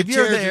 if smashing you're- if the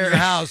you're chairs in there- your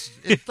house,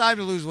 it's time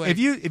to lose weight.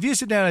 if you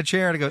sit down in a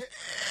chair and it goes,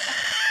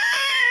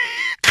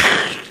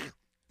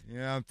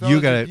 Yeah, You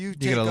fellas, gotta- if you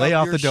take gotta lay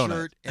off your the donut.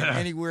 shirt and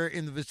anywhere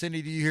in the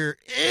vicinity you hear,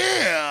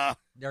 yeah,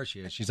 there she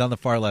is. She's on the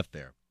far left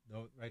there.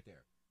 No, right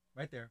there.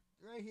 Right there.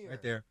 right here,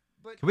 Right there.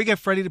 But Can we get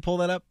Freddie to pull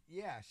that up?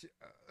 yeah,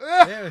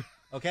 There.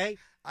 Okay.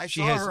 I She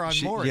saw has, her on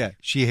she, Maury. Yeah,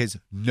 she has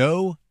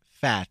no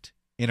fat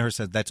in her.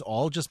 Says that's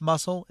all just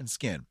muscle and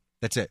skin.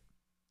 That's it.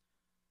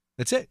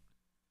 That's it.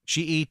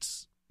 She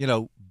eats,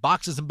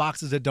 boxes and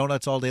boxes of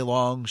donuts all day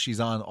long. She's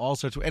on all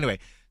sorts of. Anyway,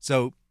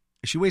 so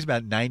She weighs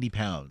about 90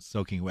 pounds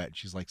soaking wet.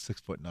 She's like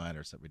 6'9"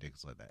 or something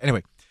ridiculous like that.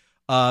 Anyway,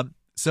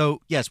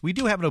 so yes, we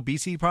do have an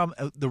obesity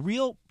problem. The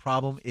real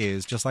problem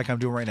is, just like I'm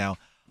doing right now,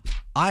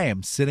 I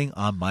am sitting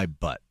on my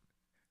butt.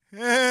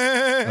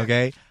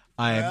 Okay?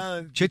 I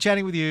am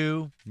chit-chatting with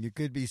you. You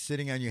could be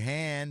sitting on your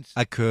hands.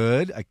 I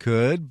could,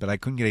 but I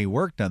couldn't get any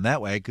work done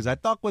that way because I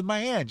talk with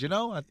my hands, I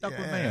talk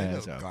with my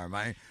hands. So.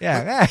 Carmine.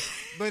 Yeah.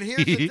 But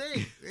here's the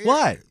thing.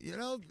 What?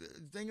 The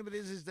thing of it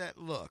is that,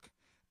 look,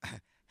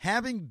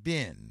 having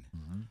been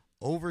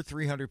over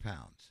 300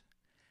 pounds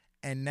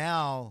and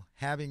now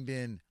having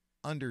been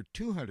under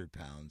 200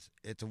 pounds,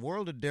 it's a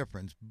world of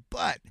difference.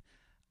 But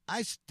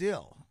I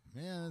still,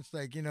 it's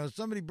like,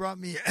 somebody brought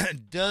me a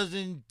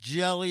dozen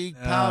jelly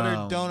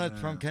powdered donuts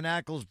from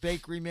Knackle's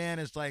Bakery, man.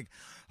 It's like,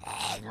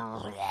 I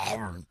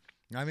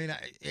mean,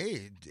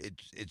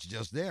 it's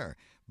just there.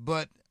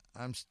 But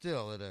I'm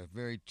still at a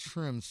very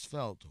trim,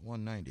 svelte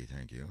 190,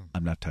 thank you.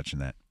 I'm not touching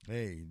that.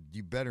 Hey,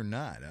 you better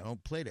not. I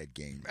don't play that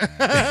game.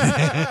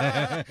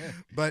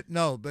 But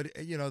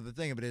the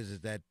thing of it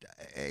is that,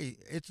 hey,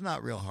 it's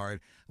not real hard.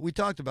 We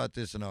talked about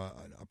this in a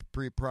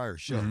prior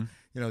show.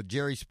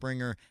 Jerry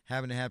Springer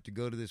having to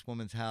go to this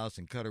woman's house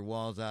and cut her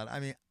walls out. I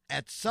mean,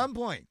 at some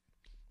point.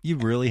 You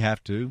really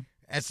have to.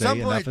 At say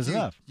some point, enough is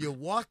enough. You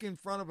walk in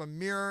front of a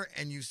mirror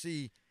and you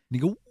see. And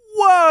you go,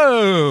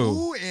 whoa!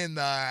 Who in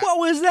the? What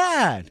was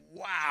that?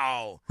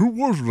 Wow! Who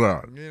was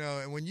that?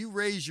 And when you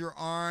raise your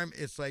arm,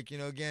 it's like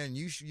again,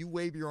 you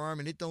wave your arm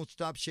and it don't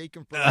stop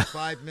shaking for like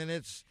 5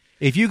 minutes.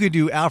 If you could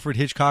do Alfred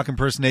Hitchcock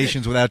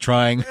impersonations without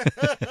trying,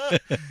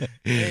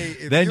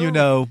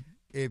 then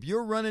If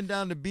you're running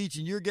down the beach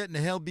and you're getting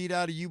the hell beat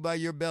out of you by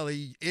your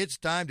belly, it's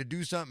time to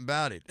do something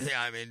about it.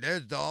 I mean,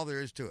 there's all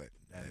there is to it.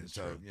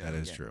 That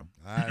is true.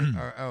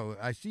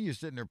 I see you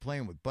sitting there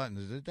playing with buttons.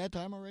 Is it that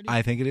time already?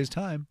 I think it is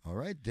time. All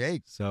right,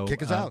 Dave. So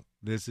kick us out.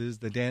 This is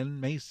the Dan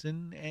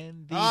Mason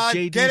and the Get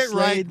JD it Slade,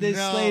 right. the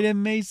No. Slade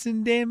and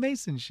Mason Dan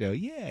Mason show.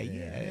 Yeah.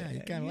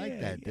 You kind of like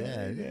that.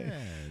 Yeah.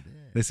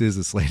 This is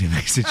the Slade and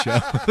Mason show.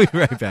 We'll be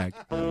right back.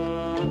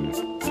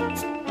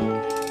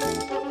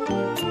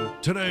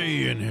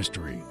 Today in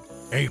history,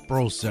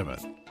 April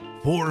 7th,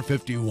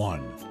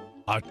 451.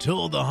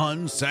 Attila the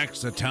Hun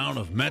sacks the town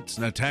of Metz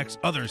and attacks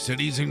other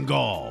cities in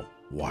Gaul.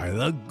 Why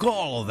the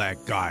gall of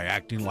that guy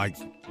acting like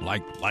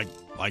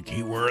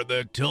he were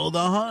the Attila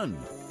the Hun?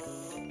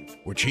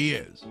 Which he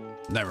is.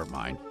 Never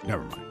mind.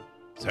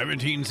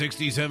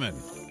 1767.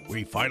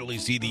 We finally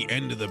see the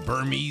end of the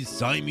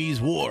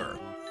Burmese-Siamese War.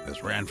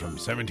 This ran from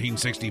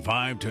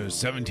 1765 to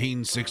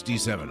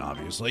 1767,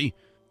 obviously.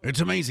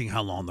 It's amazing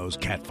how long those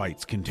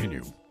catfights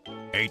continue.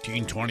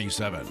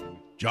 1827.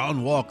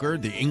 John Walker,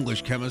 the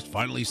English chemist,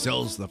 finally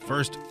sells the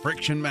first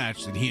friction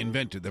match that he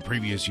invented the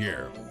previous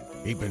year.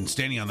 He'd been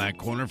standing on that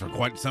corner for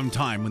quite some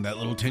time with that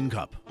little tin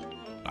cup.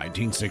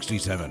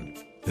 1967.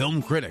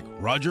 Film critic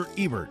Roger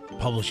Ebert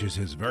publishes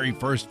his very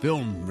first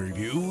film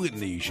review in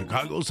the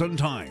Chicago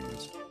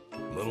Sun-Times.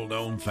 Little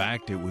known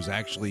fact, it was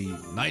actually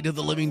Night of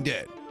the Living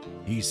Dead.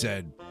 He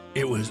said,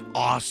 "It was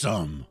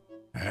awesome."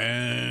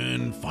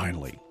 And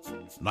finally,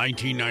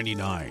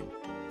 1999.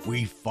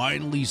 We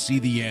finally see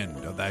the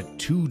end of that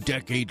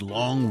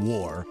 2-decade-long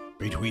war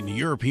between the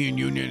European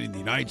Union and the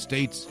United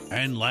States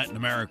and Latin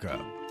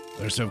America.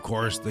 There's, of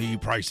course, the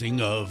pricing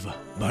of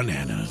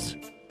bananas.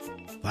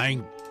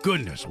 Thank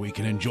goodness we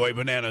can enjoy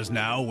bananas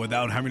now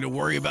without having to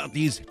worry about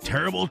these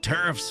terrible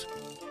tariffs.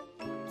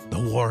 The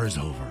war is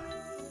over.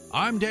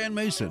 I'm Dan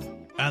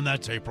Mason, and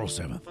that's April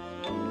 7th.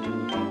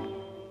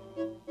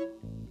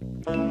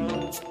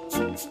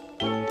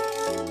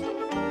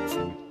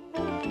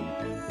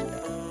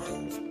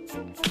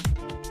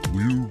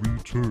 We'll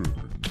return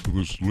to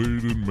the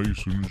Slade and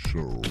Mason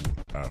show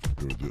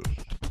after this.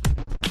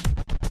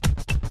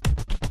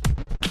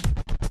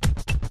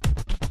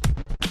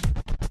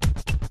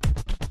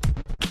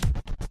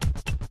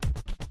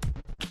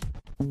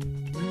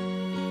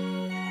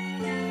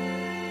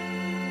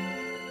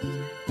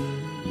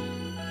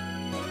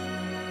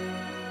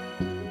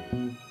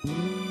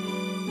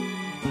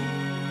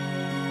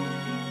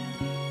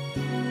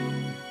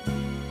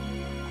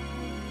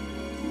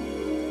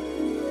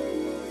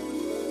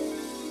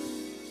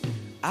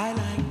 I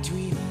like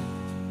dreaming,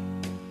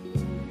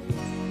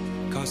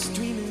 'cause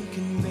dreaming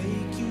can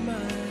make you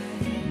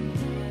mine.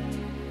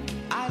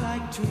 I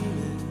like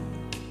dreaming,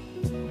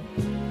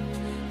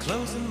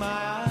 closing my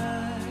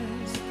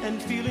eyes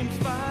and feeling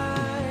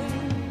fine.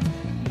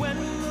 When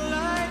the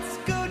lights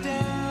go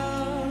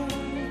down,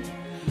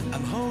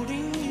 I'm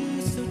holding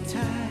you so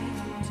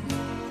tight.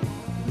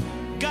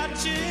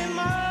 Got you in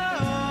my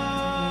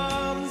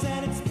arms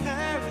and it's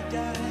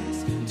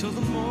paradise till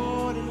the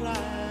morning light.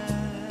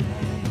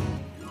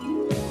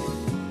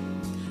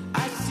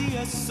 See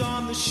us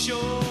on the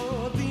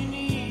shore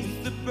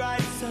beneath the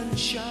bright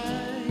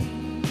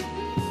sunshine.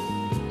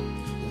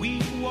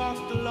 We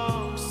walked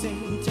along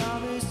St.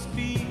 Thomas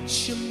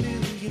Beach a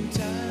million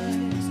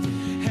times,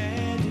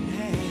 hand in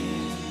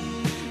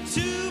hand.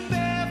 Two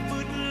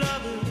barefoot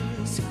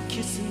lovers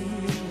kissing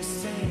in the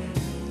sand,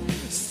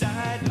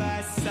 side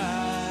by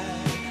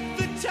side.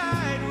 The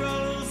tide rolls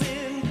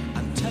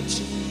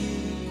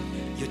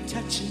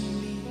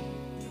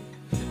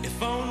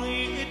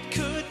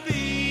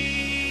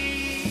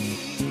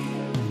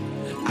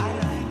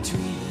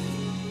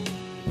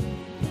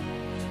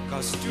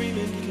 'cause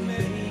dreaming can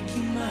make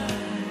you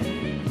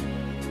mine.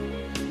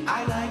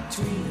 I like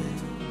dreaming,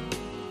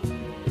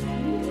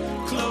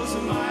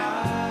 closing my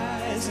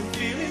eyes and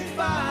feeling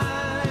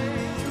fine.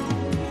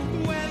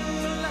 When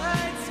the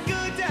lights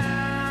go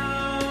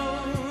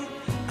down,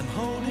 I'm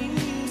holding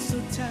you so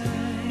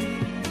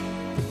tight.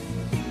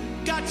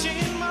 Got you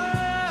in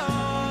my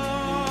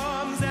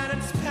arms and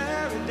it's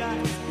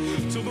paradise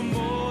till the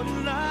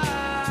morning light.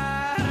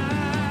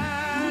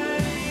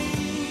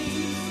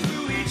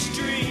 Through each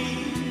dream,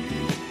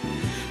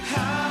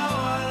 how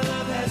our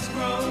love has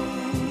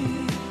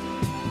grown.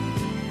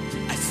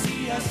 I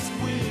see us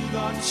with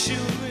our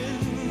children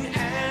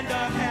and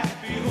our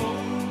happy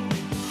home.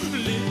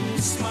 Little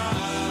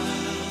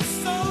smile,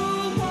 so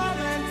warm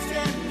and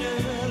tender,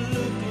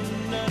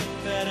 looking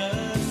up at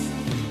us,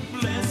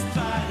 blessed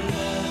by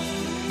love.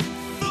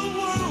 The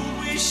world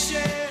we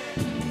share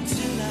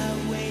till I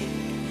wake,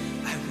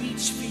 I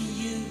reach for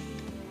you,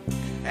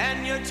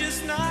 and you're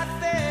just not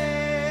there.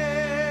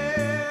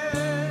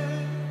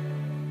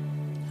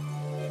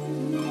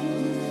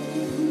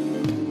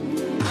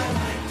 I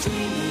like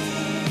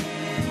dreaming,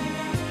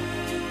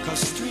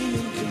 'cause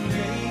dreaming can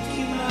make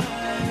you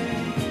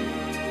mine.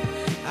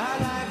 I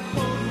like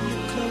holding you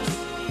close,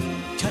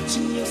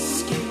 touching your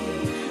skin,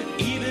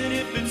 even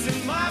if it's in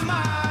my mind.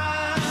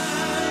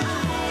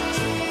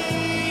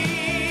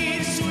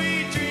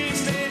 Sweet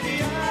dreams, baby,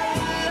 I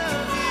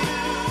love you.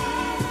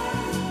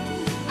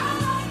 I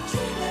like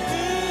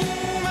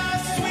dreaming. My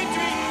sweet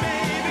dream,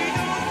 baby,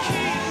 don't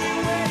keep me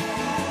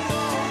waiting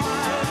all my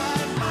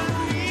life. I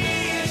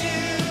need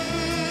you.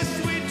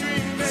 Sweet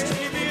dream,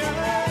 baby, I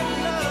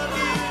love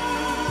you.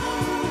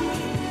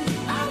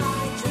 I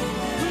like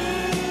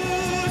dreaming.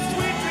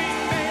 Sweet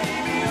dream,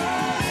 baby,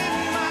 all in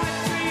my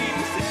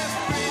dreams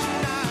every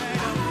night.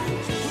 I like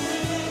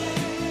dreaming.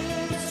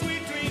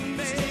 Sweet dream,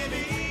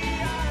 baby,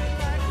 I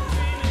like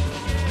dreaming.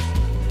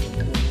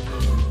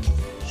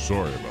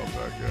 Sorry about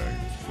that, gang.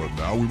 But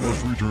now we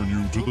must return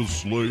you to the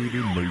Slade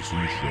and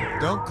Mason Show.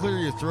 Don't clear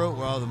your throat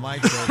while the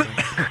mic's open.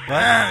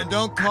 And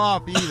don't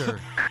cough either.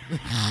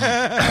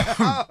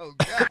 Oh,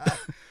 God.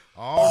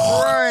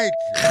 All right.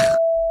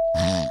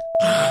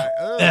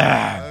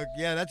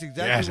 Yeah, that's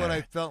exactly what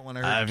I felt when I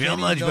heard I feel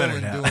Kenny much better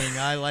Nolan now. doing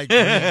I Like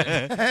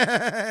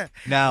Dreaming.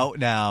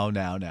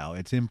 Now.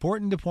 It's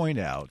important to point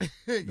out.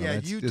 Yeah,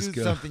 let's you just do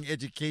go. something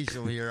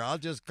educational here. I'll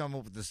just come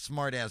up with the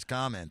smart-ass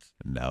comments.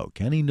 Now,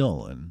 Kenny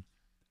Nolan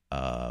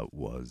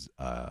was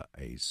a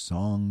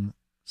song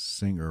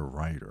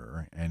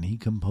singer-writer, and he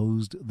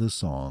composed the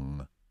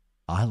song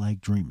I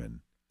Like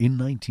Dreamin' in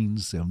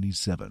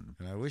 1977,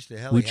 And I wish the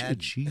hell which he had.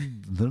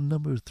 achieved the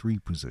number 3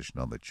 position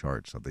on the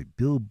charts of the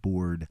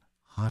Billboard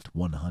Hot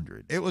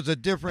 100. It was a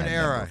different And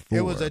era. number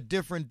It was 4. a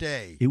different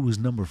day. It was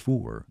number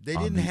 4. They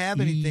on didn't the have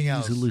anything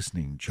else. Easy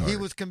Listening chart. He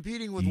was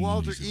competing with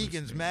Walter Easy Egan's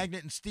listening.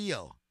 Magnet and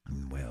Steel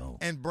Well,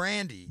 and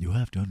Brandy you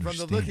have to from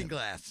understand. The Looking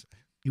Glass.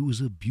 It was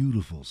a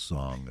beautiful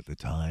song at the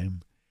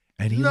time,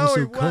 and he No,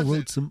 also it wasn't.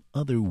 co-wrote some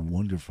other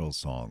wonderful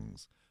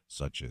songs,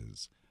 such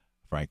as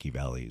Frankie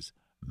Valli's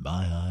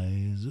My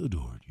Eyes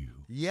Adored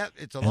You, Yep,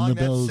 it's And along the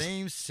that Bells'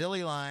 same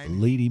silly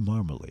line. Lady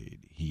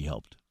Marmalade. He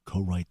helped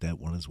co-write that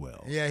one as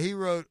well. Yeah, he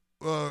wrote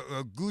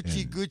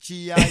Gucci, And-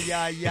 Gucci, ya,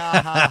 ya,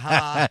 ya, ha,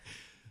 ha.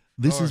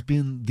 This Or- has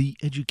been the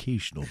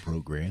educational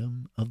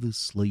program of the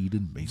Slade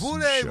and Mason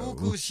Voulez-vous Show.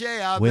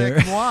 coucher where-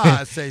 avec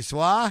moi, ce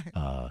soir?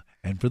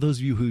 And for those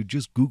of you who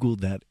just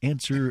Googled that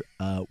answer,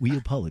 we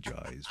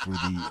apologize for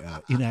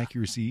the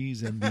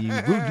inaccuracies and the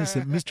rudeness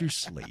that Mr.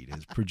 Slade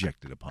has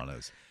projected upon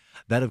us.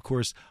 That, of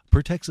course,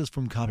 protects us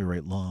from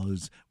copyright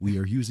laws. We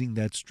are using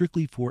that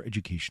strictly for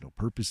educational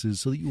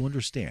purposes so that you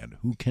understand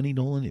who Kenny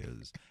Nolan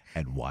is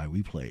and why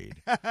we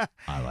played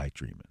I Like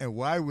Dreamin'. And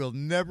why we'll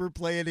never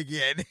play it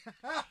again.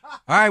 All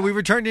right, we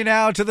return you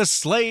now to the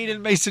Slade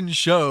and Mason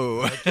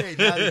Show. Okay,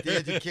 now that the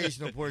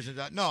educational portion's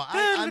out. No,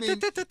 I mean,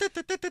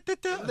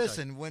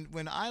 listen,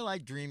 when I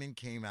Like Dreaming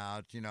came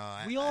out, you know.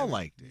 We all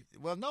liked it.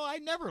 Well, no, I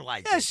never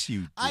liked it. Yes,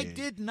 you did. I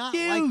did not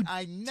You like.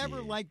 I never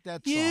did. liked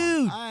that song.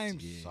 You I'm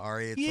did.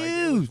 sorry. It's You like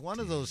it was one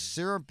of those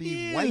syrupy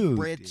You white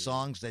bread did.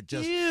 songs that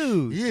just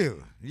You.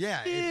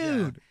 yeah, it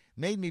Dude.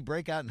 made me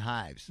break out in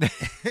hives.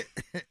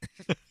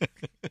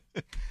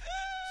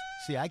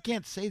 See, I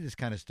can't say this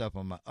kind of stuff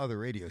on my other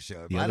radio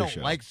show. If The I other don't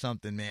show. like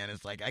something, man,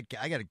 it's like I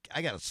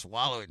gotta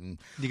swallow it and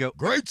You go,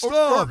 great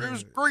stuff. It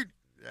was great,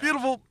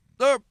 beautiful.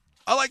 I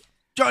like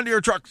John Deere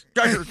trucks.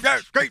 John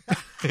Deere, great.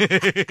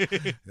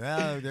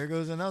 Yeah, there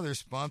goes another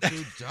sponsor,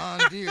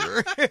 John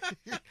Deere.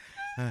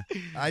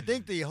 I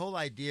think the whole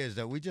idea is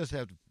that we just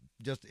have to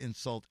just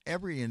insult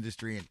every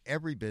industry and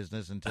every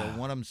business until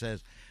one of them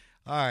says,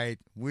 all right,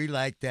 we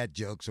like that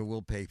joke, so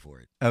we'll pay for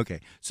it.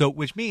 Okay, so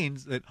which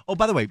means that. Oh,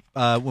 by the way,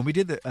 when we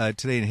did the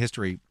Today in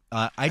History,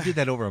 I did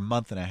that over a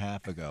month and a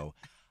half ago.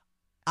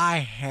 I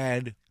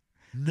had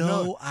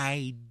no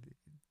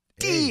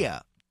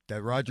idea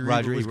That Roger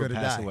Roger Ebert was Ebert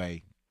going to passed die.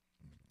 away.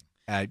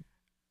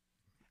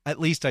 At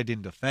least I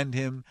didn't offend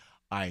him.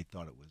 I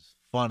thought it was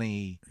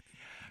funny.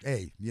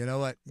 Hey, you know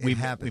what? It We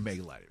happens. made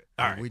light of it.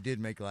 All right. We did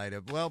make light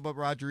of. Well, but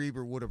Roger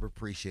Ebert would have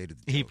appreciated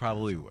the He joke.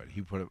 probably would.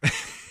 He put it.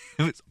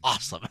 It was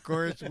awesome. Of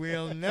course,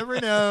 we'll never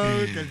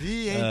know because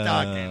he ain't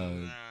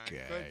talking.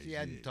 Okay. Of course, he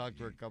hadn't talked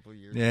for a couple of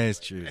years. Yeah, it's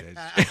true.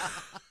 That's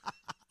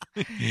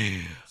true.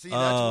 See, that's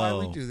why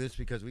we Oh. do this,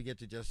 because we get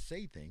to just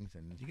say things.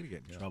 And You're gonna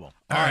get in trouble.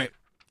 All right.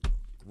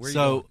 Where you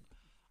So,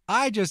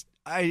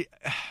 going?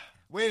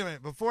 Wait a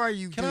minute. Before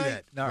you Can do I?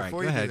 that. All right.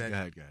 before Go you do ahead. that, Go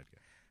ahead. Go ahead.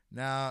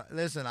 Now,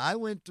 listen, I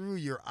went through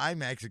your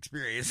IMAX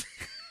experience.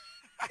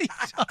 What are you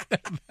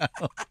talking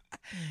about?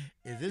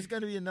 Is this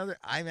going to be another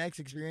IMAX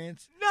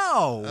experience?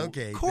 No.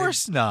 Okay, Of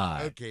course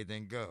not. Okay,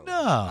 then go.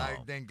 No.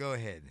 Then go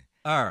ahead.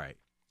 All right.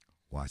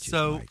 Watch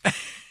So, his mic.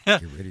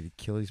 Get ready to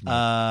kill his mic when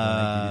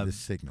I give you the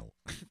signal.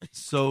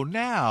 So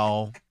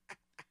now,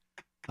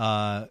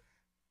 Ken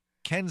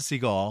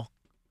Seagal,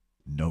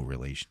 no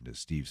relation to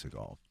Steve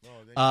Seagal.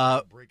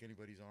 Break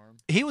anybody's arm?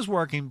 He was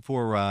working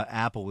for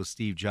Apple with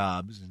Steve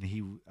Jobs, and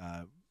he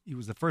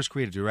was the first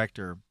creative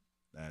director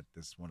at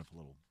this wonderful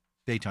little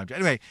daytime job.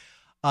 Anyway,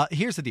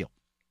 here's the deal.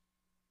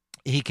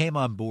 He came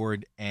on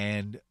board,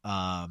 and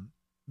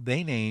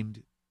they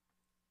named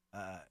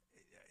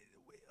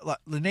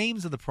the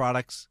names of the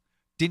products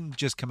didn't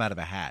just come out of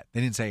a hat.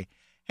 They didn't say,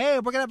 "Hey,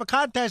 we're gonna have a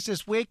contest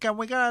this week, and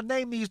we're gonna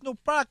name these new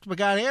products we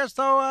got here.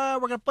 So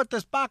we're gonna put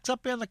this box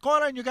up in the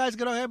corner, and you guys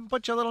go ahead and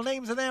put your little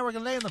names in there. We're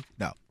gonna name them."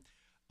 No,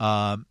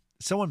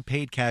 someone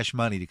paid cash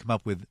money to come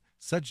up with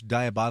such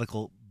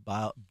diabolical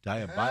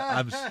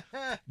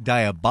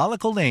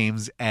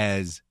names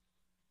as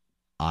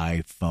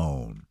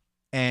iPhone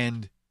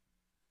and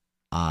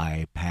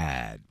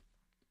iPad.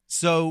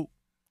 So,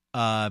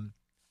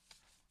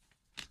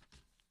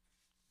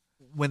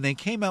 when they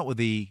came out with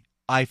the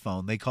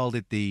iPhone, they called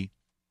it the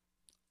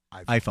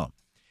iPhone.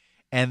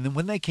 And then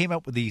when they came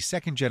up with the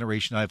second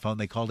generation iPhone,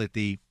 they called it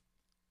the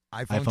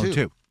iPhone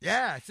 2.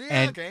 Yeah, see,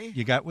 And okay.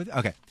 you got with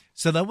okay.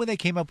 So then when they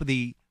came up with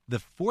the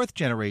fourth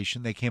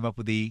generation, they came up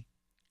with the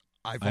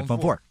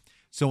iPhone 4.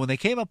 So when they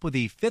came up with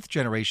the fifth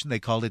generation, they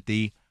called it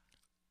the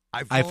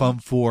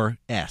iPhone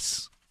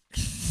 4S.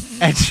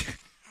 And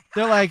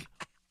they're like,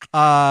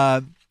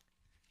 and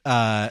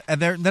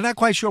they're not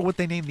quite sure what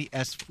they named the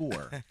S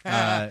for.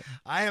 I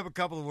have a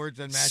couple of words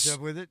that match up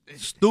with it.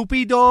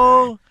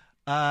 Stupido,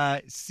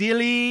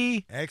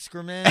 silly.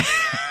 Excrement.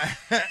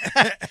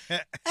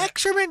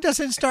 Excrement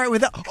doesn't start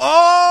with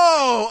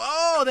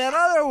oh, that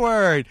other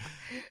word.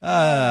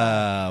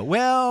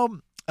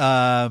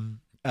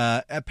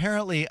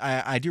 Apparently,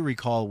 I do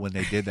recall when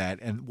they did that,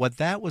 and what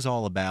that was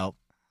all about.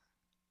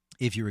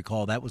 If you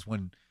recall, that was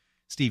when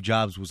Steve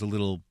Jobs was a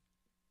little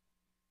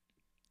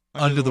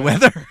under the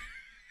weather.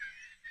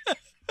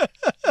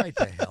 Right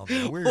the hell,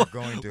 man. We're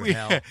going to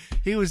hell.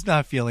 He was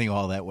not feeling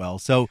all that well.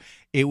 So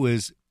it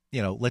was,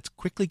 let's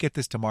quickly get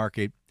this to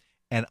market.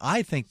 And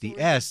I think the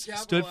S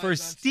stood for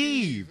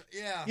Steve.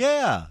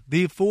 Yeah,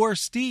 the for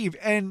Steve.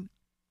 And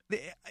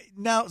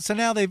now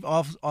they've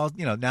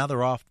now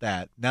they're off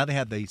that. Now they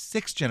have the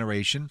sixth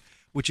generation,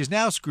 which is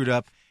now screwed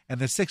up, and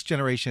the sixth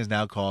generation is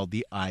now called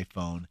the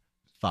iPhone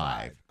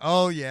 5.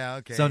 Oh yeah,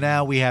 okay. So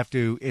now we have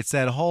to. It's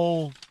that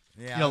whole.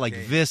 Like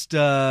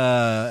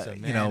Vista,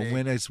 Semantic.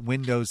 when it's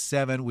Windows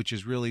 7, which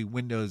is really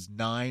Windows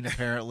 9,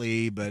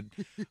 apparently. But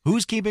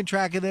who's keeping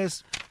track of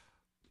this?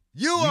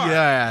 You are.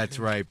 Yeah, that's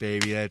right,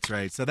 baby. That's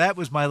right. So that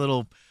was my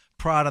little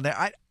prod on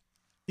there.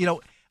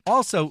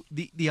 Also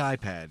the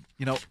iPad.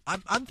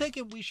 I'm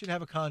thinking we should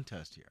have a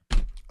contest here.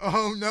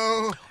 Oh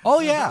no. Oh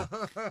yeah.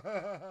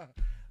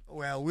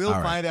 Well, we'll All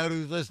right. find out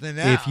who's listening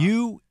now.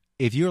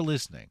 If you're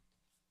listening,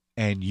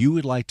 and you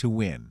would like to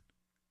win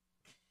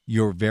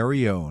your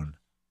very own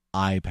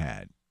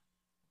iPad,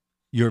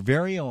 your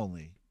very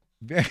only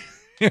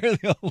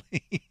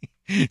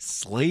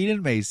Slade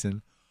and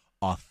Mason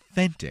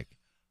authentic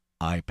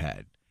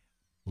iPad,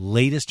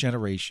 latest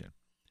generation,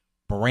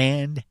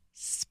 brand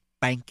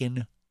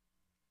spanking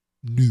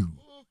new.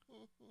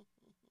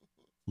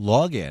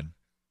 Log in,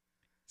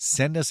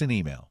 send us an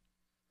email.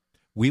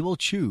 We will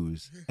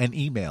choose an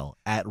email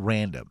at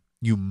random.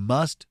 You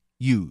must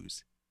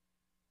use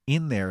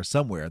in there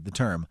somewhere the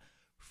term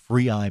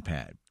free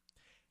iPad.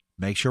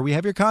 Make sure we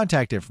have your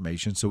contact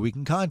information so we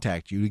can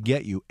contact you to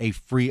get you a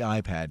free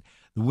iPad.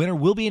 The winner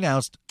will be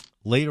announced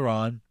later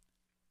on.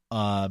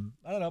 I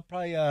don't know,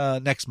 probably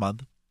next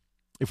month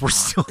if we're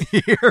still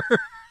here.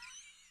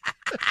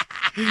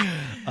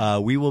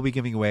 We will be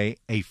giving away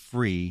a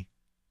free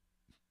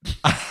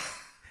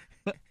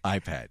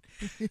iPad.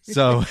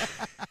 So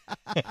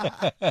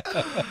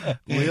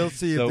we'll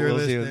see if they're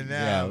listening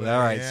now. Yeah, all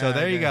right. Yeah, so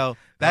there you okay. go.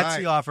 That's All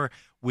the right. offer.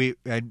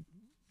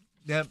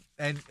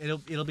 And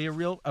it'll be a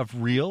real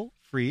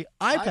free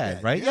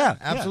iPad, right? Yeah,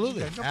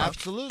 absolutely, no problem.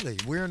 absolutely.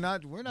 We're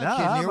not No, kidding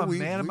I'm here. a we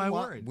man of my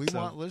want, word. We So-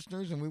 want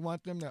listeners, and we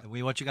want them to.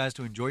 We want you guys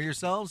to enjoy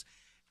yourselves,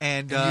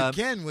 and And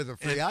you can with a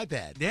free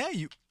iPad. yeah,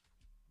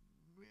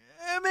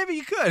 maybe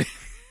you could.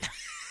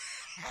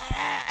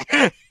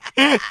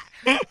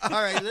 All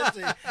right,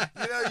 listen.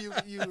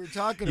 You were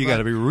talking You about got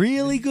to be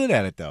really good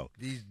at it, though.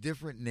 these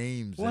different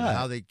names What? and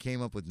how they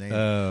came up with names.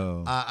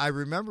 Oh, I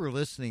remember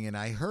listening, and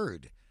I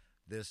heard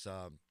this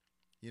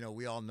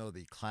we all know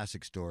the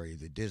classic story,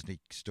 the Disney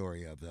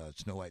story of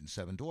Snow White and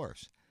Seven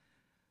Dwarfs.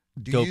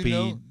 Do Dopey, you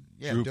know?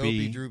 Yeah, Droopy,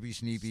 Dopey, Droopy,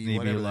 Sneepy, Sneepy,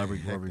 whatever. Lubber,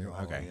 the heck Lubber, they're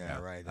all- okay, yeah,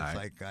 yeah. right. It's All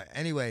right. like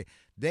anyway,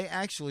 they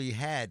actually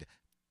had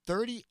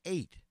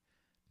 38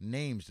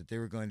 names that they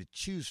were going to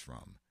choose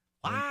from.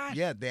 What?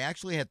 Yeah, they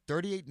actually had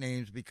 38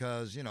 names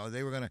because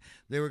they were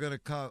gonna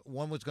call,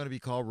 one was going to be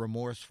called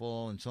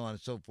Remorseful and so on and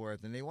so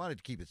forth, and they wanted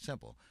to keep it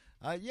simple.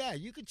 Yeah,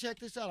 you could check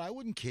this out. I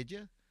wouldn't kid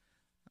you.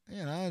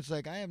 It's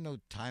like I have no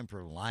time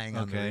for lying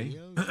on the Okay.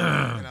 radio.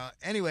 So,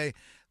 anyway,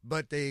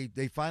 but they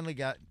finally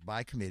got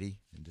by committee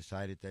and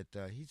decided that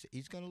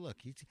he's going to look.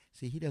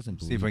 He doesn't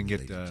believe See if we can me, get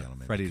ladies and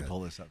gentlemen, Freddie to because-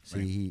 pull this up.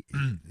 See, he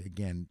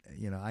again,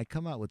 I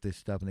come out with this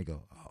stuff and they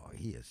go, "Oh,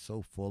 he is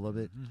so full of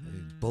it,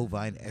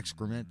 bovine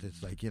excrement."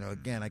 It's like,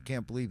 again, I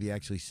can't believe he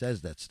actually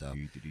says that stuff.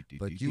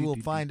 But you will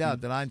find out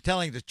that I'm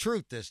telling the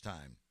truth this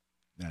time.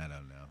 I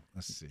don't know.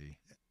 Let's see.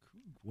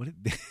 What?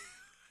 Did,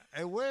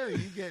 Hey, where are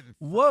you getting?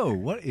 whoa!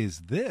 What is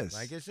this?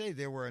 Like I say,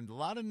 there were a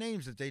lot of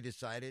names that they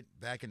decided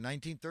back in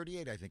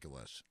 1938, I think it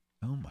was.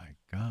 Oh my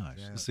gosh!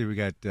 Yeah. Let's see. We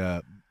got.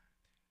 Yeah.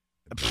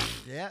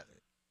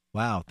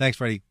 Wow! Thanks,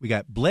 Freddie. We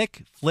got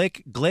Blick,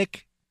 Flick,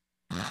 Glick.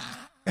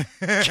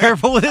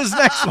 Careful with this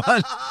next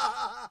one.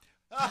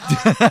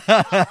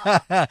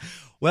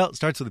 Well, it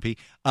starts with a P.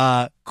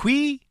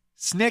 Quee,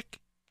 Snick,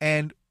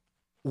 and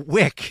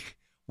Wick.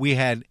 We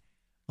had.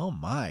 Oh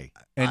my!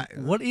 And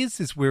what is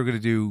this? We're going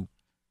to do.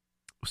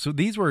 So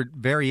these were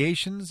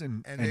variations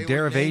and they were names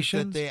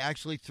derivations. that they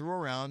actually threw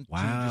around to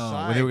Wow!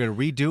 decide. When they were going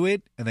to redo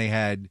it, and they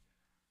had,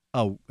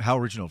 how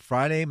original!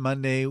 Friday,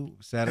 Monday,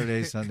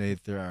 Saturday, Sunday.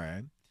 All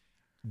right.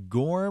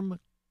 Gorm,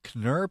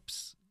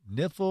 Knurps,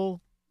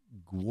 Niffle,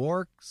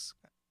 Gwarks.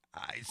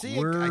 I see. I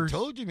Were-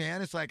 told you,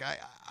 man. It's like I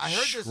heard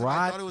this. And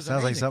I Schrott. thought it was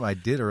Sounds like amazing. something I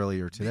did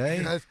earlier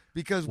today.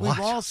 Because What?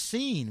 we've all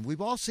seen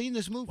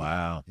this movie.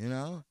 Wow.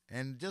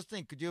 And just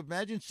think, could you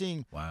imagine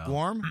seeing Wow.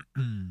 Gorm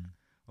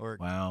or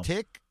Wow.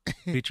 Tick?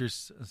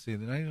 Features. Let's see,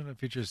 the 900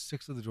 features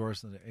 6 of the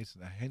dwarfs and the 8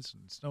 of the Henson,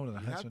 Snow and the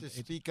You have Henson. to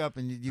speak up,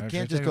 and you All right,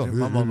 can't just go.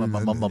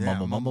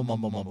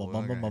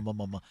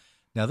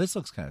 Now this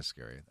looks kind of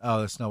scary.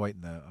 Oh, the Snow White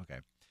and the okay.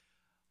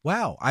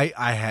 Wow,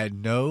 I had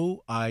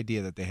no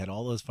idea that they had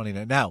all those funny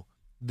names. Now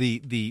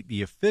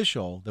the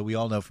official that we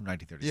all know from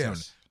 1937,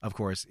 Yes. of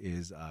course,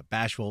 is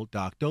Bashful,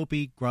 Doc,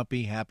 Dopey,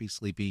 Grumpy, Happy,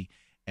 Sleepy,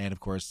 and of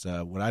course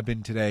what I've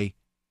been today,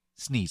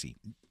 Sneezy.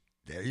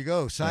 There you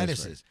go.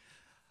 Sinuses.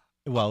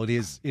 Well, it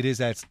is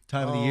that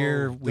time of the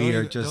year. We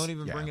are just don't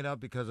even bring it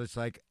up because it's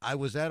like I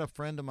was at a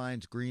friend of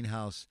mine's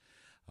greenhouse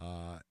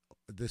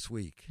this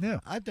week. Yeah.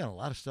 I've done a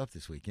lot of stuff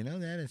this week. You know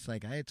that? It's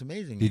like it's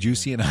amazing. Did you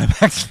see an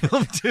IMAX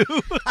film too?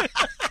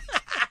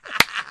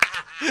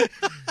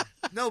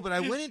 No, but I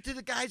went into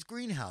the guy's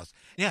greenhouse.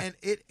 Yeah. And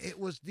it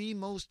was the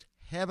most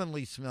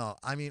heavenly smell.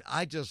 I mean,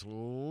 I just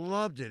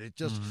loved it. It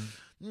just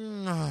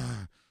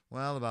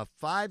well, about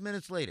 5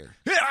 minutes later,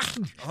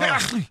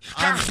 I'm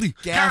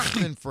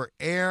gasping for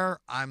air.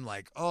 I'm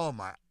like, oh,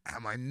 my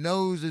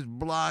nose is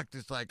blocked.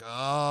 It's like,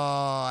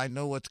 oh, I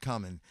know what's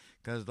coming.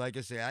 Because, like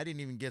I say, I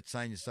didn't even get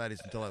sinusitis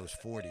until I was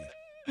 40.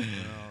 I'm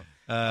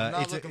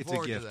not looking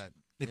forward gift. to that.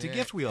 It's a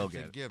gift we all it's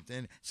get. A gift.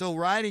 And so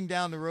riding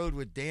down the road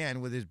with Dan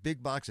with his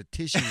big box of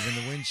tissues in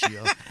the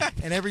windshield,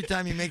 and every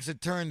time he makes a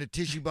turn, the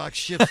tissue box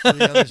shifts to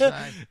the other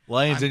side.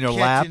 Lions I'm in your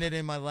lap. catching it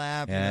in my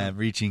lap. Yeah, I'm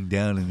reaching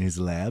down in his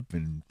lap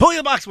and pulling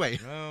the box away.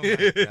 Oh my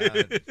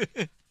god!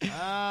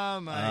 Oh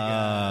my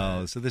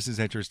god! So this is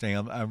interesting.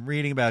 I'm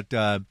reading about.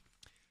 Right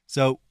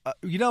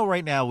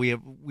now we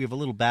have a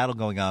little battle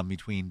going on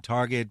between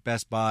Target,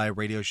 Best Buy,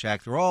 Radio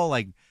Shack. They're all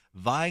like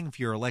vying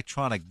for your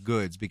electronic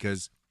goods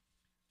because,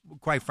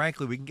 quite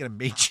frankly, we can get them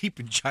made cheap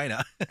in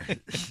China,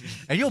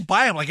 and you'll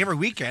buy them like every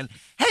weekend.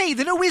 Hey,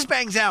 the new Whiz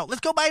Bang's out.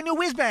 Let's go buy a new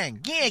Whiz Bang.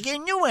 Yeah, get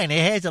a new one.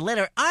 It has a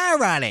letter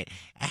R on it.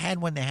 I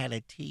had one that had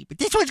a T, but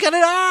this one's got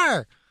an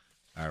R.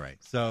 All right,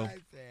 so.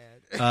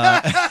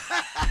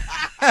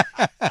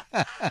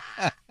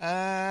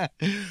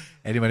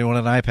 Anybody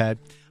want an iPad?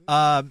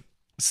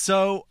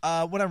 So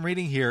what I'm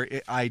reading here,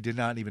 I did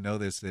not even know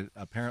this. That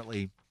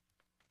apparently,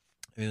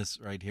 this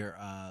right here.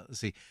 Let's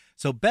see.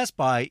 So Best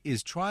Buy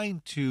is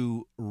trying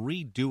to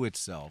redo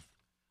itself.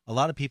 A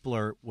lot of people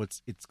are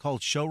it's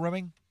called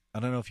showrooming. I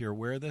don't know if you're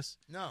aware of this.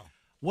 No.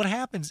 What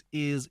happens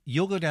is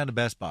you'll go down to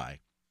Best Buy,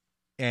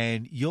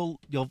 and you'll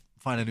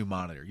find a new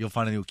monitor. You'll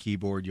find a new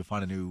keyboard. You'll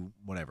find a new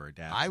whatever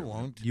adapter. I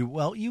won't. You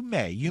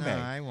may. You No, may.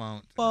 I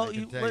won't. Well, I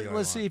can tell I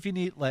let's see won't. if you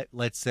need.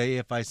 Let's say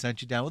if I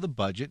sent you down with a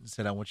budget and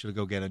said I want you to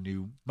go get a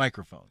new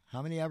microphone.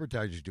 How many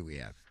advertisers do we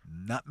have?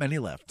 Not many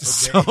left.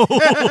 Okay.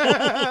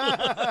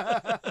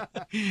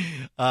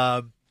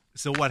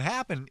 So what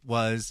happened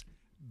was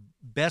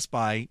Best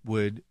Buy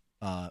would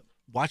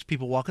watch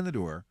people walk in the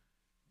door,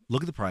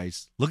 look at the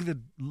price, look at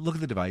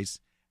the device,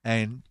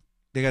 and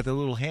they got their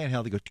little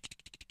handheld. They go, tick, tick,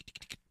 tick, tick,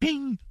 tick, tick,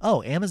 ping.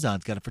 Oh,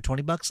 Amazon's got it for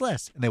 $20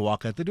 less, and they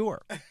walk out the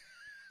door.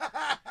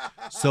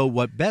 So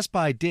what Best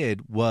Buy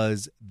did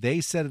was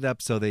they set it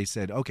up so they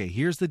said, okay,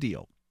 here's the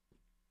deal.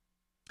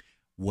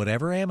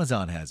 Whatever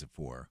Amazon has it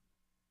for,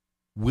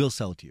 we'll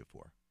sell it to you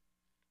for.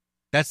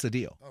 That's the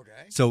deal.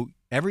 Okay. So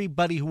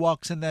everybody who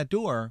walks in that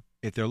door,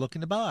 if they're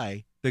looking to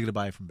buy, they're going to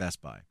buy it from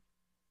Best Buy.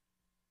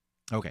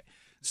 Okay.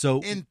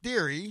 So In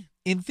theory,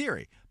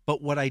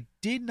 but what I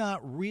did not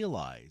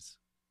realize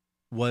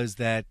was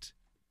that,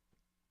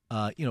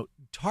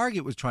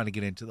 Target was trying to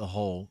get into the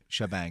whole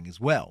shebang as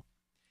well.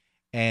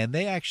 And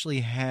they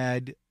actually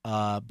had,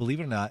 believe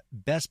it or not,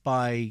 Best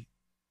Buy,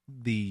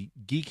 the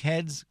geek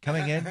heads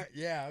coming in.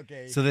 yeah,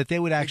 okay. So that they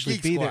would actually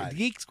Geek be there. Squad. The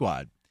Geek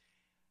Squad.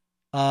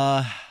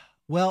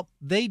 Well,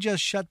 they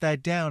just shut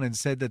that down and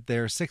said that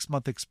their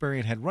 6-month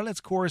experience had run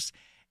its course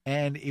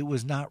and it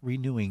was not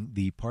renewing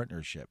the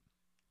partnership,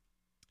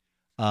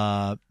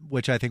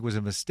 which I think was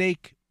a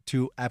mistake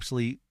to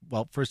absolutely,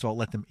 well, first of all,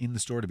 let them in the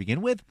store to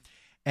begin with.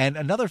 And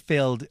another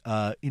failed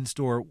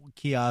in-store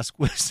kiosk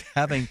was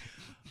having,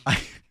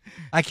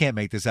 I can't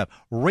make this up,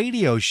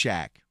 Radio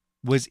Shack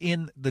was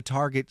in the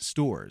Target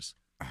stores.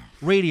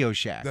 Radio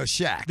Shack. The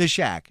Shack. The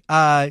Shack.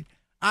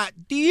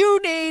 Do you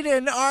need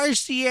an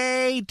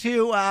RCA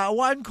to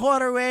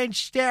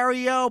 1/4-inch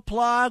stereo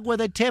plug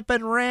with a tip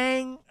and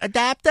ring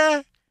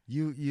adapter?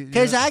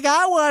 Because I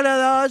got one of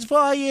those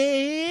for you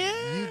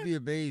here. You'd be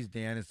amazed,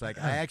 Dan. It's like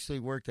I actually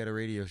worked at a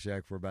Radio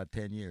Shack for about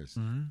 10 years.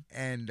 Mm-hmm.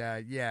 And,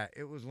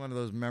 it was one of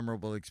those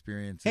memorable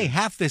experiences. Hey,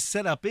 half this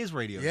setup is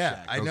Radio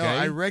Shack. I know. okay?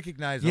 I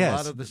recognize Yes, a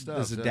lot of the stuff.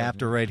 This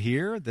adapter right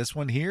here, this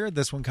one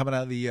coming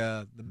out of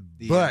the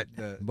But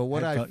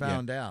what I headphone-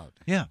 found out,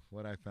 Yeah.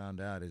 what I found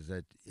out is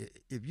that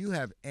if you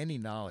have any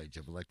knowledge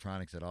of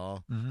electronics at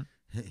all, Mhm.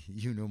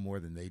 you know more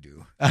than they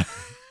do. I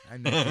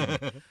know.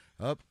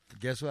 Oh,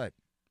 guess what?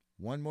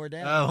 One more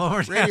down. One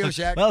more Radio time.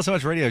 Shack. Well, so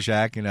much Radio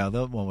Shack,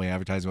 the one we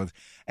advertise with.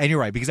 And you're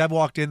right, because I've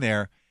walked in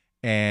there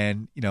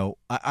and,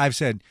 I've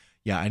said,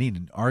 yeah, I need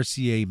an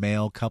RCA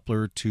male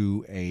coupler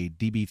to a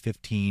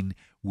DB15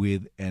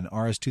 with an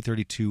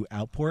RS-232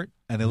 output.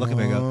 And they look at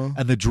me and go,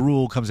 and the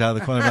drool comes out of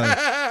the corner. I'm like,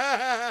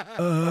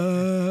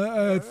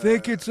 I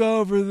think it's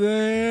over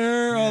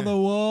there on the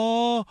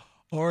wall.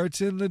 Or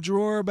it's in the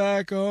drawer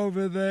back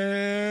over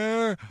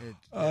there.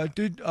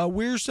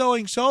 We're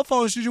selling cell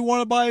phones. Did you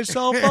want to buy a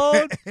cell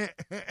phone?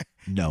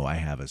 No, I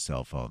have a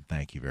cell phone.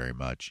 Thank you very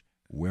much.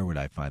 Where would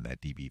I find that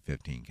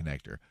DB15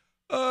 connector?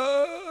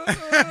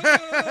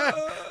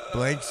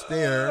 Blank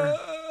stare.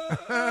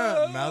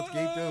 Mouth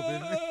gaped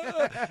open.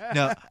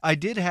 No, I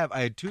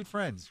had two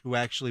friends who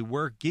actually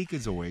worked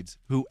Geekazoids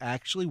who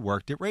actually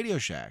worked at Radio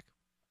Shack.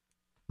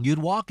 You'd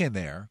walk in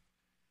there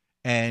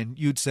and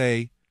you'd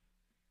say,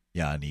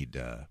 yeah, I need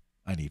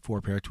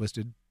 4 pair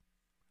twisted.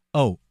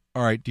 Oh,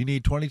 all right. Do you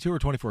need 22 or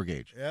 24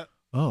 gauge? Yep.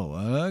 Oh,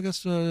 I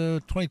guess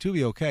 22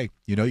 be okay.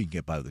 You can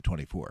get by with the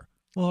 24.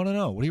 Well, I don't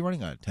know. What are you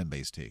running on? 10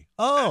 base T.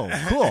 Oh,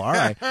 cool. All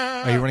right.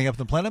 Are you running up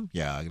the plenum?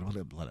 Yeah, I'm going to put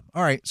it in plenum.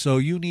 All right. So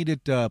you need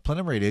it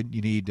plenum rated.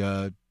 You need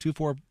 2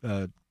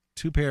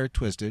 pair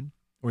twisted,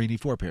 or you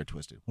need 4 pair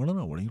twisted. Well, I don't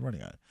know. What are you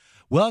running on?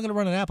 Well, I'm going to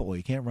run an Apple. Well,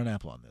 you can't run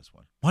Apple on this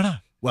one. Why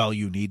not? Well,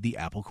 you need the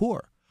Apple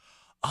Core.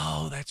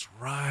 Oh, that's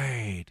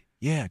right.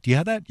 Yeah. Do you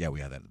have that? Yeah, we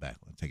have that in the back.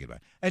 Let's take it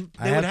back. And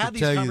they I would have have to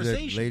these tell you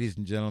conversations. that, ladies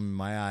and gentlemen,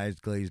 my eyes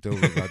glazed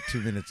over about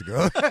 2 minutes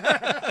ago.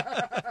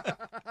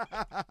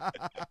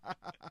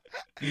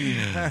 Do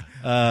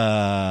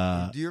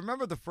you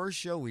remember the first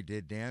show we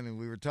did, Dan? And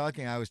we were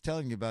talking. I was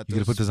telling you about. You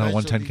gonna put this on a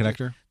 110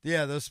 specialty connector?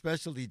 Yeah, those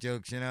specialty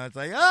jokes. It's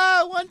like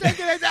 110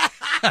 connector.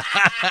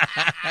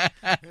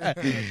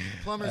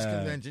 Plumbers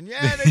convention.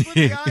 Yeah, they put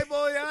the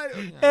eyeball.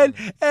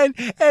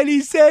 And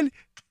he said,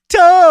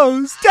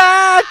 toast,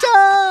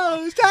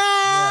 toast.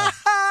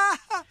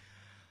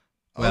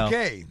 Well,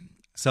 Okay.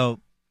 So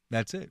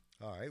that's it.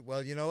 All right.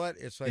 Well, you know what?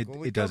 It's like when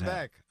we it come does happen.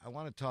 back, I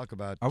want to talk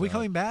about. Are we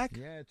coming back?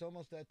 Yeah, it's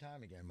almost that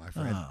time again, my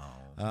friend.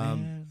 Oh,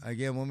 man.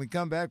 Again, when we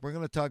come back, we're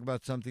going to talk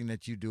about something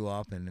that you do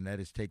often, and that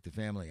is take the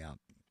family out.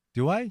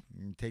 Do I?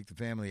 Take the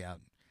family out.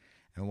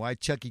 And why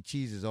Chuck E.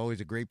 Cheese is always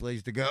a great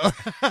place to go.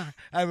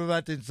 I'm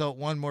about to insult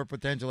one more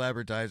potential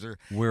advertiser.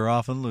 We're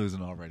often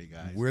losing already,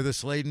 guys. We're the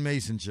Slade and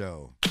Mason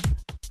Show.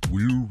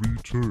 We'll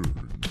return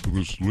to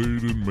the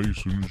Slade and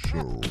Mason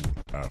Show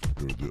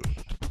after this.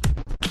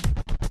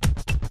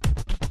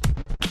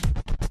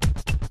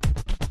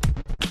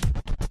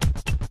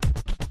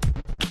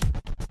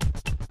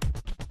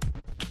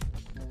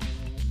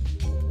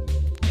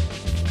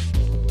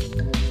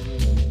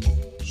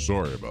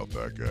 Sorry about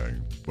that,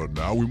 gang, but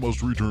now we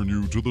must return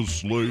you to the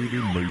Slade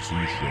and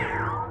Mason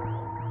Show.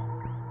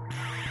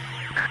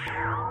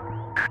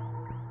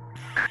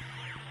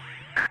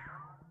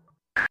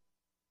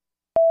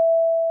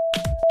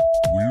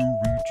 We'll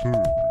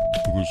return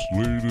to the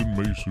Slade and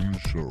Mason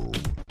Show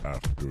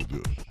after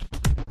this.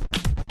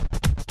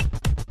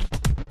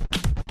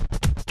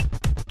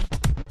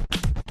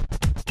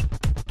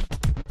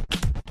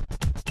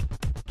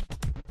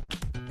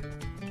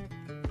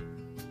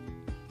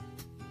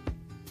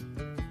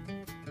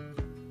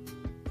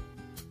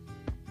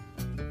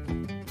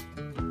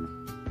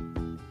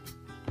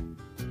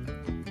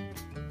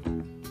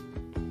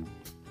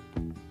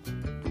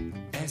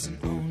 As an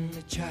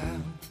only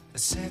child of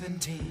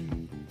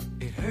 17,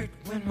 it hurt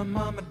when my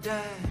mama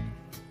died.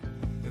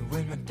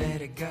 When my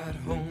daddy got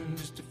home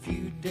just a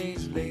few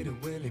days later,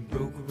 well, he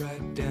broke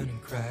right down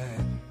and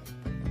cried.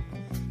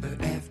 But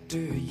after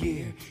a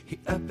year, he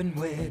up and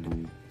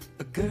wed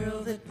a girl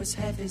that was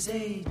half his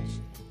age.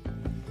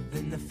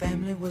 Then the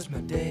family was my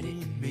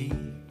daddy and me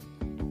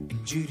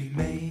and Judy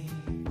May.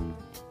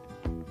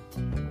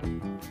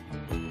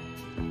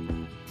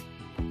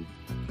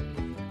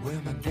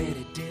 Well, my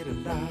daddy did a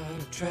lot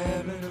of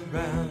traveling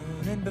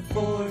around, and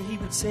before he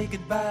would say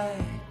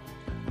goodbye,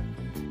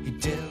 he'd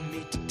tell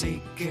me to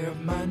take care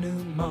of my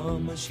new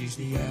mama, she's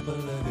the apple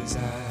of his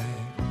eye.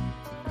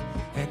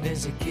 And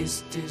as he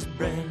kissed his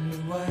brand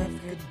new wife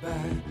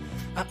goodbye,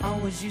 I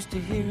always used to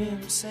hear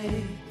him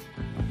say,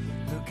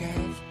 look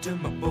after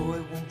my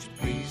boy, won't you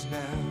please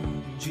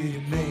now,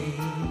 Judy May.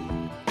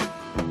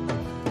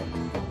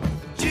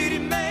 Judy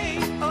May,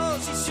 oh,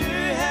 she sure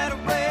had a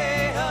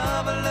way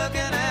of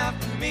looking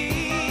after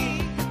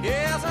me.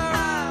 Yes, her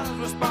eyes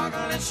were sparkle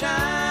and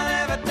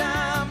shine every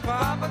time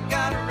Papa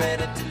got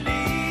ready to leave.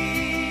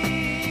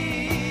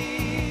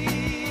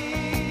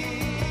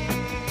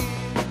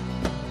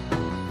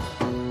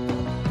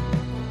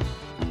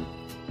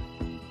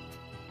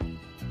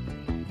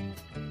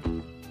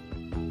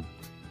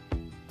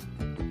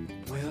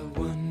 Well,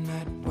 one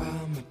night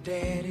while my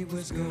daddy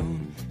was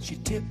gone, she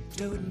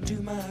tiptoed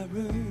into my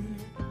room.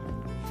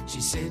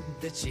 She said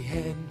that she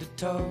had to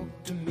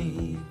talk to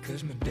me,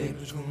 'cause my dad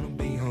was gonna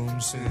be home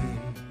soon.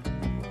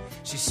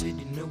 She said,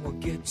 you know what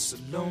gets so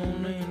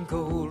lonely and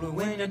cold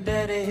when your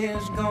daddy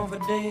is gone for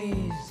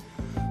days.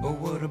 Oh,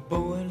 what a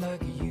boy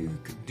like you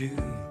could do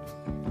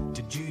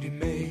to Judy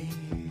May.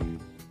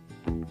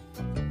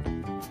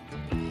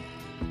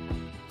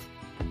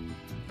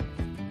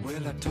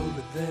 Well, I told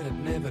her that I'd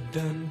never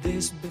done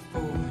this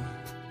before,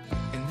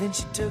 and then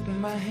she took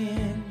my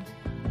hand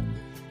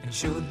and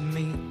showed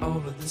me all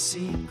of the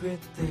secret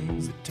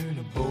things that turn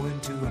a boy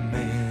into a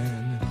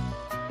man.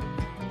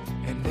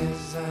 And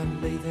as I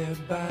lay there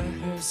by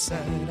her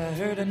side, I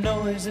heard a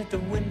noise at the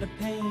window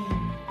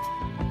pane.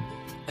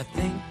 I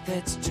think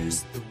that's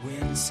just the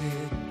wind,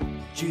 said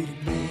Judy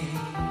May.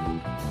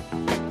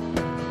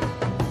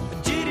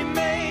 Judy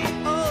May,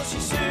 oh, she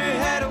sure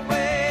had a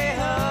way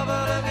of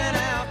looking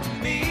out for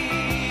me.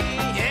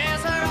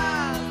 Yes, her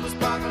eyes would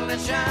sparkle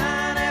and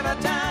shine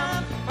every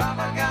time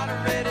Papa got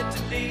ready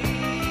to leave.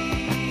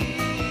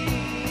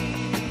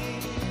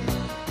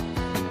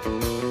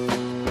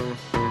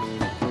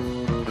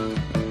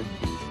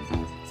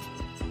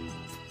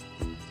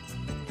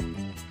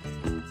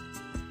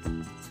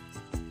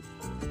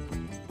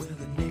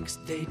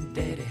 Next day,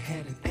 Daddy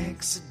had an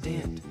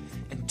accident,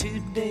 and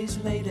 2 days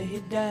later he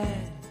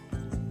died.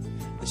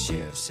 The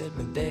sheriff said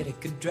my daddy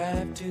could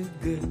drive too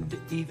good to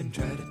even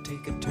try to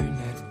take a turn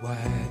that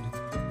wide.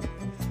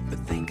 But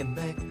thinking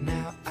back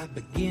now, I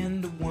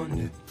begin to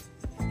wonder,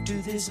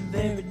 to this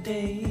very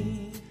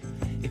day,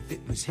 if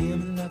it was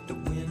him, not the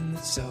wind,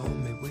 that saw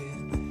me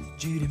with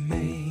Judy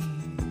May.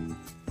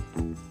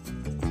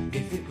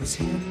 If it was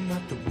him,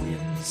 not the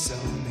wind, that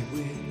saw me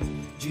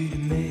with Judy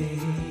May.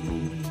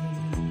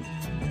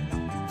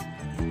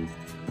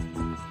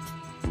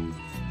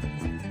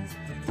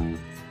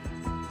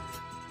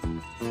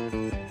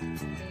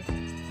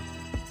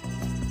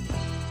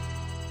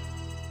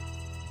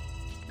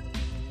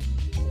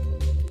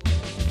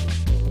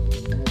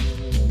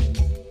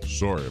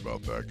 Sorry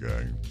about that,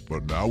 gang,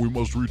 but now we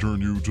must return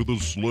you to the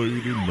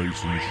Slade and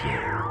Mason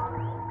Show.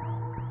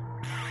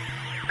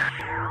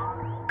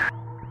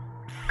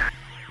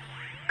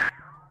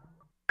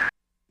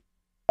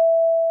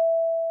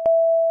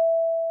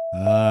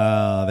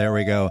 There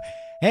we go.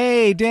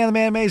 Hey, Dan the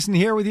Man Mason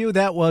here with you.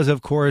 That was,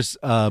 of course,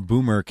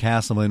 Boomer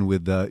Castleman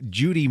with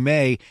Judy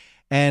May.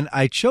 And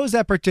I chose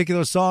that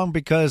particular song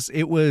because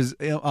it was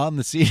on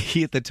the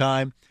CD at the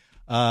time.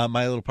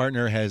 My little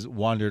partner has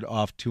wandered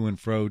off to and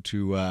fro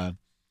to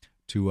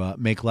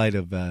make light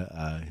of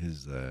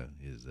his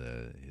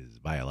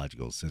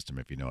biological system,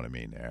 if you know what I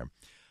mean there.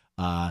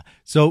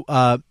 So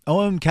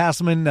Owen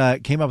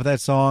Castleman came up with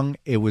that song.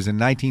 It was in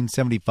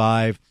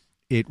 1975.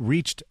 It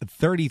reached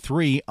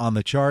 33 on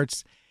the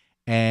charts,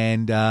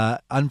 and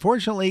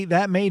unfortunately,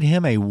 that made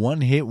him a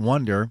one-hit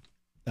wonder.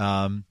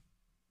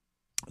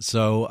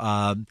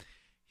 So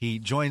he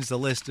joins the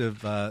list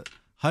of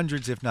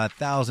hundreds, if not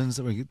thousands.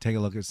 We can take a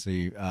look at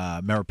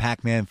remember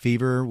Pac-Man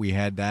Fever? We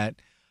had that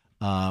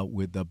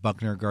with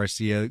Buckner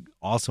Garcia,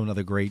 also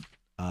another great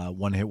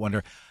one-hit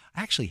wonder.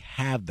 I actually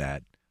have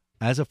that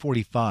as a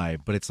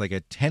 45, but it's like a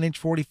 10-inch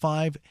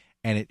 45,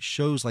 and it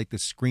shows like the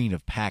screen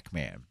of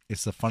Pac-Man.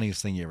 It's the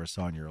funniest thing you ever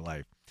saw in your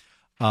life.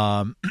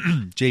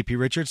 J.P.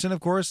 Richardson, of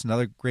course,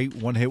 another great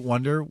one-hit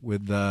wonder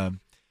with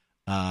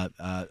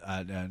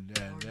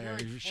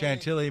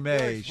Chantilly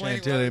May.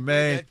 Chantilly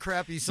May. That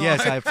crappy song.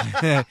 Yes,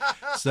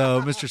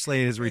 so Mr.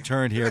 Slade has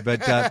returned here,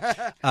 but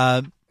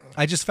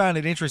I just found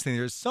it interesting.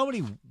 There's so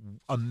many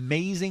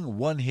amazing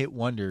one-hit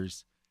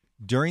wonders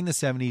during the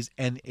 70s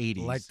and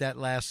 80s. Like that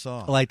last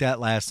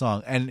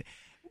song. And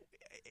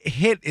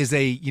hit is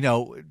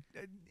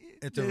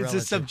it's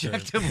a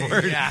subjective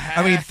word. Yeah.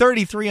 I mean,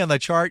 33 on the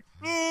chart,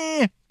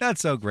 not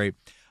so great.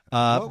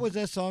 What was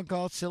that song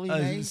called? Silly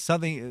May?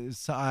 Something.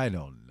 I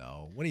don't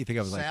know. What do you think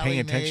I was like Sally paying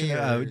attention?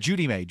 May or-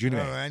 Judy May. Judy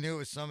Oh, May. I knew it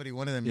was somebody,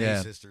 one of them Yeah.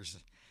 May sisters.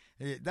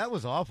 That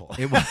was awful.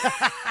 It was.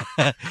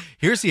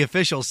 Here's the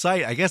official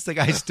site. I guess the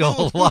guy's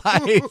still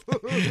alive.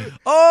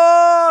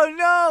 Oh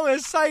no,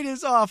 his site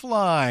is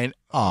offline.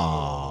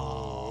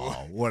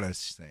 Oh, what a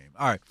shame.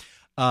 All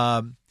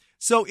right.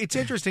 So it's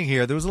interesting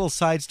here. There was a little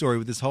side story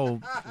with this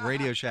whole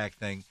Radio Shack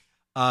thing.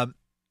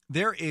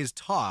 There is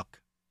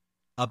talk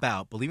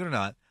about, believe it or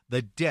not,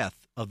 the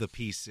death of the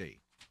PC.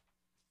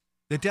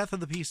 The death of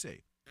the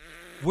PC.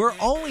 We're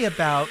only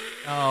about,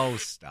 oh,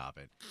 stop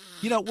it.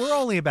 We're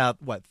only about,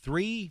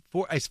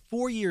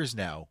 4 years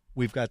now.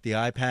 We've got the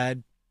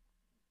iPad,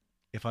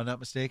 if I'm not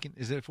mistaken.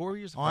 Is it 4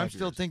 years? Oh, I'm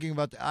still thinking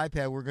about the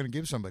iPad we're going to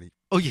give somebody.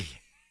 Oh, yeah.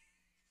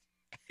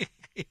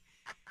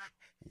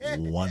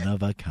 One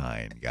of a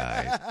kind,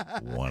 guys.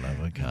 One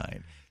of a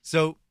kind.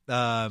 So,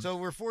 So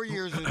we're 4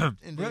 years into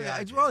the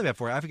it's iPad. only about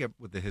 4. I forget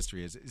what the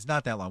history is. It's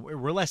not that long.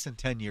 We're less than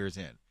 10 years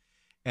in.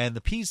 And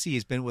the PC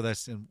has been with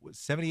us in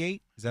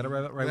 78. Is that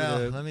right? Well, with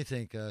the, let me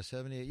think.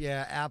 78.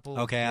 Yeah, Apple.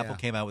 okay, yeah. Apple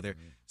came out with their.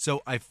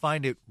 So I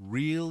find it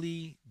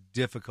really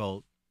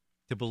difficult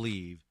to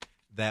believe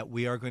that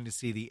we are going to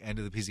see the end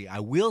of the PC. I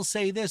will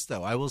say this,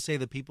 though. I will say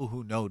the people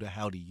who know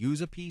how to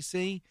use a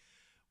PC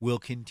will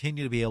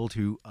continue to be able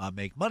to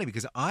make money,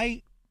 because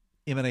I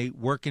am in a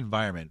work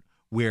environment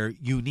where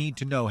you need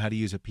to know how to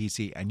use a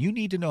PC, and you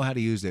need to know how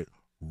to use it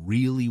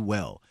really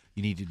well.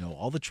 You need to know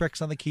all the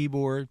tricks on the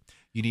keyboard.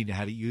 You need to know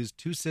how to use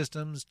two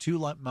systems, two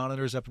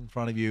monitors up in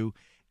front of you,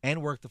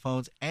 and work the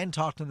phones and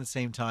talk to them at the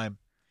same time.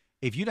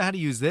 If you know how to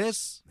use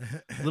this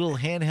little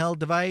handheld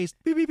device,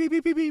 beep, beep, beep,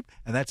 beep, beep, beep,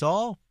 and that's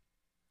all,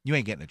 you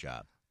ain't getting a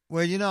job.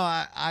 Well,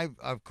 I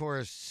of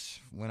course,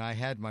 when I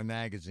had my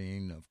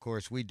magazine, of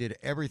course, we did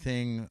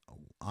everything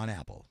on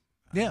Apple.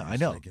 Yeah, I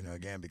It's know. like,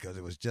 again, because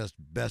it was just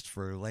best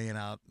for laying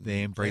out.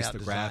 They embrace layout the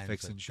design.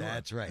 graphics So and sure.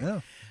 That's right.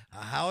 Yeah.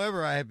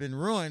 However, I have been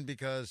ruined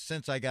because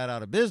since I got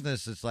out of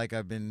business, it's like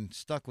I've been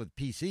stuck with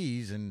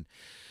PCs and.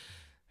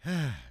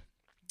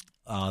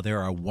 There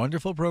are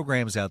wonderful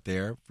programs out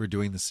there for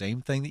doing the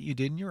same thing that you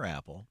did in your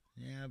Apple.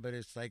 Yeah, but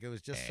it's like it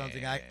was just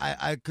something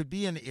I could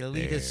be an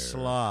elitist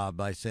slob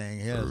by saying,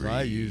 yes,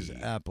 I use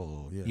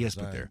Apple. Yes,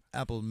 but I'm they're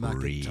Apple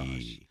Macintosh.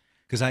 free.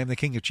 Because I am the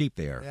king of cheap.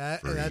 They are Yeah,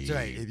 free. that's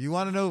right. If you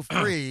want to know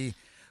free,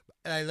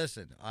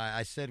 listen,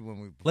 I said when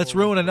we. Let's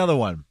ruin another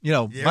one.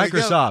 There we go.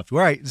 Microsoft.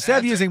 Right. Instead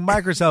of That's using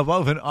Microsoft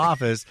Open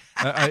Office,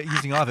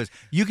 using Office,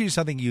 you can use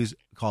something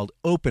called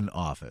Open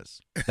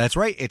Office. That's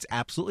right. It's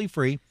absolutely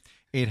free.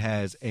 It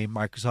has a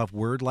Microsoft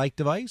Word-like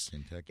device.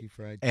 Kentucky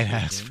Fried It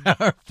has Chicken,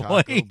 PowerPoint.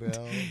 Taco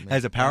Bell,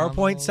 Has a PowerPoint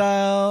McDonald's,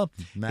 style.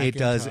 It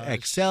does Macintosh,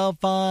 Excel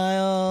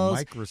files.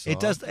 Microsoft.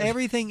 It does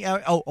everything.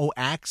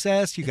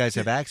 Access. You guys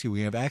have access.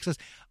 We have access.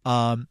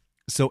 And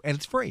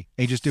it's free.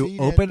 And you just do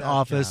CNET.com. Open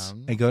Office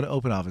and go to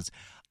Open Office.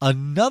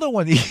 Another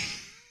one that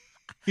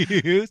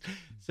you use.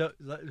 So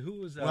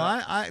who was? Well,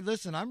 I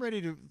listen. I'm ready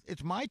to.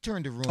 It's my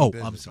turn to ruin. I'm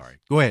business. sorry.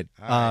 Go ahead.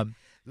 All right.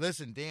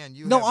 Listen, Dan.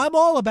 You. No, have, I'm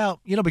all about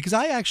because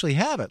I actually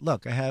have it.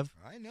 Look, I have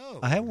know.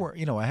 I have Word.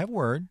 I have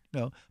Word.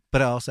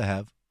 But I also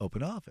have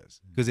Open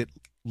Office because it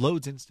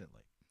loads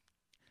instantly.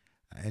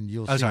 And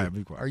you'll. Oh, see sorry, it.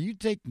 be quiet. Are you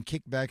taking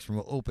kickbacks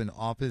from Open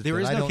Office? There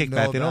that is I no don't kickback.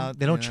 know They about?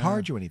 don't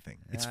charge you anything.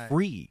 It's Yeah.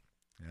 free.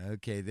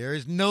 Okay, there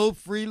is no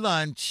free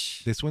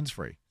lunch. This one's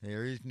free.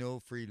 There is no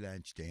free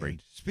lunch, Dan. Free.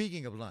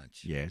 Speaking of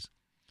lunch, Yes.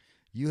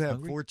 you have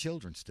Hungry? 4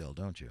 children still,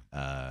 don't you?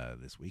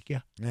 This week,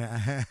 yeah.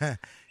 Yeah.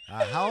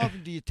 How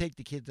often do you take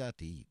the kids out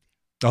to eat?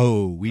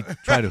 Oh, we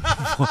try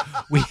to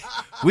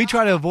we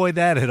try to avoid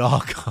that at all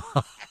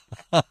costs.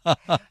 I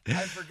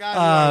forgot who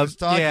I was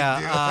talking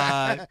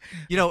yeah,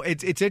 to.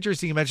 it's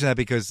interesting you mention that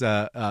because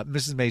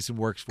Mrs. Mason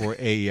works for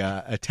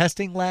a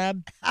testing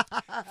lab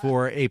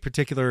for a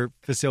particular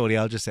facility.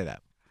 I'll just say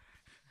that.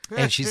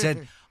 And she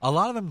said a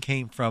lot of them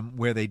came from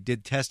where they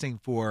did testing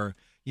for,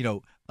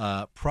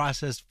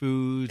 processed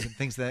foods and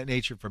things of that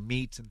nature, for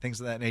meats and things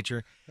of that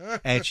nature.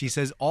 And she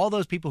says all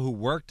those people who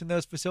worked in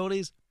those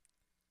facilities,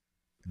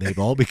 they've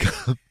all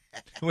become,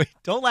 wait,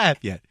 don't laugh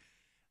yet.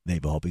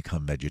 They've all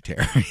become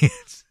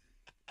vegetarians.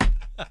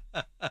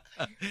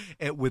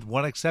 And with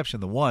one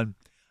exception, the one,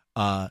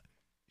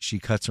 she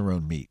cuts her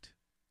own meat.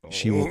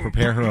 She will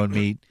prepare her own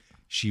meat.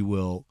 She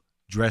will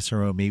dress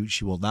her own meat.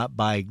 She will not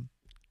buy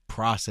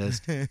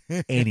processed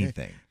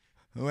anything.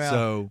 Well,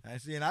 so, I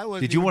see, and I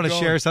wasn't did you even want to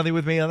going- share something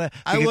with me on that?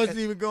 I Because- wasn't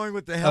even going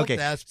with the health okay.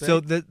 aspect. So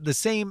the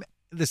same,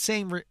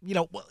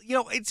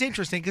 it's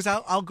interesting because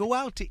I'll go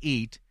out to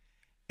eat,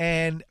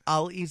 and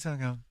I'll eat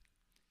something.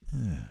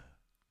 And go,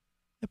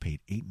 I paid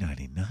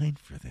 $8.99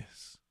 for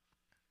this.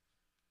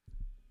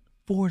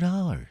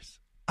 $4.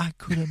 I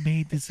could have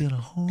made this at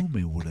home.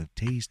 It would have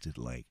tasted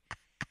like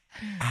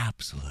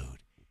absolute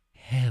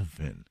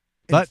heaven.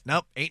 But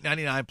nope,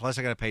 $8.99 plus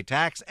I got to pay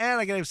tax, and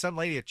I got to give some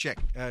lady a tip.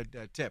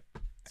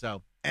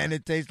 So and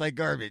it tastes like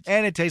garbage.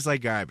 and it tastes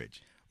like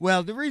garbage.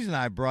 Well, the reason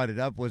I brought it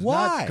up was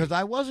Why? not because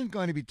I wasn't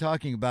going to be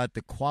talking about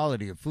the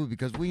quality of food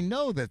because we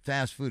know that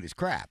fast food is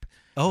crap.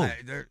 Oh,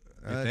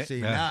 Let's see.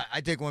 Yeah. Now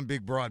I take one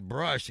big broad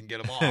brush and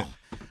get them all.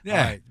 Yeah.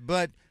 All right,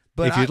 but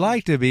if you'd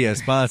like to be a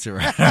sponsor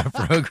of our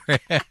program,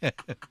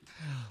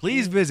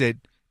 please visit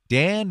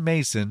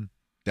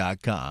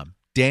danmason.com.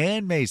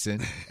 Dan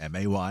Mason,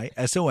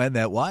 M-A-Y-S-O-N.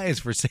 That Y is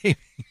for savings.com.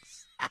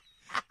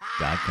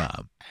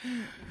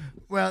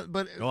 Well,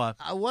 but Go on.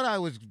 what I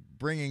was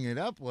bringing it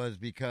up was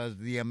because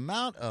the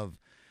amount of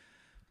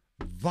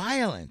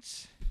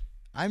violence,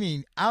 I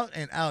mean, out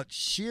and out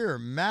sheer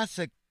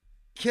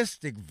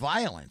masochistic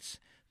violence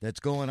that's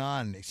going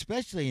on,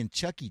 especially in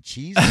Chuck E.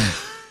 Cheese.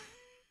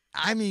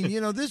 I mean,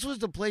 this was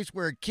the place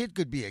where a kid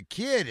could be a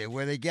kid and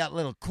where they got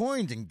little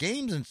coins and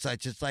games and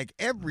such. It's like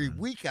every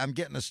week I'm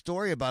getting a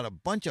story about a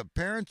bunch of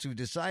parents who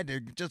decide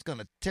they're just going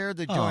to tear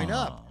the joint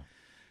up.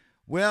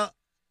 Well,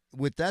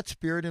 with that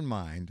spirit in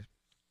mind,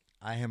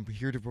 I am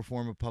here to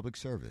perform a public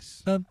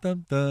service. I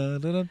want to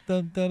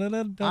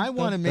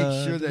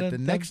make sure that the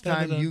next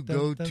time you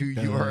go to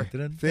your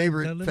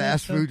favorite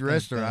fast food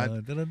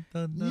restaurant,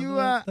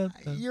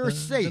 you're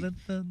safe.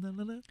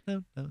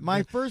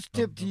 My first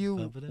tip to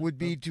you would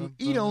be to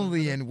eat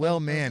only in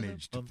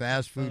well-managed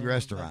fast food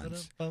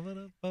restaurants.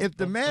 If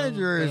the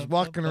manager is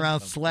walking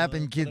around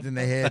slapping kids in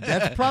the head,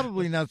 that's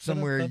probably not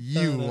somewhere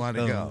you want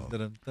to go.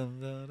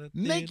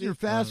 Make your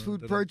fast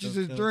food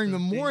purchases during the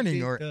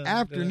morning or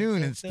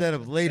afternoon instead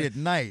of late at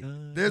night.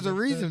 There's a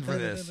reason for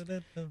this.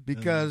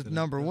 Because,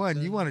 number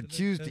one, you want to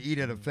choose to eat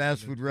at a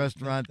fast food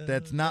restaurant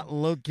that's not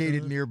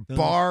located near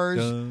bars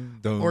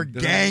or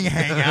gang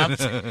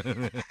hangouts.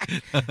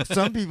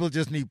 Some people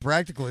just need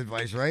practical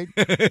advice, right?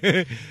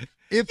 Yo,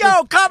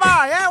 come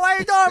on. Yeah, what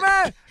you doing,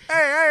 man?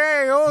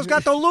 Hey, who's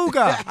got the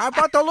Luger? I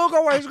brought the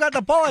Luger where he's got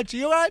the bullets.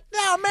 You got?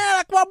 No, man,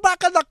 I come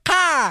back in the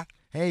car.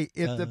 Hey,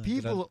 if the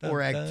people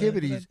or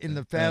activities in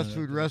the fast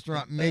food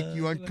restaurant make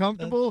you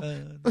uncomfortable,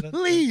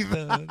 leave.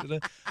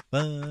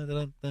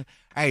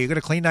 Hey, you going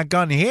to clean that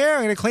gun here?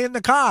 You're going to clean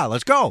the car.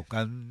 Let's go.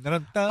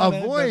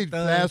 Avoid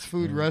fast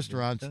food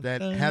restaurants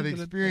that have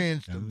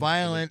experienced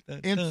violent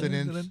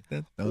incidents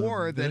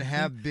or that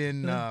have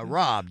been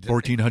robbed.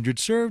 1,400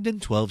 served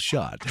and 12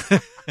 shot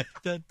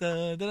in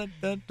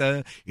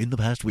the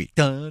past week.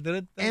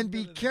 And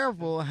be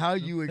careful how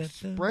you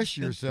express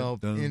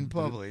yourself in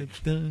public.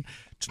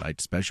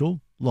 Tonight's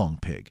special, long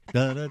pig.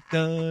 That's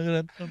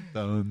one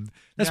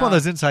of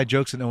those inside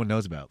jokes that no one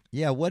knows about.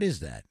 Yeah, what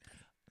is that?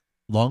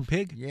 Long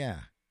pig? Yeah.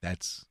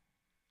 That's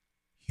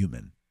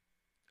human.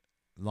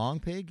 Long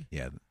pig?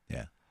 Yeah.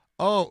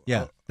 Oh,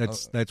 yeah.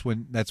 That's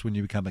when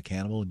you become a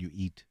cannibal and you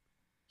eat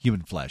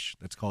human flesh.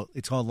 It's called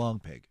long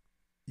pig.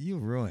 You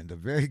ruined a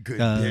very good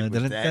bit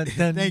with that.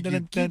 Thank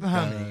you. Keep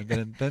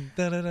humming.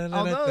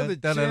 Although the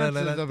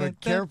chances of a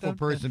careful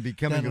person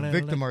becoming a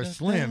victim are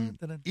slim,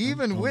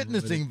 even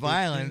witnessing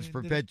violence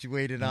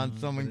perpetuated on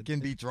someone can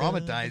be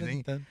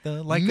traumatizing.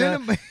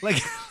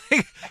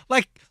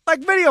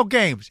 Like video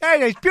games. Hey,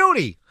 there's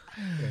beauty.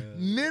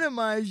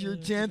 Minimize your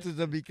chances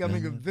of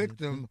becoming a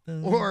victim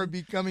or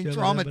becoming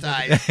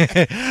traumatized.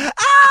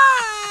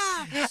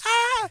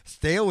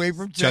 Stay away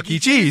from Chuck E.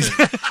 Cheese.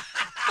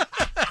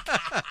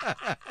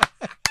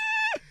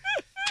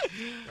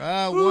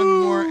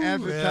 One more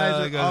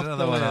advertiser off the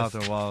list. Off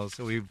the wall.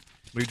 So we've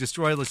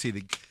destroyed. Let's see,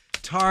 the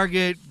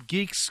Target,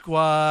 Geek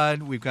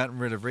Squad. We've gotten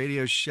rid of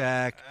Radio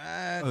Shack.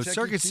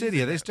 Circuit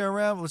City. Are they still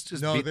around? Let's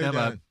just beat them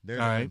up. All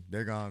right,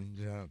 they're gone.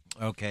 Yeah.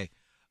 Okay.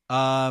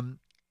 I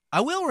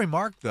will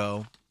remark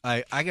though.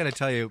 I got to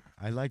tell you.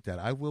 I like that.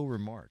 I will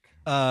remark.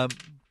 I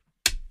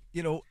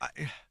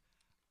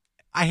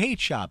hate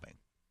shopping.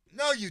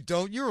 No, you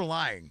don't. You're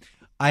lying.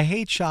 I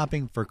hate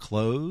shopping for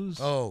clothes.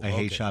 I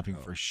hate shopping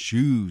for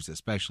shoes,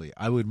 especially.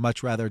 I would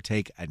much rather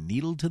take a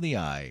needle to the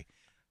eye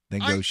than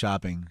go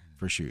shopping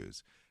for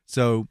shoes.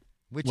 So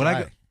Which when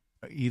eye?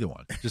 Either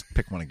one, just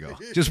pick one and go.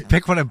 Just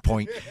pick one and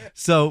point.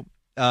 So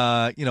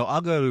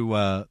I'll go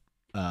to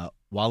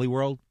Wally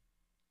World,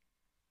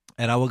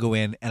 and I will go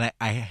in, and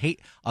I'll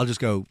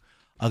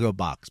go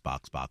box,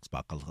 11,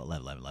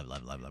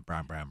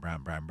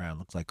 brown,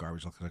 looks like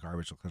garbage. I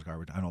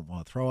don't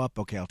want to throw up.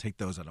 Okay, I'll take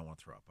those. I don't want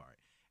to throw up. All right.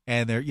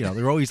 And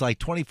they're always like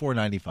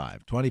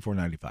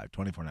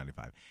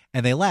 $24.95,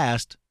 and they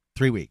last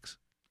 3 weeks.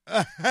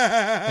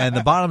 And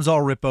the bottoms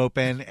all rip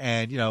open,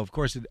 and of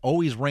course it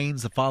always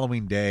rains the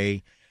following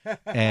day,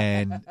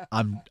 and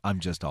I'm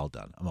just all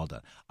done. I'm all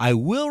done. I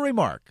will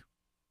remark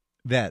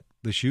that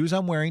the shoes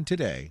I'm wearing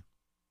today,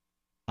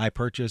 I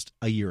purchased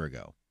a year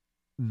ago.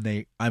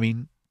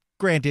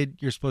 Granted,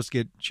 you're supposed to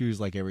get shoes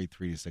like every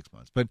 3 to 6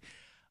 months, but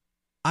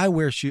I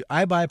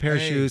buy a pair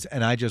of shoes,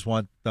 and I just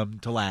want them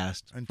to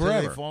last until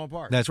forever. they fall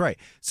apart. That's right.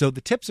 So the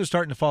tips are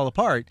starting to fall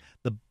apart.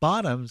 The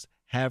bottoms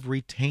have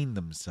retained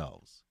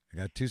themselves. I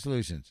got two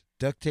solutions: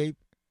 duct tape,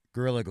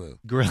 Gorilla Glue.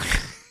 I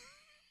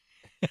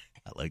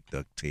like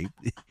duct tape.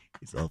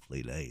 It's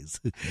awfully nice.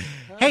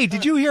 Hey,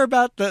 did you hear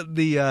about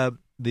the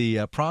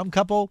prom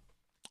couple?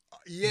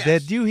 Yes.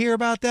 Did you hear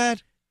about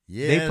that?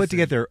 Yes. They put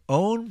together their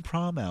own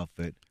prom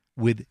outfit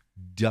with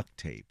duct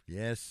tape.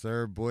 Yes,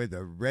 sir. Boy, the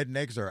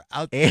rednecks are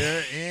out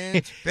there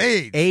in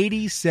spades.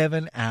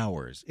 87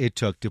 hours it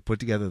took to put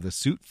together the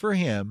suit for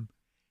him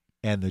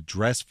and the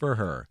dress for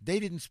her. They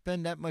didn't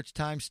spend that much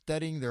time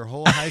studying their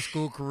whole high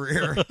school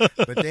career,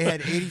 but they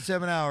had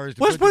 87 hours.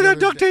 To Let's put on together-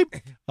 duct tape.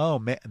 Oh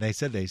man, they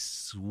said they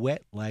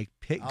sweat like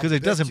pig because I'll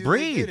it bet doesn't you they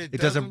breathe. did.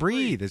 It doesn't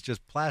breathe. It's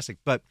just plastic.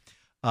 But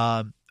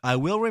I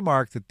will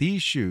remark that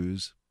these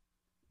shoes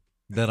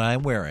that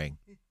I'm wearing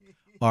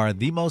are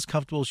the most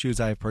comfortable shoes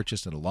I have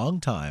purchased in a long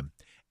time,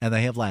 and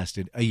they have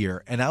lasted a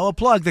year. And I will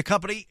plug the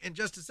company in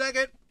just a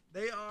second.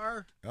 They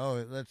are.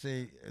 Oh, let's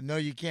see. No,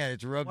 you can't.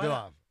 It's rubbed Why not?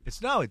 off.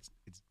 It's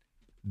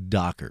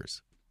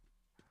Dockers.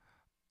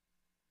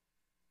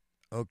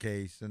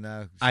 Okay, so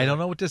now I don't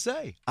know what to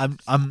say. I do.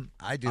 I'm-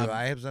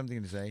 I have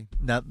something to say.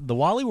 Now the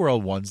Wally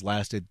World ones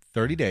lasted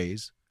 30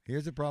 days.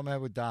 Here's the problem I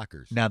have with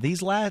Dockers. Now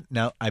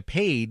now I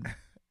paid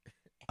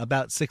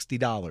about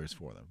 $60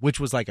 for them, which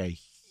was like a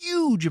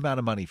huge amount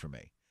of money for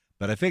me.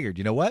 But I figured,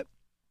 you know what?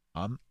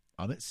 I'm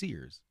at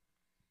Sears,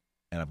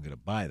 and I'm going to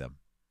buy them.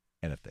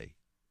 And if they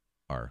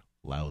are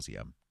lousy,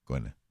 I'm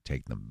going to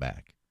take them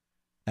back.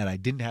 And I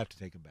didn't have to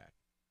take them back.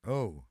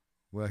 Oh,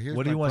 well, here's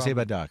What do my you want to say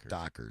problem about with Dockers?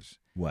 Dockers?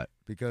 What?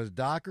 Because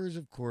Dockers,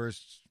 of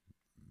course,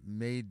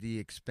 made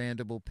the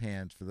expandable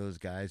pants for those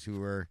guys who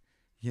were,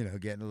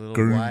 getting a little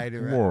Good wide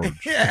around. Lord.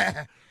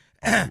 Yeah.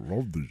 I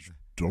love these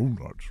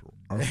donuts.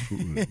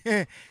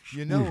 Absolutely.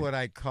 You know what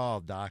I call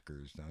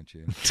Dockers, don't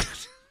you?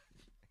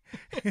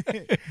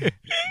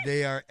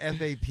 They are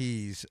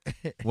FAPs.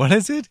 What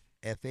is it?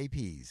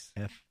 FAPs.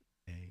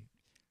 F-A.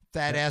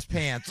 Fat ass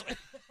pants.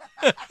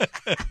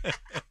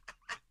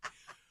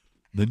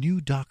 The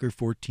new Docker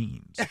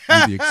 14s with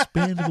the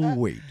expandable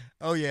weight.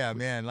 Oh yeah,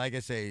 man. Like I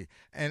say,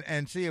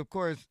 and see, of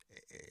course,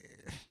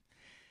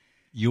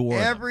 You wore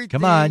them. Everything-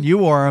 Come on, you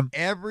wore them.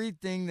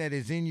 everything that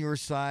is in your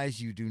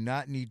size, you do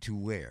not need to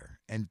wear,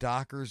 and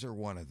Dockers are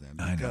one of them.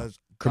 I know. Because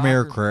Come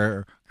here,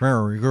 Dockers- come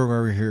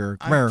over here.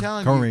 Come I'm here,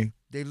 telling come you, here.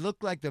 they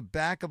look like the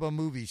back of a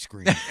movie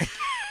screen.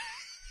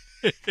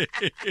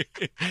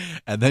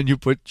 And then you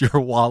put your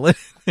wallet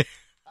in there.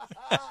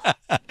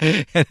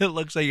 And it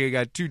looks like you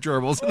got two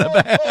gerbils in the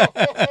back.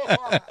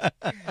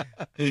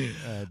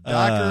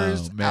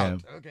 Dockers Oh, man.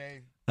 out.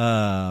 Okay.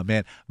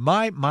 Man,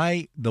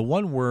 the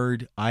one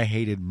word I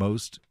hated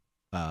most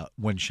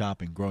when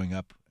shopping growing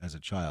up as a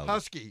child.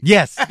 Husky.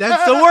 Yes,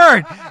 that's the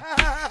word.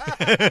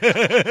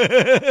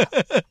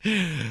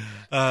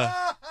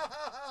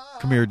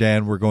 Come here,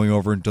 Dan. We're going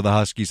over into the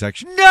Husky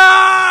section.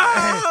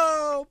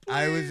 No!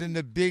 I was in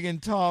the big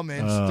and tall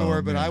man Oh,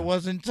 store, but man. I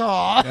wasn't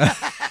tall.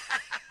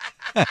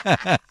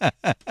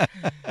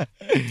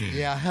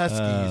 Yeah,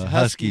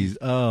 Huskies.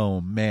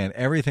 Oh man,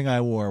 everything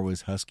I wore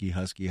was husky,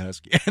 and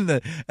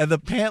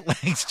the pant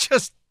legs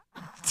just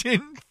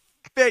didn't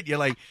fit. You're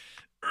like,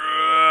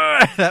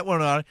 that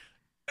went on.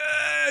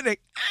 They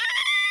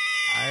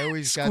I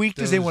always got squeaked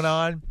as they those went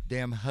on.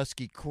 Damn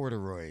husky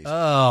corduroys.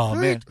 Oh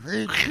man,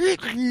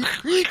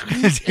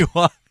 As you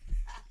walk-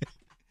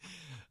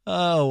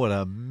 Oh, what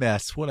a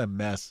mess! What a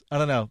mess! I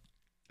don't know.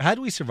 How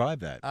do we survive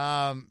that?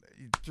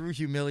 Through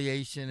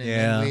humiliation, and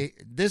Yeah. then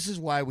this is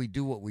why we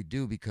do what we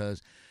do,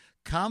 because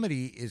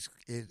comedy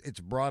it's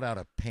brought out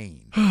of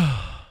pain.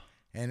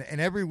 And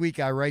every week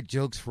I write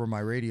jokes for my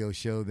radio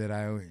show that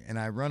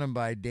I run them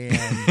by Dan,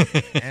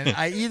 and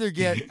I either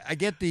get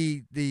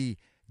the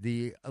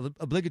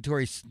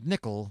obligatory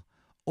snickle,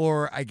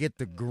 or I get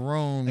the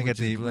groan. I get which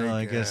the- is well,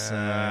 like,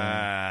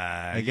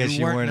 I guess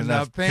you weren't in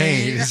enough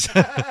pain.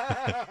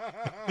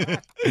 pain.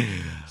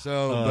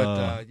 So,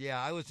 but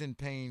yeah, I was in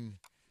pain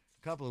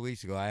a couple of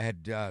weeks ago. I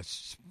had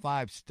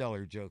 5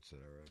 stellar jokes that I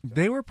wrote.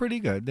 They were pretty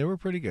good.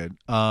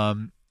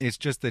 It's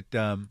just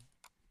that,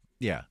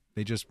 yeah,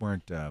 they just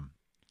weren't.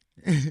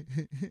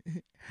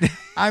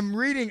 I'm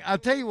reading. I'll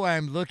tell you why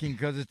I'm looking,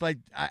 because it's like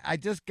I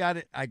just got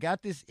it. I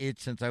got this itch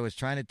since I was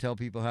trying to tell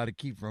people how to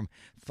keep from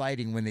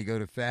fighting when they go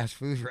to fast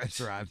food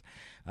restaurants.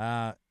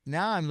 Now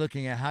I'm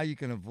looking at how you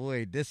can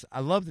avoid this.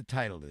 I love the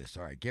title of this.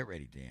 All right, get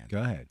ready, Dan.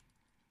 Go ahead.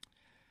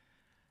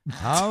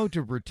 How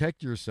to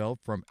protect yourself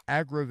from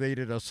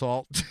aggravated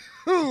assault.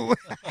 2.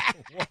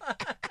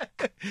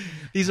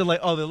 These are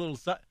like, the little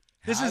side.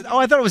 I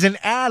thought it was an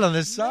ad on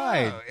the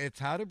side. No, it's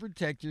how to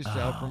protect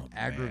yourself from man.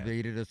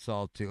 aggravated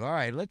assault 2. All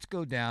right, let's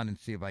go down and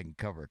see if I can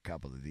cover a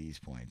couple of these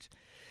points.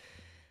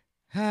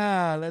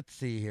 Let's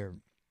see here.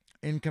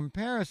 In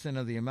comparison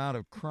of the amount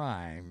of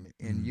crime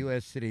in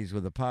U.S. cities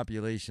with a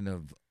population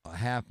of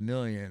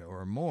 500,000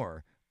 or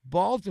more,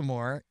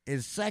 Baltimore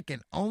is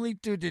second only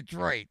to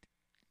Detroit.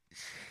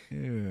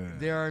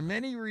 There are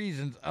many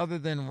reasons other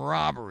than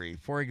robbery.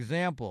 For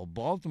example,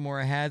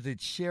 Baltimore has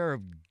its share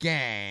of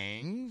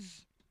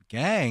gangs.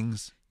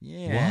 Gangs?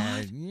 Yeah,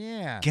 What?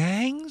 yeah.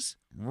 Gangs?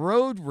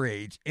 Road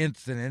rage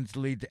incidents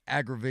lead to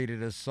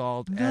aggravated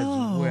assault as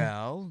No.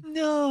 well.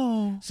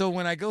 No. So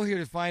when I go here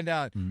to find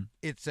out, Mhm.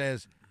 it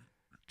says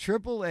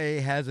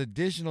AAA has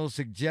additional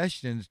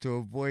suggestions to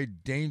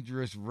avoid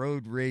dangerous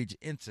road rage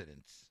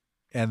incidents.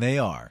 And they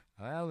are.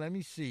 Well, let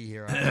me see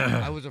here.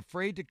 I was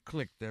afraid to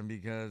click them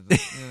because,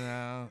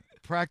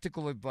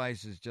 practical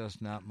advice is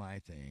just not my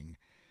thing.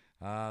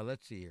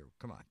 Let's see here.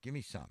 Come on, give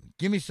me something.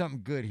 Give me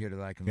something good here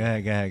that I can. Go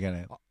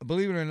ahead.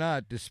 Believe it or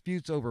not,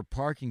 disputes over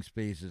parking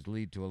spaces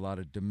lead to a lot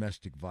of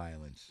domestic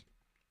violence.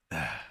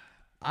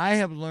 I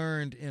have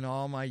learned in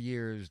all my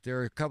years there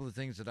are a couple of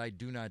things that I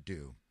do not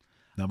do.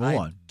 Number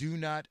one.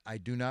 I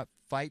do not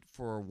fight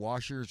for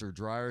washers or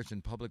dryers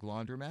in public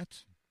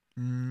laundromats.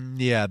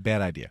 Yeah,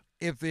 bad idea.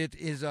 If it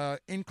is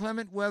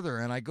inclement weather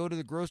and I go to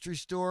the grocery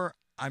store,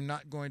 I'm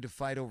not going to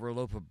fight over a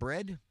loaf of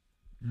bread.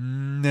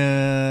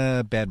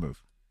 Bad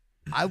move.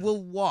 I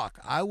will walk.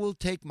 I will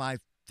take my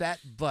fat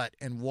butt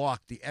and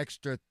walk the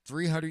extra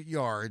 300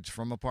 yards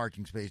from a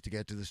parking space to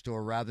get to the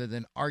store rather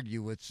than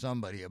argue with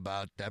somebody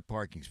about that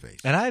parking space.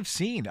 And I've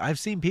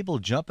seen people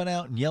jumping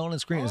out and yelling and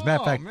screaming. As a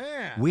matter of fact,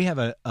 man. we have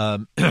a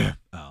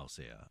I'll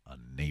say a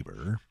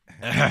neighbor,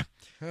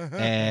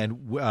 and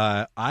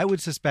I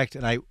would suspect,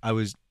 and I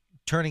was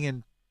turning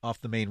in off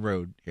the main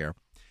road here,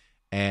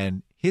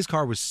 and his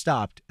car was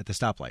stopped at the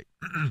stoplight,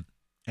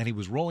 and he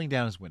was rolling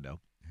down his window.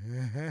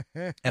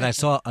 And I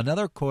saw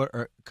another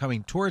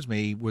coming towards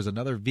me was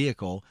another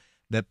vehicle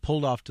that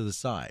pulled off to the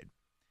side,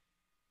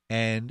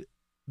 and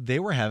they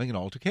were having an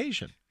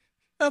altercation.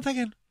 And I'm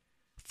thinking,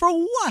 for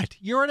what?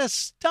 You're at a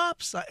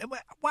stop sign.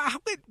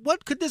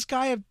 What could this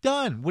guy have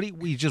done?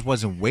 He just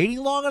wasn't waiting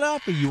long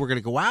enough, and you were going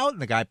to go out,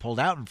 and the guy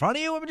pulled out in front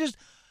of you. I mean, just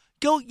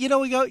go. You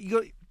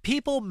go.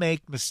 People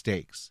make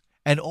mistakes,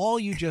 and all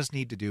you just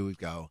need to do is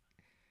go,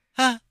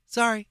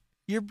 sorry,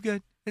 you're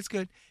good. It's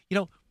good.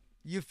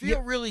 You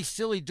feel really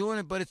silly doing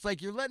it, but it's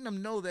like you're letting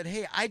them know that,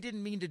 hey, I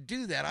didn't mean to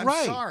do that.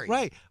 I'm sorry.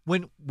 Right.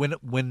 When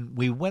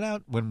we went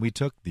out, when we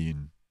took the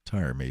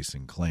entire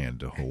Mason clan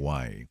to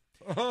Hawaii,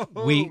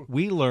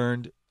 we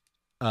learned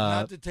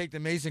not to take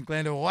the Mason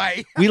clan to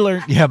Hawaii. We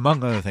learned,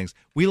 among other things,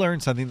 we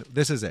learned something.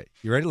 This is it.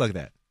 You ready? Look at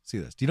that. See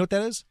this. Do you know what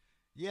that is?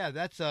 Yeah,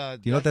 that's. Do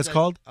you know what that's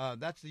called?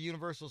 That's the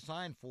universal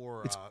sign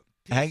for it's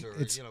peace.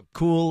 It's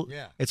cool.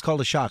 Yeah. It's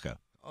called a shaka.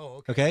 Oh,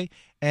 okay. Okay,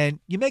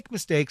 and you make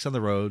mistakes on the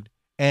road,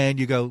 and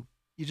you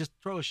just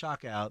throw a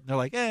shaka out. And they're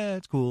like,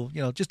 it's cool.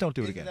 Just don't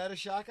do it again. Is that a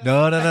shaka?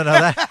 No.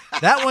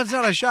 That one's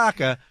not a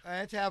shaka.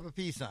 Let's have a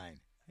peace sign.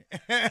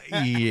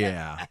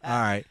 Yeah. All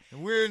right.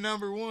 We're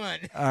number one.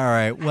 All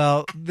right.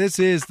 Well, this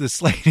is the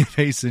Slade and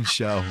Mason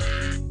Show.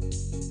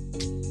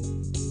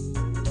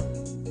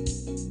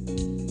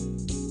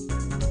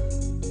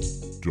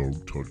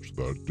 Don't touch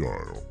that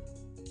dial.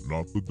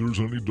 Not that there's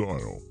any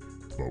dial,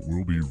 but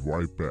we'll be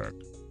right back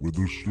with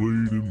the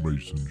Slade and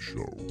Mason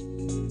Show.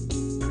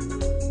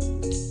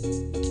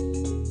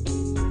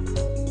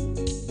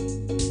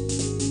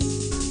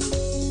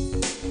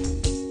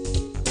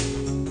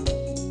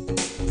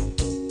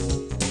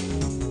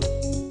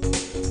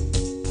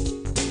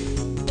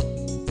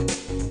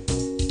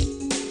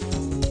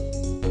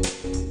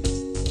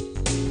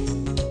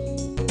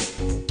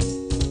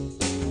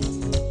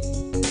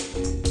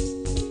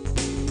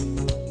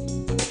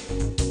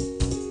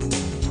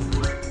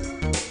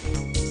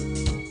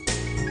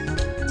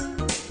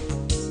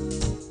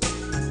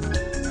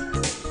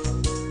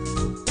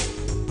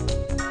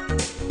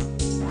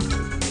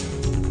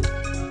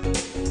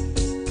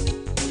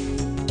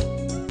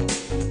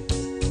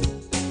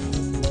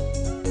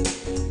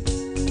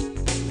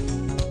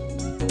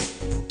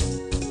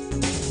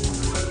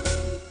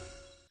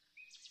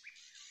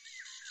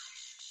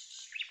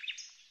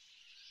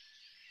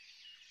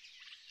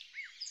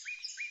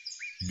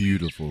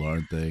 Beautiful,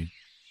 aren't they?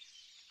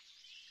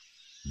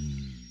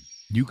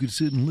 You could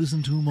sit and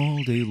listen to them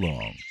all day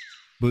long,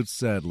 but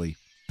sadly,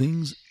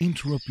 things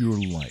interrupt your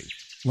life,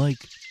 like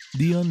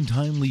the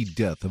untimely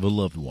death of a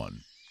loved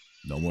one.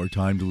 No more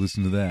time to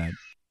listen to that.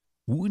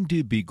 Wouldn't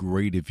it be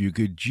great if you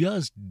could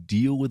just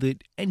deal with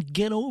it and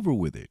get over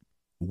with it?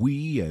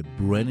 We at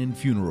Brennan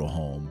Funeral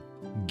Home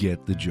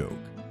get the joke.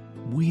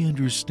 We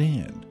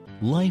understand.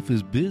 Life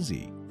is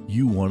busy.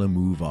 You want to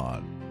move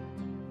on.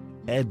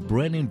 At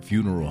Brennan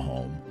Funeral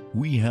Home,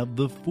 we have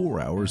the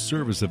 4-hour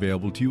service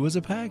available to you as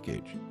a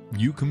package.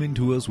 You come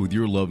into us with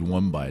your loved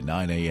one by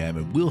 9 a.m.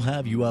 and we'll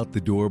have you out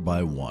the door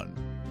by 1.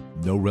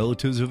 No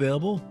relatives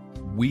available?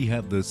 We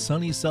have the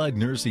Sunnyside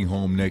Nursing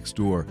Home next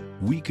door.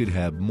 We could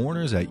have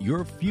mourners at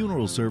your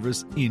funeral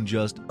service in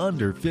just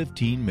under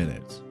 15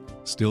 minutes.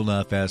 Still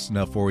not fast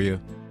enough for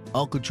you?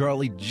 Uncle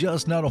Charlie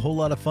just not a whole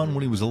lot of fun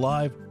when he was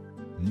alive?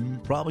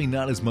 Probably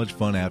not as much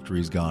fun after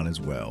he's gone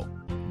as well.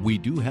 We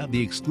do have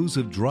the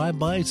exclusive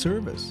drive-by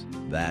service.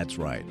 That's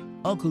right.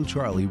 Uncle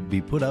Charlie will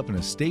be put up in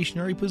a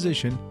stationary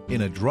position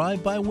in a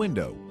drive-by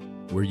window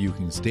where you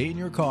can stay in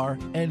your car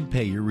and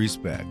pay your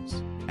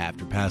respects.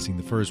 After passing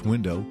the first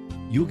window,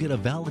 you'll get a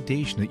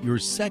validation at your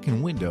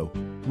second window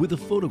with a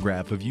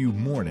photograph of you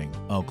mourning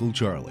Uncle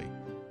Charlie.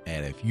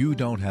 And if you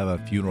don't have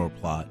a funeral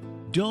plot,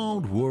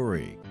 don't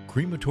worry.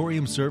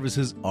 Crematorium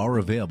services are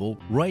available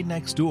right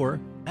next door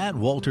at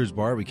Walter's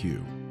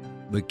Barbecue.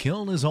 The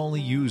kiln is only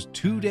used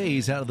 2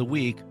 days out of the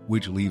week,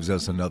 which leaves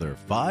us another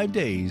 5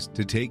 days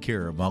to take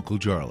care of Uncle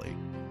Charlie.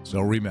 So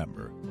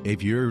remember,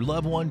 if your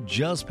loved one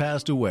just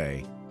passed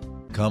away,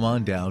 come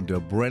on down to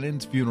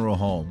Brennan's Funeral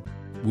Home.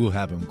 We'll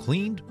have him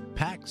cleaned,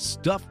 packed, packed,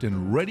 stuffed,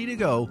 and ready to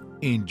go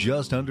in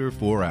just under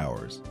 4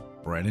 hours.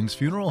 Brennan's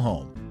Funeral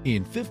Home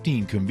in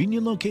 15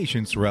 convenient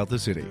locations throughout the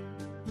city.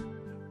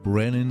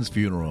 Brennan's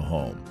Funeral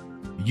Home.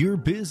 You're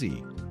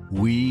busy.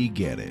 We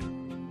get it.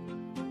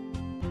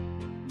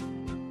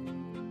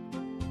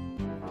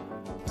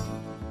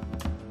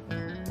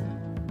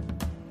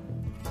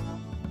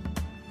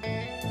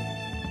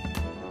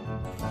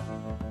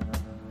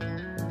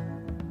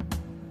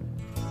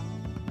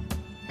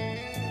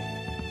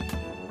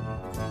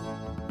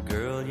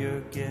 Girl,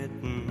 you're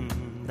getting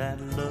that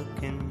look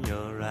in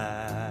your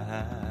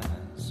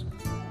eyes,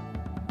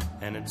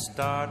 and it's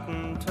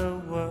starting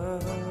to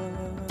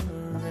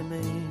worry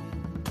me.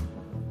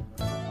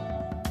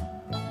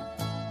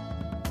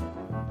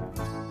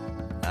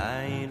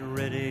 I ain't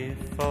ready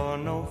for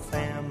no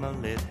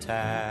family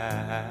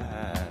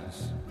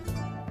ties.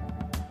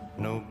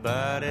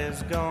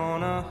 Nobody's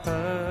gonna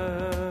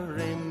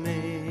hurry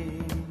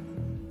me.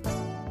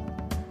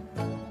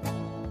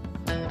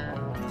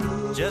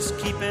 Just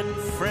keep it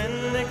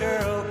friendly,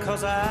 girl,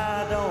 'cause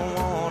I don't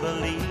want to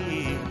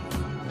leave.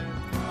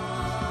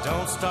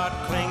 Don't start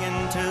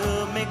clinging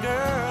to me,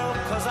 girl,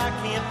 'cause I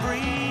can't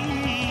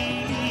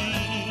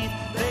breathe.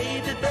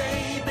 Baby,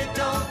 baby,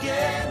 don't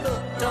get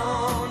hooked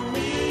on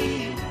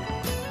me.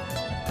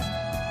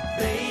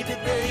 Baby,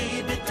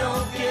 baby,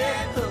 don't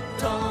get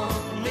hooked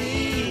on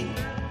me.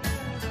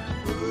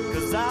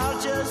 'Cause I'll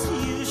just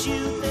use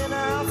you, then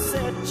I'll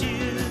set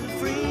you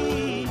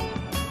free.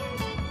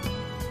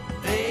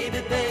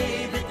 Baby,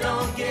 baby,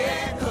 don't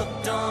get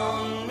hooked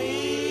on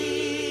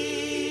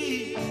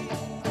me.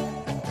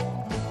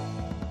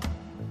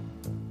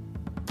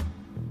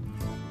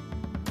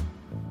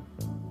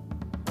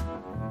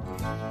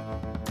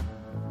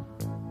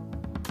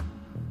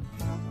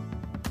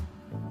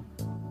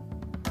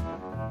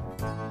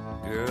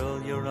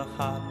 Girl, you're a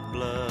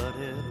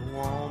hot-blooded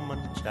woman,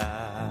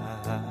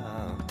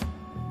 child,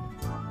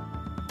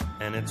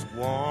 and it's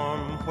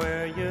warm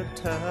where you're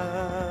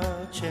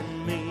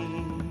touching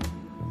me.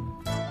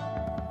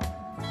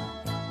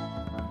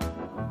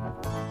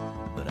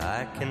 But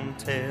I can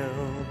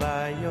tell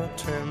by your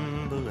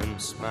trembling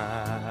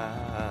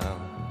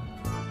smile,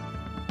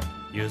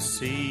 you're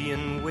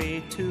seeing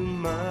way too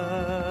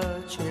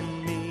much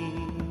in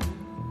me.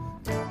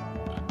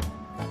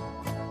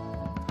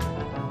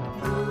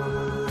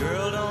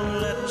 Girl,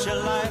 don't let your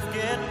life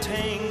get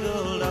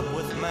tangled up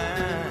with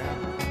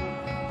mine,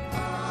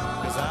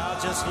 'cause I'll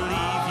just leave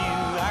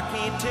you. I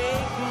can't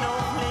take no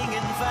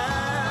clinging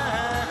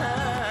fine.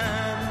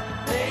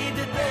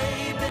 Baby,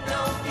 baby,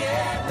 don't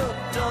get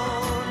hooked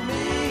on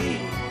me.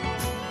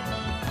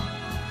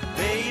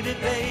 Baby,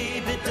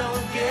 baby,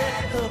 don't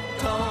get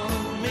hooked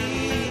on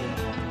me.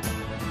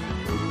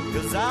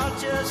 'Cause I'll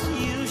just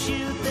use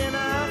you, then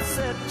I'll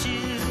set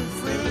you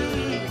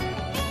free.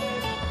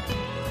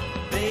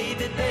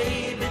 Baby,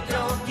 baby,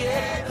 don't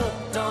get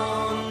hooked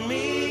on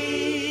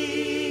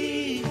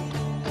me.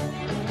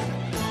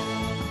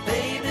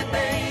 Baby,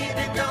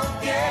 baby,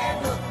 don't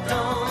get hooked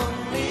on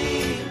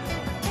me.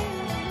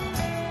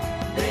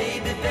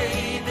 Baby,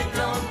 baby,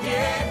 don't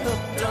get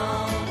hooked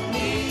on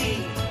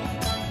me.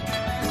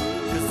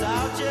 'Cause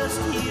I'll just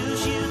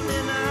use you,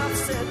 then I'll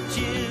set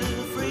you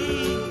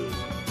free.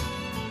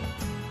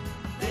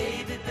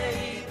 Baby,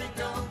 baby,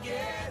 don't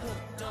get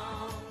hooked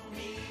on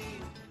me.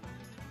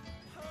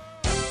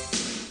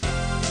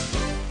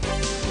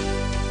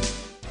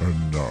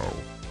 And now,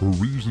 for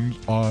reasons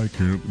I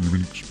can't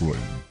even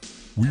explain,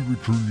 we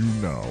return you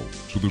now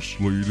to the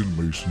Slade and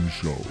Mason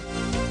Show.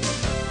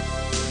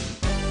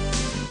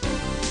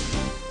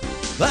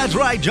 That's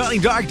right, Johnny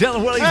Dark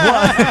telling Willie's one.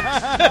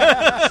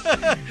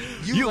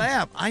 You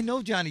laugh. I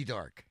know Johnny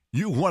Dark.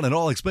 You won an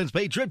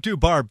all-expense-paid trip to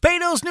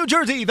Barbados, New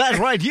Jersey. That's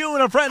right. You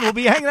and a friend will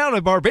be hanging out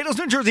at Barbados,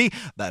 New Jersey.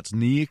 That's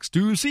next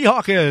to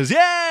Seahawkers.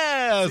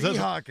 Yes!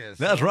 Seahawkers.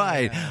 That's Oh,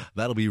 right. yeah.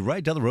 That'll be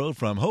right down the road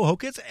from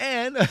Hohokits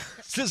and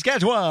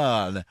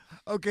Saskatchewan.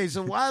 Okay,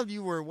 so while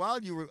you were,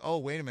 oh,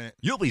 wait a minute.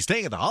 You'll be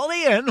staying at the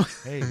Holiday Inn.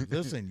 Hey,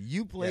 listen,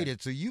 you played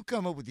it, so you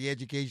come up with the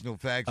educational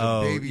facts of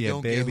Oh, baby yeah,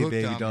 don't baby, get hooked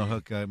baby, on don't me.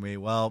 hook on me.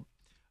 Well,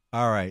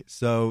 all right.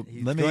 So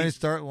He's let going me. to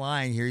start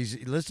lying here.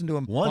 Listen to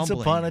him. Once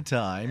fumbling. upon a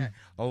time.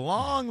 A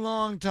long,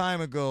 long time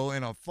ago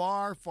in a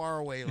far, far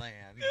away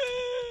land.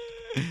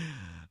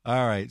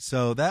 All right.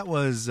 So that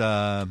was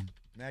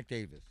Mac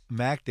Davis.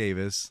 Mac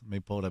Davis. Let me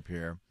pull it up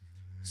here.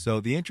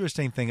 So the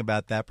interesting thing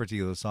about that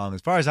particular song,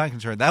 as far as I'm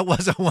concerned, that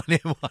was a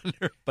one-hit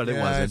wonder, but it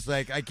Yeah, wasn't. It's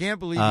like, I can't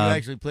believe you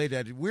actually played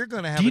that. We're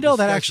going to have Do you a know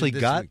that discussion actually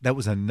this got week. that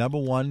was a number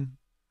one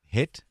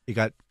hit? It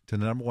got to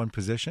the number one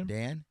position,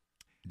 Dan?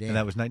 and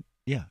that was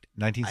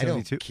 1972. I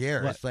don't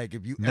care. What? It's like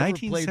if you ever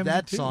played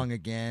that 1972. song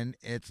again,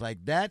 it's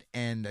like that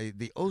and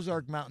the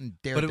Ozark Mountain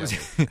But Daredevil. it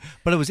was,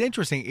 but it was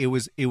interesting. It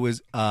was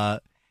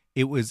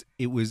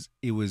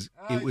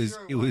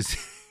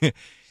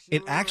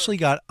it actually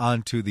got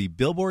onto the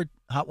Billboard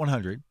Hot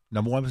 100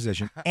 number one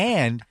position,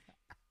 and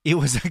it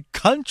was a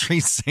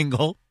country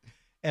single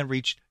and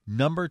reached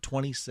number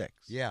 26.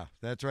 Yeah,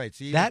 that's right.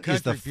 See, even That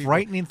is the country people-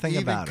 frightening thing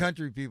even about it.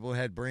 country people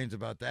had brains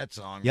about that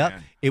song. Yep.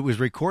 man. It was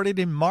recorded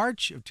in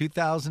March of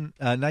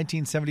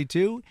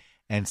 1972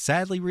 and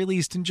sadly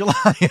released in July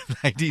of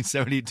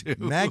 1972.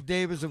 Mac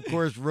Davis, of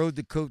course, rode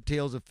the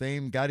coattails of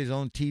fame, got his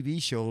own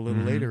TV show a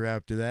little later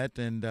after that,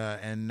 and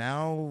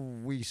now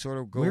we sort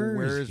of go, Where is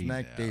where is he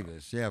Mac now?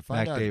 Davis? Yeah,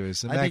 find Mac out.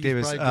 Davis. And I Mac think he's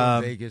Davis, probably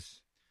going to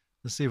Vegas.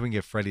 Let's see if we can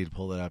get Freddie to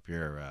pull it up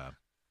here.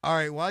 All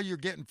right, while you're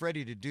getting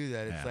Freddie to do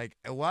that, it's Yeah. like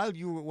while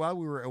we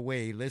were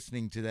away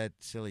listening to that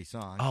silly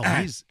song. Oh,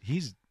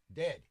 he's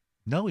dead.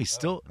 no, he's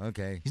still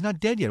Okay, he's not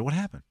dead yet. What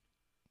happened?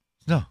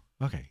 No.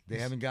 Okay. they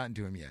haven't gotten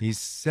to him yet. He's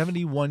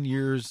 71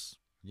 years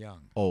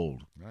young.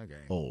 old.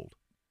 Okay. Old.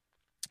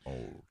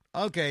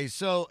 Okay,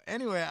 so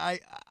anyway, I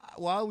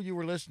while you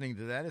were listening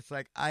to that, it's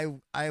like I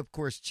of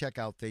course check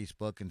out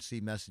Facebook and see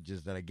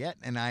messages that I get,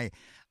 and I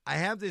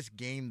have this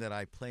game that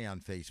I play on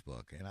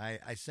Facebook, and I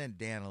sent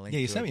Dan a link. Yeah,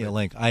 you to sent it, me a but-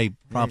 link. I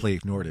promptly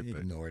ignored it. But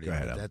Ignored it. go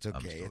ahead. but I'm- That's I'm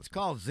okay. still It's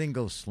called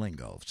Zingo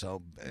Slingo.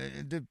 So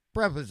the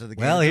preface of the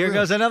game. Well, the here real-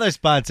 goes another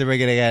sponsor we're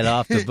going to get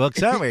off the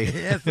books, aren't we?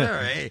 Yes,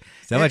 sir. Hey,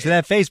 So much for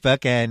that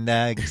Facebook and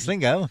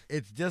Slingo.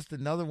 It's just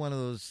another one of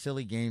those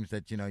silly games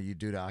that you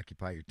do to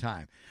occupy your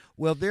time.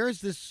 Well, there's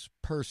this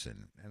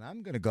person, and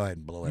I'm going to go ahead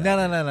and blow it. No.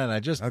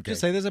 out. Just Okay.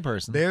 say there's a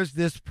person. There's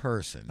this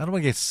person. I don't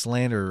want to get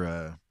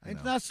slander.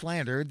 It's not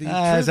slander. The it's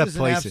truth a is an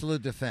place-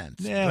 absolute defense.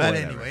 Yeah, but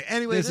whatever.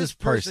 anyway, There's this this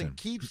person.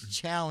 keeps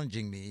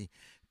challenging me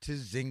to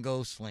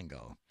Zingo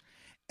Slingo.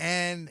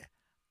 And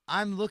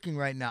I'm looking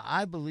right now.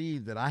 I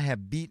believe that I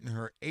have beaten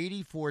her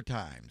 84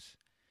 times,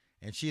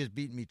 and she has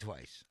beaten me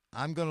twice.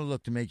 I'm going to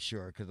look to make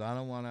sure because I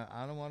don't want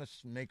to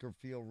make her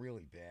feel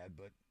really bad,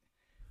 but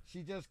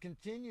she just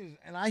continues.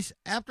 And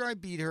after I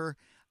beat her,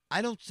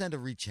 I don't send a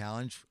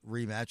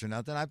rematch or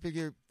nothing. I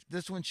figure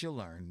this one she'll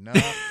learn. No,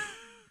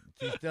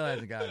 she still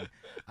hasn't gotten it.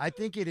 I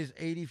think it is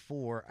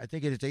 84. I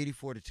think it is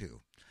 84-2.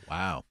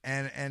 Wow.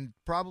 And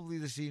probably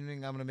this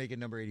evening I'm going to make it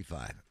number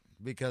 85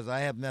 because I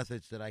have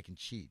methods that I can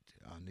cheat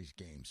on these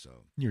games.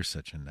 So You're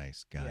such a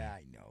nice guy. yeah,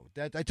 I know.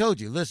 That I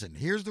told you. Listen,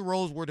 here's the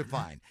roles we're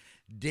defined.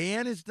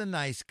 Dan is the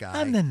nice guy.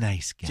 I'm the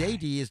nice guy.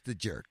 JD is the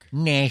jerk.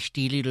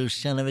 Nasty little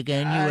son of a gun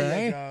you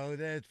There you are. go.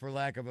 That's for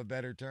lack of a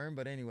better term.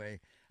 But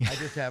anyway, I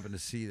just happened to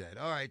see that.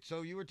 All right.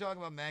 So you were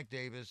talking about Mac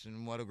Davis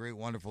and what a great,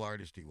 wonderful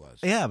artist he was.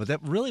 Yeah, but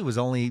that really was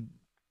only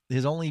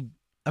his only.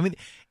 I mean,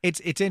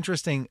 it's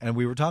interesting, and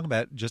we were talking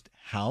about just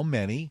how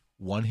many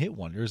one-hit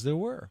wonders there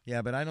were.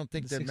 Yeah, but I don't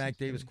think The that Mac 60s,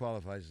 Davis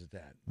qualifies as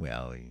that.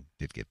 Well, he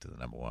did get to the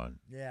number one.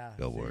 Yeah,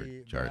 Billboard see,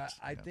 but charts,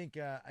 I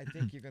yeah.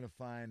 think you're going to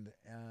find.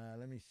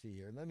 Let me see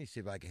here. Let me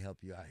see if I can help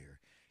you out here.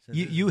 Since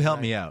You- this you is help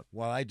what me out.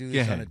 While I do Go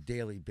this on ahead. a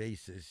daily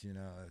basis,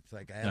 it's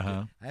like I have,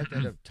 Uh-huh. I have to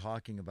end up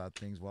talking about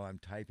things while I'm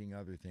typing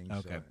other things.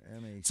 Okay. So,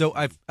 let me So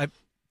see. I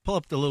pull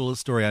up the little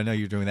story. I know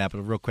you're doing that,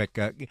 but real quick,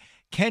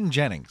 Ken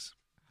Jennings.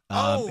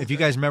 If you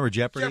guys remember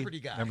Jeopardy, Jeopardy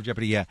guy. remember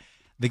Jeopardy? Yeah,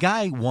 the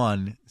guy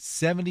won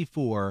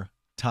 74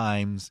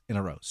 times in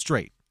a row,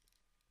 straight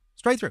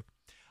through.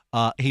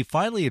 He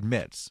finally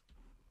admits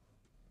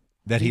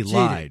that he cheated.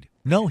 lied.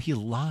 No, he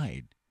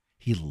lied.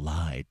 He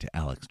lied to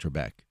Alex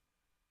Trebek.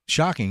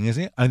 Shocking,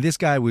 isn't it? I mean, this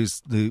guy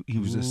was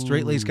a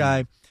straight-laced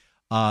guy.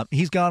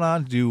 He's gone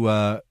on to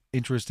do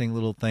interesting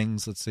little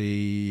things. Let's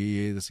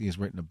see. He's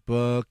written a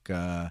book.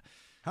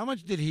 How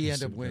much did he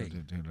end up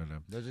winning?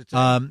 Does it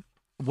say?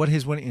 What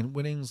his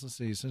winnings? Let's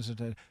see,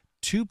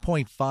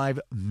 $2.5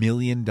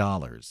 million in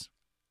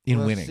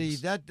Well, winnings. See,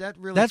 that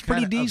really That's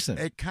pretty kinda decent.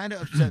 It kind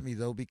of upset me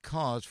though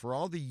because for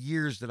all the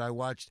years that I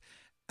watched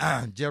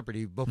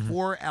Jeopardy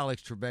before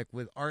Alex Trebek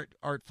with Art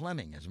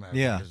Fleming as a matter of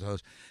Yeah. fact as the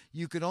host,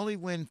 you could only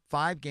win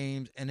 5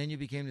 games and then you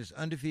became this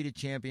undefeated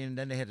champion. And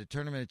then they had the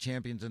tournament of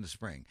champions in the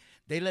spring.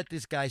 They let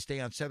this guy stay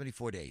on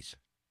 74 days.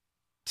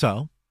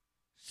 So,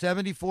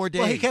 74 days.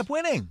 well, he kept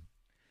winning.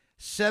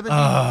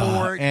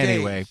 74 days.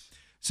 Anyway,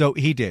 so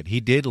he did. He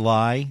did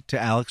lie to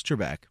Alex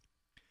Trebek.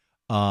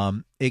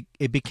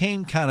 It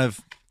became kind of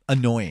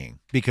annoying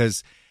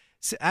because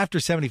after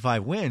 74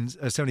 wins,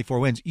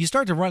 you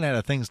start to run out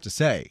of things to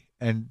say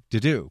and to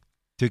do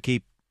to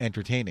keep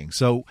entertaining.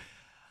 So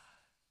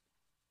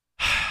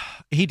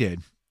he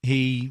did.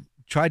 He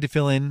tried to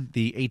fill in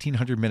the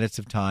 1,800 minutes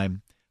of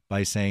time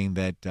by saying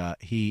that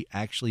he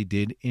actually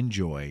did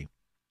enjoy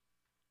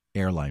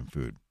airline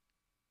food.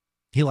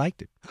 He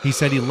liked it. He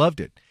said he loved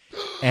it.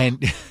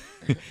 And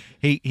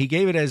he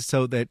gave it as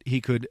so that he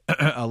could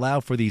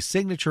allow for the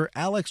signature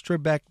Alex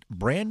Trebek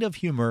brand of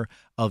humor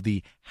of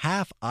the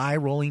half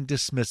eye-rolling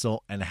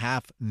dismissal and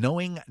half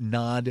knowing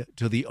nod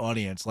to the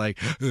audience, like,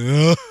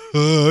 he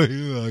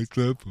likes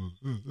that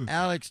food.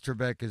 Alex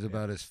Trebek is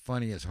about as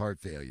funny as heart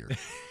failure.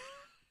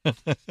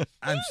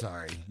 I'm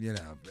sorry.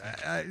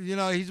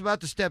 He's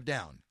about to step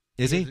down.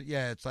 Is he?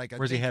 Yeah, it's like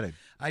Where's he headed?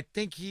 I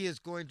think he is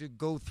going to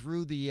go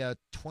through the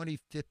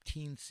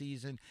 2015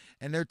 season,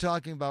 and they're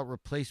talking about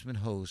replacement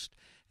host.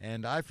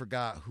 And I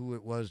forgot who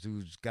it was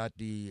who's got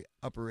the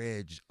upper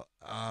edge.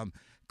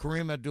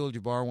 Kareem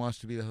Abdul-Jabbar wants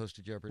to be the host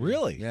of Jeopardy.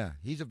 Really? Yeah,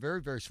 he's a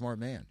very, very smart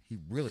man. He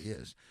really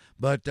is.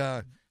 But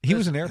He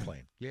was an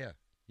airplane. Yeah.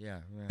 Yeah.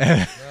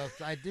 Well,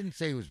 I didn't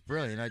say he was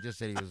brilliant. I just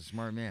said he was a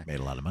smart man. Made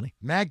a lot of money.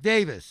 Mac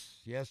Davis.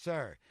 Yes,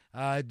 sir.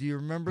 Do you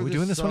remember Are we this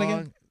doing this song? one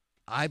again?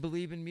 I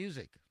Believe in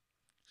Music.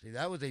 See,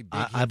 that was a big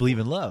I hit believe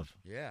for in him. love.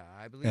 Yeah,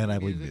 I believe And in I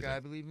believe in music. music. I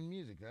believe in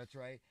music. That's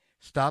right.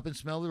 Stop and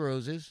Smell the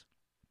Roses.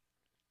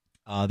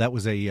 That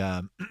was a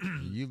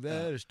You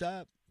better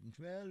stop and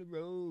smell the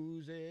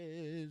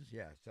roses.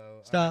 Yeah,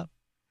 so stop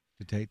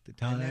to take the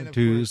And then, time of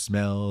to course,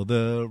 smell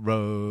the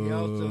he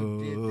also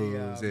did the,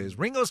 roses.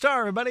 Ringo Starr,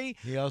 everybody.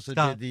 he also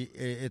Stop. did the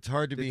It's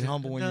Hard to Be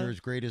Humble When You're as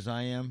Great as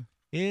I Am.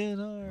 In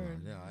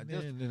our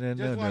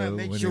Just want to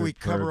make sure we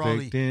cover all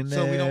the,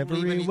 so we don't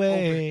leave any open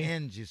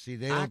ends. You see,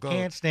 they don't I go.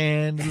 can't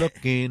stand to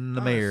look in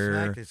the I'm gonna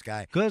mirror. smack this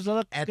guy. 'Cause I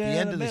look At the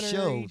end of the better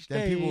show, each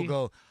then people will day.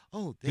 go,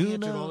 "Oh, they You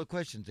answered all know- the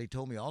questions. They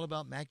told me all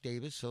about Mac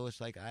Davis." So it's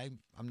like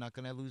I'm not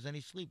going to lose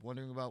any sleep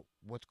wondering about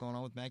what's going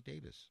on with Mac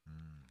Davis.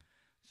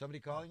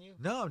 Somebody calling you?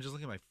 No, I'm just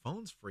looking at my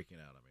phone's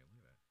freaking out on me. Look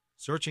at that.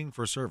 Searching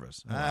for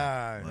service. Oh,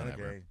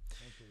 whatever. Okay.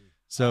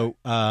 So,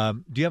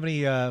 do you have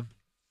any anything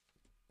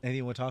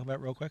you want to talk about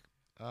real quick?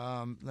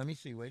 Let me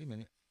see. Wait a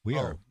minute. We Oh.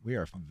 are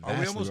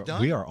vastly, almost done?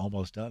 We are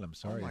almost done. I'm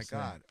sorry. Oh my to say.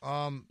 God.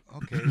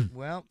 Okay.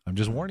 Well. I'm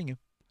just warning you.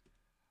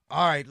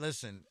 All right.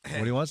 Listen. What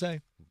do you want to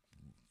say?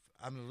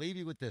 I'm going to leave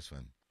you with this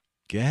one.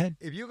 Go ahead.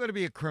 If you're going to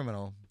be a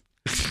criminal,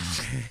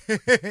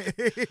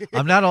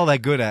 I'm not all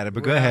that good at it,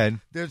 but go Well, ahead.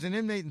 There's an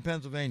inmate in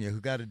Pennsylvania who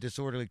got a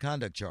disorderly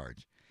conduct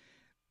charge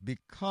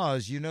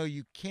because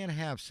you can't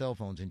have cell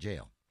phones in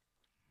jail.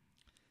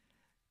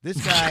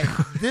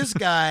 This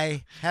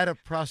guy had a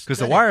prosthetic. Because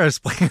the wireless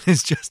plan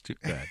is just too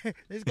good.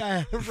 This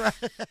guy.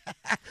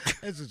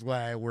 This is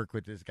why I work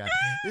with this guy.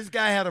 This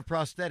guy had a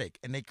prosthetic,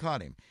 and they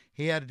caught him.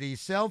 He had the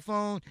cell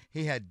phone.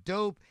 He had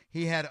dope.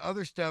 He had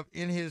other stuff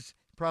in his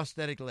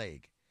prosthetic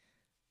leg.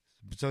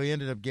 So he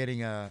ended up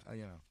getting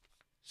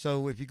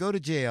So if you go to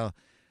jail,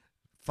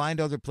 find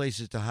other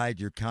places to hide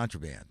your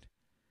contraband.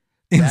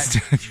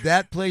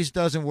 That place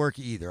doesn't work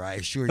either, I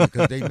assure you,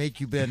 because they make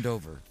you bend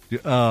over.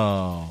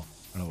 Oh,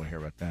 I don't want to hear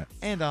about that.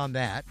 And on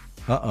that,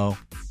 Uh-oh.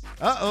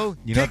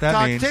 You know what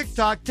that means. Tick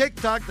tock, tick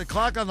tock. The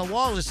clock on the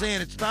wall is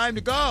saying it's time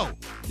to go.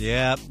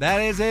 Yeah,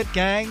 that is it,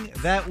 gang.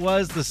 That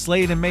was the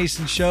Slade and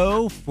Mason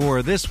show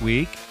for this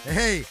week.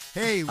 Hey,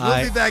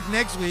 we'll be back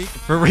next week.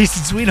 For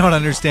reasons we don't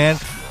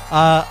understand,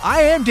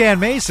 I am Dan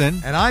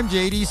Mason. And I'm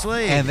J.D.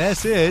 Slade. And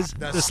this is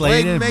the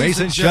Slade and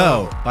Mason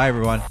show. Bye,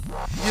 everyone.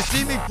 You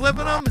see me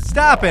flipping them?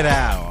 Stop it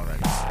out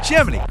already.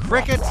 Jiminy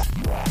Crickets.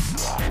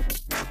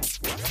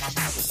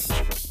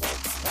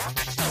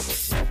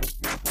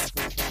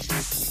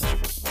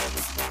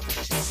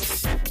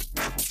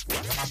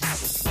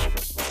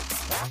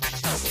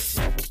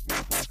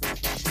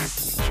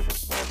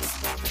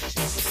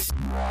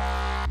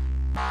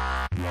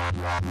 Blah,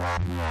 blah, blah.